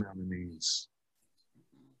those nominees.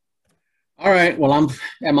 All right, well, I'm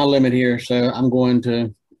at my limit here, so I'm going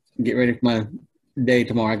to get ready for my day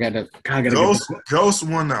tomorrow. Ghost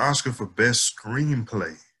won the Oscar for Best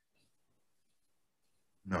Screenplay.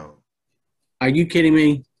 No. Are you kidding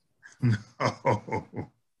me? No.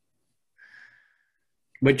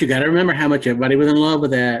 But you got to remember how much everybody was in love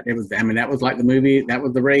with that. That was like the movie. That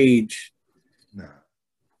was the rage. No.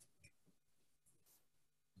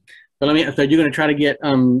 So you're going to try to get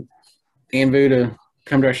Anvu to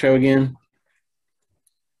come to our show again?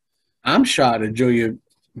 I'm shocked at Julia.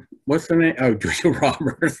 What's her name? Oh, Julia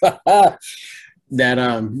Roberts.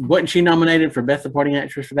 That wasn't she nominated for Best Supporting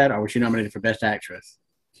Actress for that, or was she nominated for Best Actress?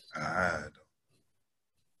 I don't.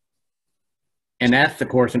 And that's, of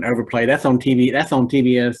course, an overplay. That's on TV. That's on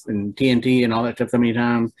TBS and TNT and all that stuff so many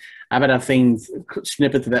times. I bet I've seen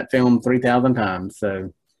snippets of that film 3,000 times.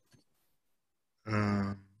 So,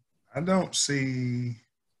 I don't see.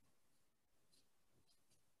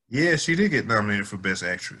 Yeah, she did get nominated for Best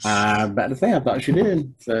Actress. I was about to say, I thought she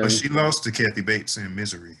did. So. But she lost to Kathy Bates in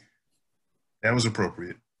Misery. That was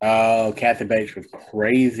appropriate. Oh, Kathy Bates was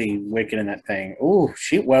crazy wicked in that thing. Oh,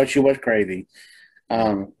 she was crazy.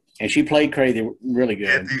 And she played crazy really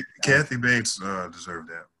good. Kathy Bates deserved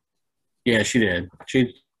that. Yeah, she did.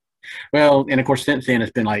 And of course, since then,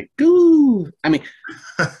 it's been like, ooh. I mean,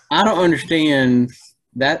 I don't understand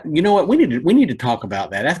that. You know what? We need to talk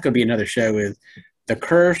about that. That's going to be another show, is the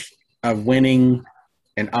curse of winning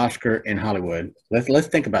an Oscar in Hollywood. Let's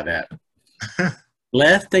think about that.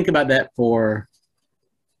 Let's think about that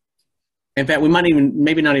in fact, we might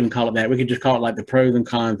maybe not even call it that. We could just call it like the pros and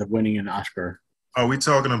cons of winning an Oscar. Are we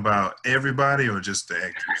talking about everybody or just the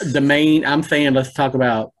actors? I'm saying let's talk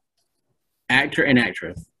about actor and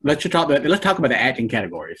actress. Let's talk about the acting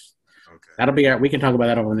categories. Okay. That'll be we can talk about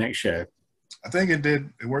that on the next show. I think it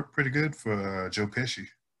worked pretty good for Joe Pesci.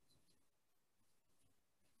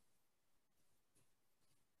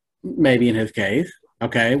 Maybe in his case.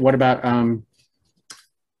 Okay. What about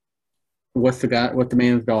what's the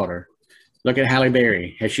man's daughter? Look at Halle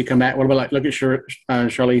Berry. Has she come back? What about look at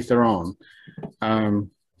Charlize Theron?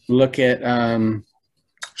 Look at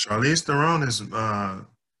Charlize Theron is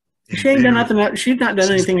she ain't done nothing else. She's not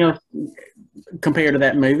done anything else compared to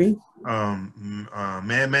that movie.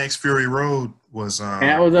 Mad Max Fury Road was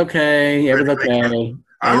that was okay. It was okay.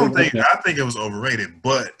 I think it was overrated,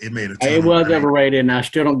 but it made it was overrated, and I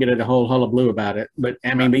still don't get a whole hullabaloo about it. But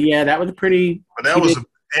yeah, that was a pretty. But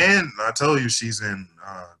and I told you she's in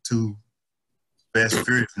 2 Fast and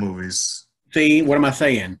Furious movies. See, what am I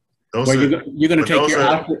saying? You're going to take your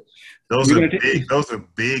Oscar. Those are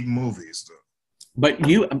big movies, though. But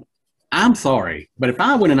I'm sorry, but if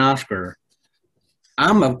I win an Oscar,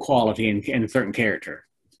 I'm of quality in a certain character.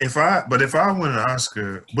 If I win an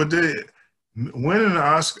Oscar, winning an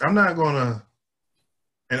Oscar, I'm not gonna.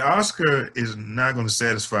 An Oscar is not going to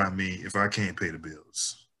satisfy me if I can't pay the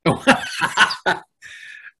bills.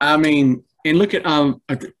 I mean, and look at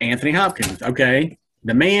Anthony Hopkins. Okay,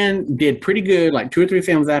 the man did pretty good, like 2 or 3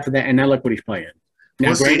 films after that, and now look what he's playing.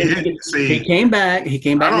 Now, he came back. He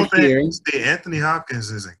came back this year. See, Anthony Hopkins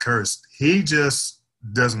isn't cursed. He just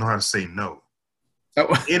doesn't know how to say no.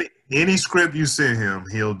 Oh. Any script you send him,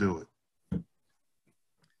 he'll do it.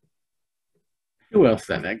 Who else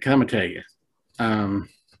said that? I'm gonna tell you. What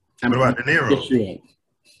about De Niro?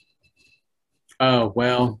 Oh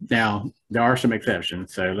well, now there are some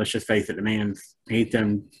exceptions. So let's just face it, the man's he's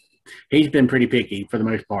been pretty picky for the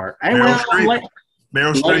most part. Meryl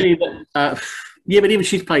Streep. Yeah, but even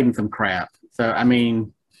she's played in some crap. So I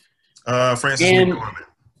mean, Frances McDormand.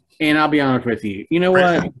 And I'll be honest with you. You know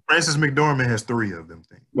what? Frances McDormand has 3 of them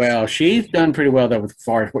things. Well, she's done pretty well though, as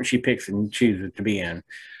far as what she picks and chooses to be in.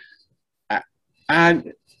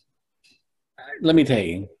 Let me tell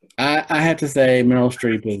you, I have to say Meryl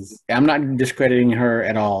Streep is. I'm not discrediting her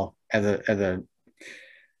at all as an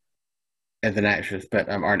actress, but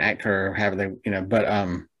or an actor, or however they, but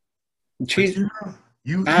But she's.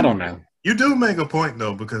 you I don't know. you do make a point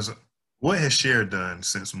though, because what has Cher done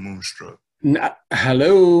since Moonstruck?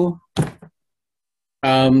 Hello.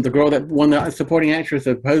 The girl that won the supporting actress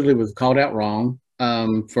supposedly was called out wrong.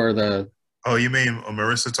 For the. Oh, you mean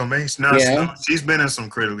Marissa Tomei? No, Yeah. she's been in some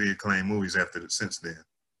critically acclaimed movies since then.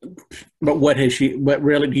 But what has she? What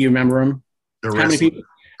really do you remember them? The How many wrestler. people?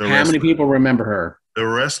 The How wrestler. many people remember her? The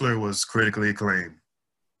Wrestler was critically acclaimed.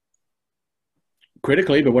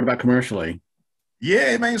 Critically, but what about commercially?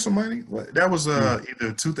 Yeah, it made some money. That was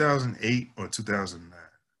either 2008 or 2009.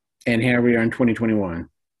 And here we are in 2021.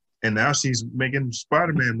 And now she's making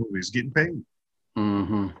Spider-Man movies, getting paid.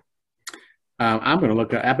 Mm-hmm. I'm going to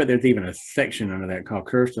look up. I bet there's even a section under that called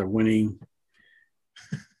 "Curse of Winning,"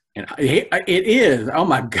 and it is. Oh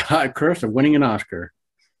my God, "Curse of Winning an Oscar."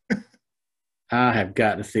 I have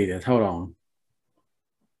got to see this. Hold on.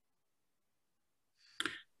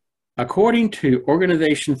 According to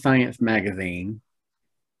Organization Science magazine,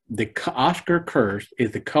 the Oscar curse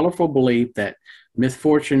is the colorful belief that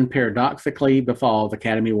misfortune paradoxically befalls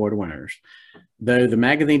Academy Award winners. Though the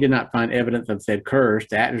magazine did not find evidence of said curse,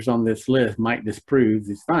 the actors on this list might disprove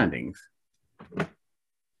these findings.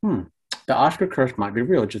 The Oscar curse might be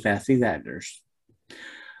real. Just ask these actors.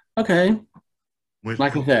 Okay.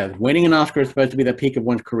 Like I said, winning an Oscar is supposed to be the peak of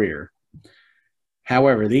one's career.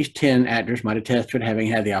 However, these 10 actors might attest to it having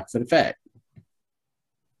had the opposite effect.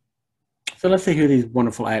 So let's see who these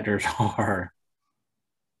wonderful actors are.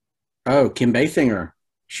 Oh, Kim Basinger.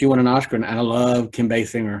 She won an Oscar, and I love Kim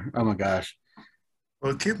Basinger. Oh my gosh.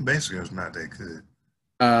 Well, Kim Basinger is not that good.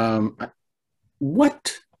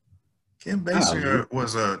 What? Kim Basinger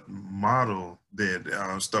was a model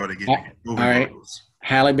that started getting movie models.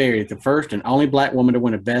 Halle Berry is the first and only Black woman to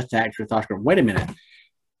win a Best Actress Oscar. Wait a minute.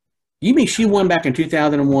 You mean she won back in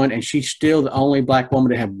 2001, and she's still the only Black woman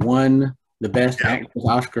to have won the Best Actress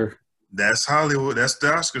Oscar? That's Hollywood. That's the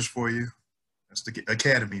Oscars for you. That's the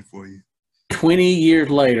Academy for you. 20 years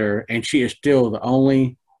later, and she is still the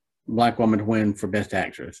only Black woman to win for Best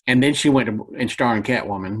Actress. And then she went and starred in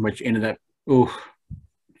Catwoman, which ended up,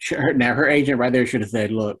 now her agent right there should have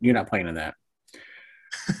said, look, you're not playing in that.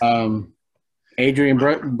 Adrian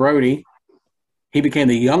Brody, he became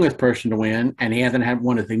the youngest person to win, and he hasn't had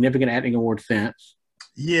won a significant acting award since.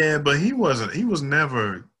 Yeah, but he was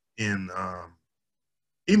never in,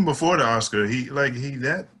 even before the Oscar,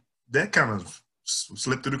 that kind of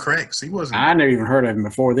slipped through the cracks. He wasn't. I never even heard of him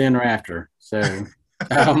before then or after. So,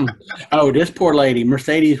 this poor lady,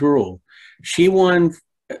 Mercedes Ruehl, she won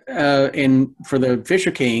for the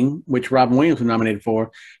Fisher King, which Robin Williams was nominated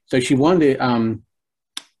for. So she won the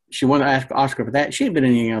Oscar for that. She ain't been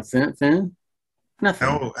in anything else since then. Nothing.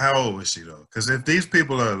 How old was she though? Because if these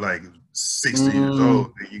people are like 60 years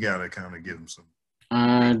old, then you gotta kind of give them some.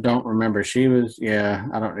 I don't remember. She was,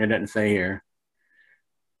 I don't. It doesn't say here.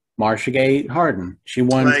 Marcia Gay Harden. She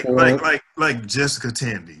won like Jessica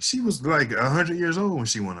Tandy. She was like 100 years old when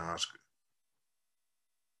she won an Oscar.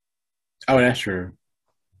 Oh, that's true.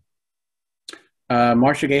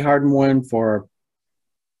 Marcia Gay Harden won for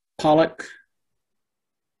Pollock.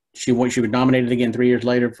 She was nominated again 3 years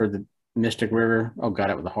later for the Mystic River. Oh God,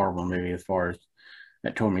 it was a horrible movie. As far as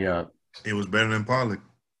that tore me up. It was better than Pollock.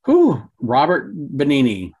 Who? Robert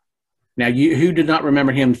Benigni. Now, who did not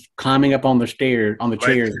remember him climbing up on the chairs? Yeah,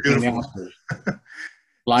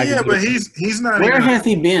 but he's not. Where has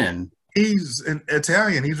he been? He's an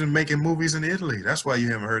Italian. He's been making movies in Italy. That's why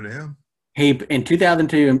you haven't heard of him. In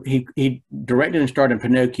 2002, he directed and starred in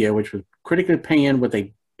Pinocchio, which was critically panned with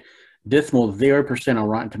a dismal 0% on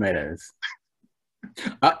Rotten Tomatoes.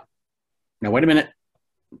 Now, wait a minute.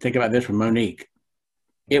 Think about this from Monique.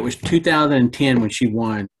 It was 2010 when she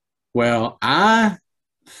won. Well, I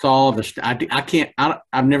saw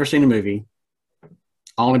I've never seen the movie,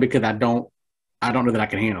 only because I don't know that I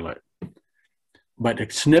can handle it. But the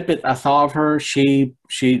snippet I saw of her, she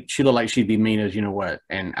looked like she'd be mean as you know what,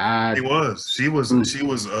 and she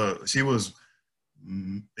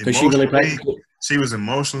was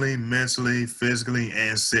emotionally, mentally, physically,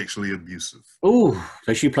 and sexually abusive. Ooh,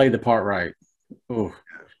 so she played the part right. Ooh,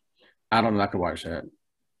 I don't know if I could watch that.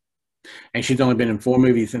 And she's only been in 4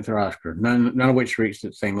 movies since her Oscar, none of which reached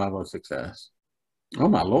the same level of success. Oh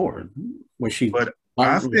my Lord, was she? But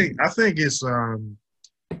I think it's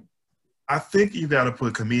I think you got to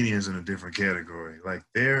put comedians in a different category. Like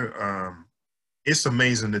it's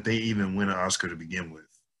amazing that they even win an Oscar to begin with.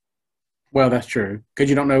 Well, that's true because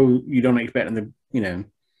you don't expect them to,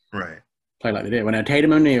 Right. play like they did. Well, now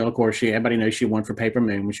Tatum O'Neal, of course, everybody knows she won for Paper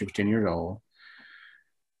Moon when she was 10 years old.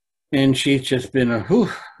 And she's just been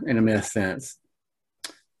in a mess since.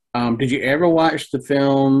 Did you ever watch the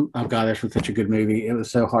film? Oh, God, this was such a good movie. It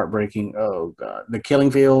was so heartbreaking. Oh, God. The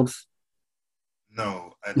Killing Fields?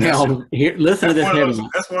 No. Now, here, listen to this headline.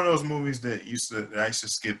 That's one of those movies that I used to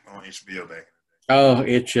skip on HBO back in the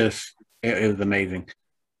day. Oh, it was amazing.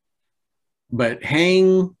 But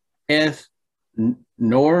Hang S.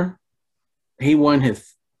 Noor, he won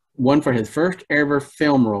for his first ever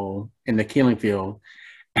film role in The Killing Field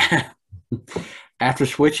after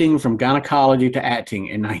switching from gynecology to acting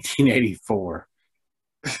in 1984.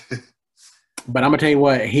 But I'm gonna tell you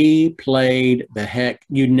what, he played the heck.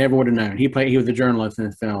 You never would have known. He was a journalist in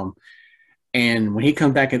this film, and when he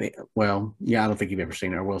comes back I don't think you've ever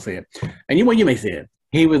seen it or will see it. And you may see it.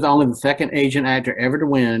 He was only the second Asian actor ever to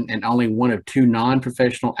win, and only one of two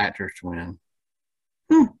non-professional actors to win.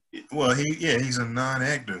 Well, he's a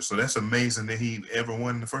non-actor, so that's amazing that he ever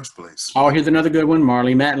won in the first place. Oh, here's another good one.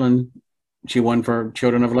 Marlee Matlin. She won for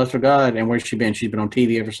Children of a Lesser God, and where's she been? She's been on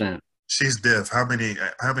TV ever since. She's deaf. How many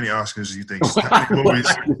Oscars do you think?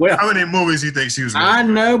 How many movies do you think she was? I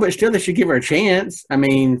know, but still, they should give her a chance. I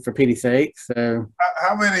mean, for pity's sake. So,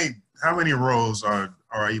 how many roles are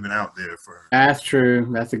even out there for her? That's true.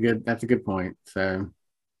 That's a good point. So,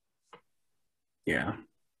 yeah.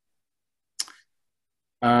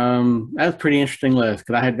 That was a pretty interesting list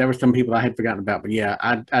because there were some people I had forgotten about, but yeah,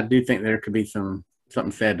 I do think there could be something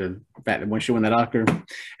said to the fact that when she won that Oscar,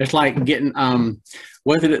 it's like getting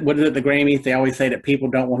what is it the Grammys? They always say that people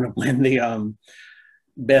don't want to win the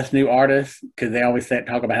best new artist because they always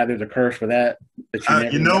talk about how there's a curse for that.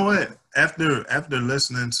 You know what? After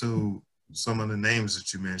listening to some of the names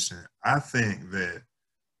that you mentioned, I think that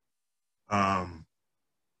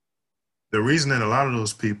the reason that a lot of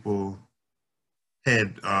those people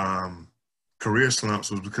had career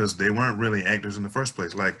slumps was because they weren't really actors in the first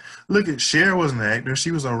place. Like, look at Cher wasn't an actor;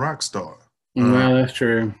 she was a rock star. Well, that's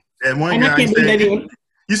true. And one guy,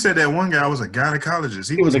 you said that one guy was a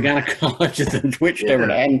gynecologist. He was a gynecologist and switched over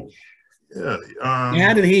to acting. Yeah.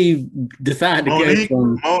 How did he decide to go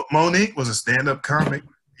from? Monique was a stand-up comic.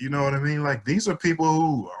 You know what I mean? Like, these are people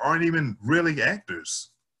who aren't even really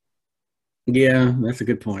actors. Yeah, that's a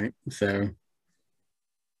good point. So.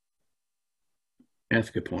 That's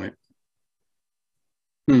a good point.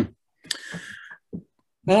 All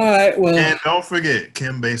right, well. And don't forget,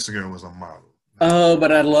 Kim Basinger was a model. Oh,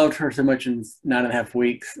 but I loved her so much in 9.5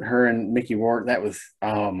 Weeks. Her and Mickey Rourke. That was,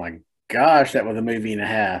 oh my gosh, that was a movie and a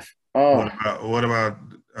half. Oh. What about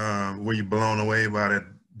were you blown away by that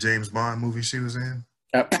James Bond movie she was in?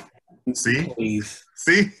 See? Please.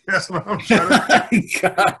 See? That's what I'm trying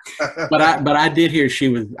to But I did hear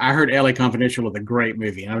I heard LA Confidential was a great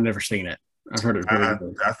movie. I've never seen it. I've heard it. I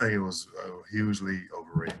think it was hugely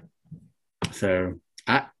overrated. So,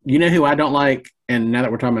 you know who I don't like, and now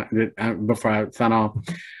that we're talking about before I sign off,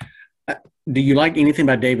 do you like anything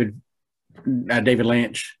by David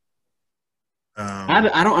Lynch? I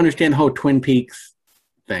don't understand the whole Twin Peaks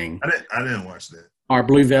thing. I didn't watch that. Or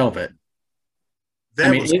Blue Velvet.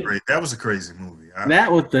 That was great. That was a crazy movie.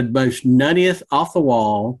 That was the most nuttiest, off the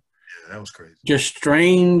wall. Yeah, that was crazy.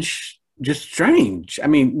 Just strange. I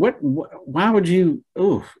mean, why would you?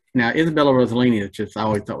 Oh, now Isabella Rossellini, I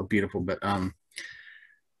always thought was beautiful, but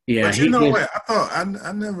yeah. But you know what?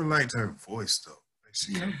 I never liked her voice though.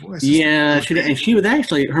 Her voice. Yeah, she was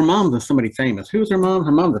actually, her mom was somebody famous. Who was her mom?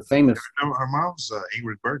 Her mom was famous. Her mom's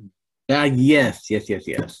Ingrid Bergman. Yes.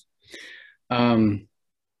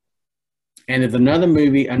 And there's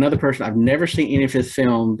another person I've never seen any of his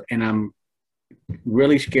films, and I'm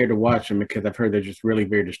really scared to watch them because I've heard they're just really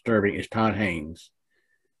very disturbing. Is Todd Haynes.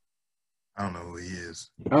 I don't know who he is.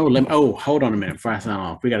 Hold on a minute before I sign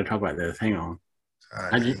off. We got to talk about this. Hang on.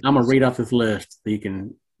 I'm gonna read off this list so you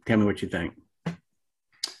can tell me what you think.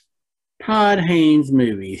 Todd Haynes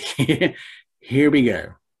movies. Here we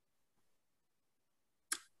go.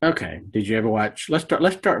 Okay. Did you ever watch? Let's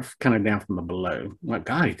start kind of down from the below. My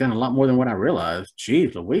God, he's done a lot more than what I realized.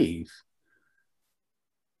 Jeez Louise.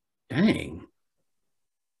 Dang.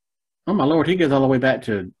 Oh my Lord, he goes all the way back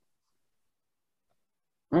to.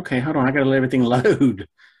 Okay, hold on. I gotta let everything load.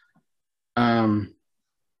 Dang.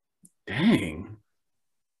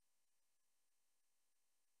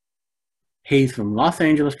 He's from Los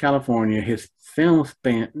Angeles, California. His film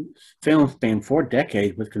spanned 4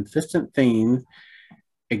 decades with consistent themes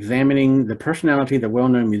examining the personality of the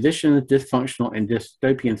well-known musicians, dysfunctional and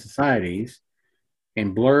dystopian societies,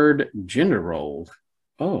 and blurred gender roles.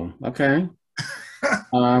 Oh, okay.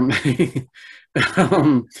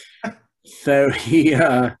 So he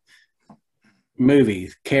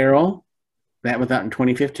movies: Carol, That was out in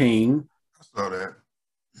 2015. I saw that.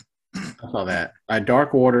 I saw that.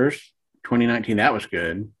 Dark Waters, 2019. That was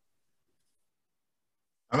good.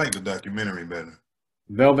 I like the documentary better.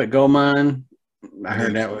 Velvet Goldmine. I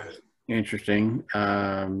heard that was interesting.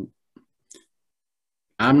 I'm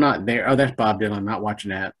not there. Oh, that's Bob Dylan. Not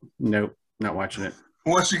watching that. Nope, not watching it.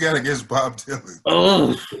 What you got against Bob Dylan?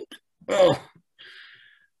 Oh.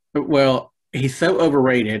 Well, he's so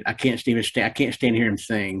overrated. I can't stand hearing him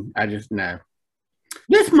sing. I just no.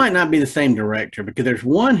 This might not be the same director because there's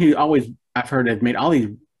one who always I've heard has made all these.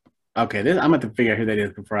 Okay, I'm gonna have to figure out who that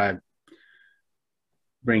is before I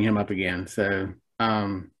bring him up again. So,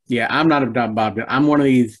 yeah, I'm not a Bob Dylan. I'm one of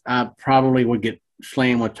these. I probably would get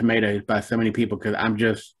slammed with tomatoes by so many people because I'm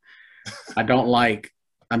just not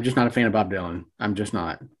a fan of Bob Dylan. I'm just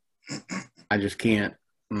not. I just can't.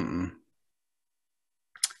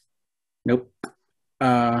 Nope.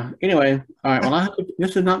 Anyway, all right. Well, I hope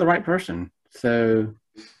this is not the right person. So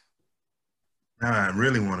now I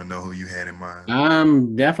really want to know who you had in mind.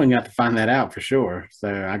 I'm definitely got to find that out for sure.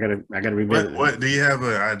 So I gotta revisit. What do you have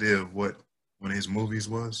an idea of what one of his movies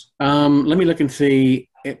was? Let me look and see.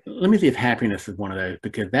 Let me see if Happiness is one of those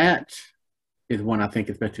because that is one I think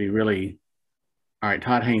is supposed to be really. All right,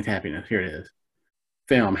 Todd Haynes' Happiness. Here it is.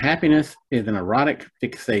 Film Happiness is an erotic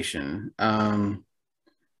fixation.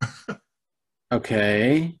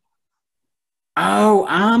 Okay. Oh,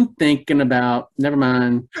 I'm thinking about. Never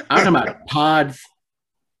mind. I'm talking about Todd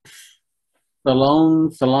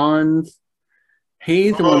Solondz.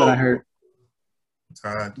 He's the one that I heard.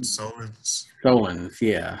 Todd Solondz. Solondz,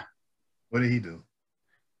 yeah. What did he do?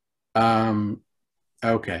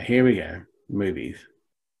 Okay, here we go. Movies.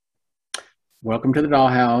 Welcome to the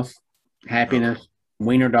Dollhouse. Happiness. No.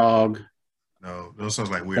 Wiener Dog. No, those sounds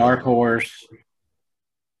like weird. Dark Horse.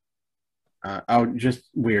 Just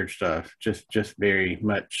weird stuff. Just very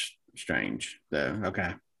much strange. So,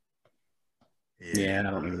 okay. Yeah, I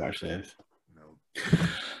don't need to watch this. No.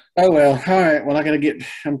 Oh well. All right. Well, I gotta get.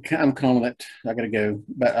 I'm calling it. I gotta go.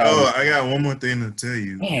 But I got one more thing to tell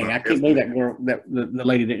you. Dang, I can't believe that girl. That the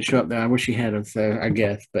lady didn't show up there. I wish she had. So I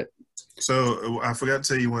guess, but. So I forgot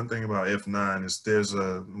to tell you one thing about F9 is there's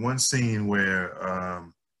one scene where a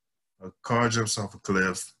car jumps off a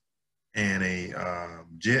cliff and a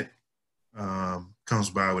jet comes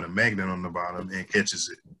by with a magnet on the bottom and catches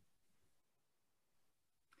it.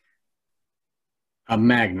 A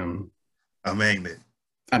magnum. A magnet.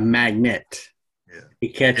 A magnet. Yeah. He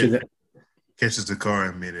catches it. Catches the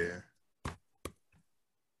car in midair.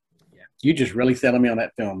 Yeah. You just really selling me on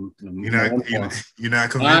that film. You're not convinced.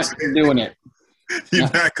 Not doing it. You're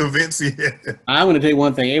not convinced yet. I'm going to tell you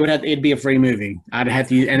one thing. It'd be a free movie. I'd have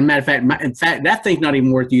to use. And matter of fact, that thing's not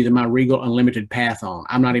even worth using my Regal Unlimited pass on.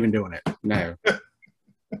 I'm not even doing it. No.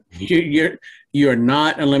 You're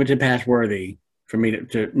not Unlimited pass worthy for me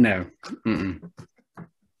to no.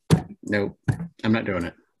 Nope. I'm not doing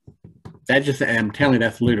it. I'm telling you,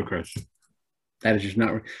 that's ludicrous. That is just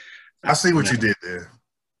not. I see what you did there.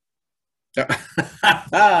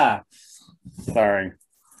 Sorry.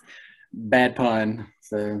 Bad pun.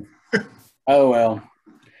 So, oh well.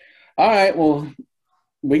 All right. Well,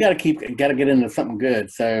 we got to get into something good.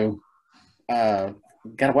 So, got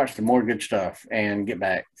to watch some more good stuff and get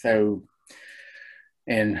back. So,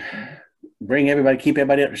 and keep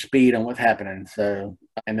everybody up to speed on what's happening. So,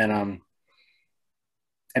 and then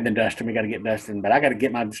Dustin, we got to get Dustin, but I got to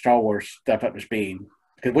get my Star Wars stuff up to speed.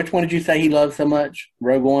 Because which one did you say he loved so much?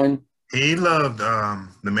 Rogue One? He loved The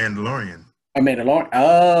Mandalorian. Mandalorian.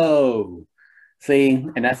 Oh, see,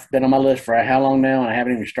 and that's been on my list for how long now, and I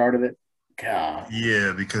haven't even started it. God.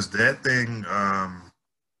 Yeah, because that thing,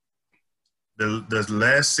 the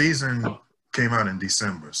last season came out in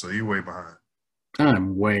December, so you're way behind.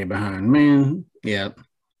 I'm way behind, man. Yeah.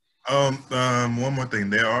 One more thing,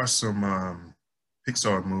 there are some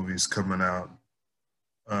Pixar movies coming out.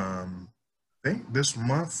 I think this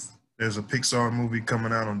month there's a Pixar movie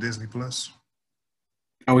coming out on Disney Plus.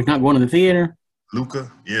 Oh, he's not going to the theater?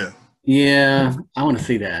 Luca, yeah. Yeah, I want to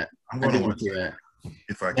see that. I'm going to watch that.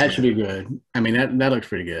 If I can. That should be good. I mean, that looks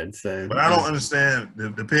pretty good. So, but I don't understand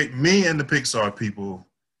me and the Pixar people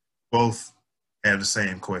both have the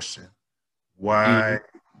same question. Why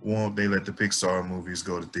won't they let the Pixar movies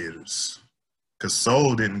go to theaters? Because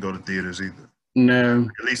Soul didn't go to theaters either. No,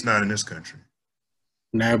 at least not in this country.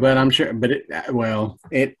 No, but I'm sure. But it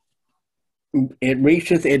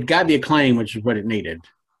got the acclaim, which is what it needed,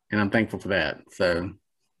 and I'm thankful for that. So,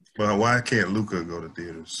 well, why can't Luca go to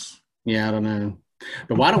theaters? Yeah, I don't know.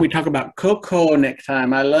 But why don't we talk about Coco next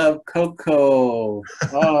time? I love Coco.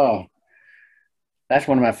 Oh, That's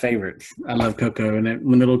one of my favorites. I love Coco, and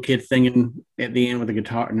when the little kid's singing at the end with the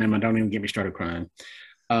guitar, and then I don't even get me started crying.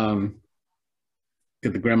 Because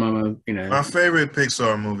the grandmama, My favorite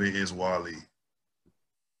Pixar movie is Wall-E.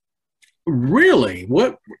 Really?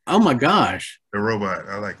 What? Oh my gosh! The robot.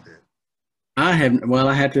 I like that. I have. Well,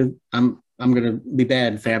 I had to. I'm gonna be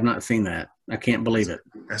bad and say I've not seen that. I can't believe it.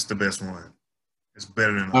 That's the best one. It's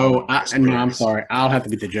better than. Oh, no, I'm sorry. I'll have to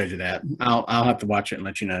be the judge of that. I'll have to watch it and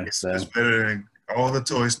let you know. It's better than all the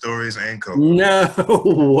Toy Stories and Coco.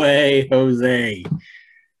 No way, Jose.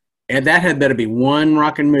 And that had better be one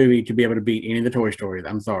rocking movie to be able to beat any of the Toy Stories.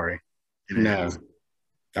 I'm sorry. No.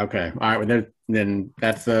 Okay. All right. Well, then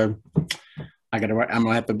that's I'm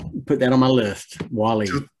gonna have to put that on my list. Wall-E.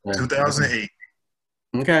 2008.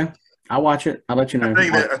 Okay. I'll watch it. I'll let you know.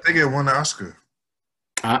 I think it won the Oscar.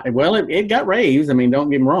 Well, it got raised. I mean, don't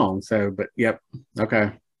get me wrong. So, but yep.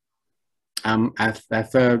 Okay. That's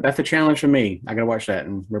a challenge for me. I gotta watch that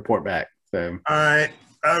and report back. So. All right.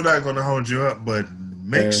 I'm not gonna hold you up, but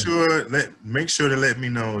make sure to let me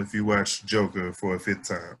know if you watch Joker for a fifth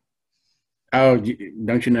time. Oh,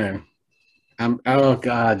 don't you know? Oh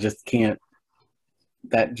God, just can't.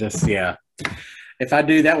 That just yeah. If I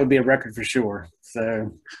do, that would be a record for sure.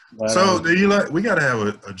 So. But, do you like? We gotta have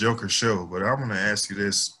a Joker show, but I'm gonna ask you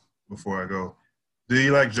this before I go. Do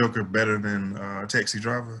you like Joker better than Taxi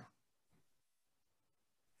Driver?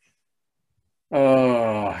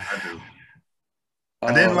 Oh, I do.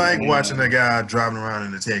 I didn't like watching a guy driving around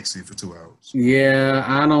in a taxi for 2 hours. Yeah,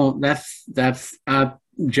 I don't. That's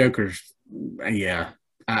Joker's. Yeah,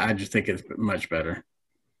 I just think it's much better.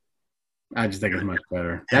 I just think it's much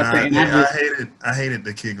better. I hated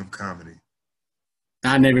the King of Comedy.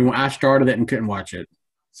 I started it and couldn't watch it.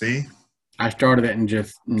 See? I started it and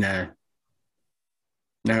just nope,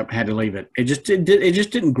 had to leave it. It just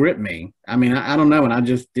didn't grip me. I mean, I don't know, and I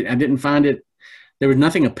didn't find it. There was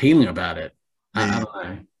nothing appealing about it. I don't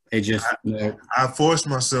know. It just I forced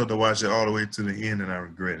myself to watch it all the way to the end, and I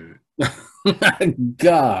regretted it.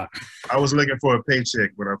 God, I was looking for a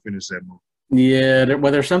paycheck when I finished that movie. Yeah,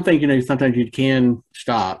 there's some things sometimes you can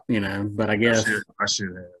stop, but I guess I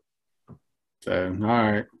should have. So, all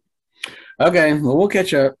right. Okay, well, we'll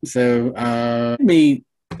catch up. So,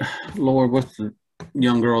 Lord, what's the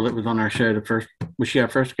young girl that was on our show? Was she our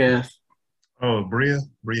first guest? Oh, Bria?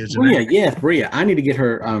 Bria, yes, Bria. I need to get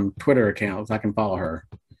her Twitter account so I can follow her.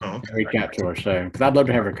 Oh, okay. Reach out to her. So, because I'd love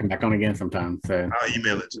to have her come back on again sometime. So, I'll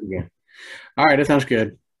email it to you. All right, that sounds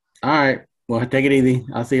good. All right. Well, take it easy.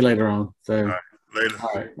 I'll see you later on. So, all right, later.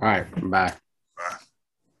 All right. Bye. Bye.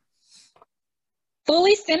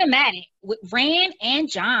 Fully Cinematic with Rand and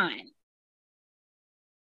John.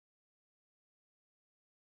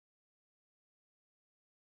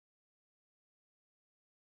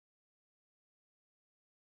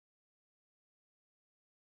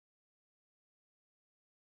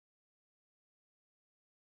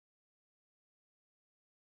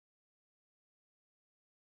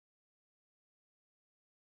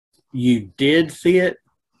 You did see it?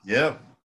 Yep.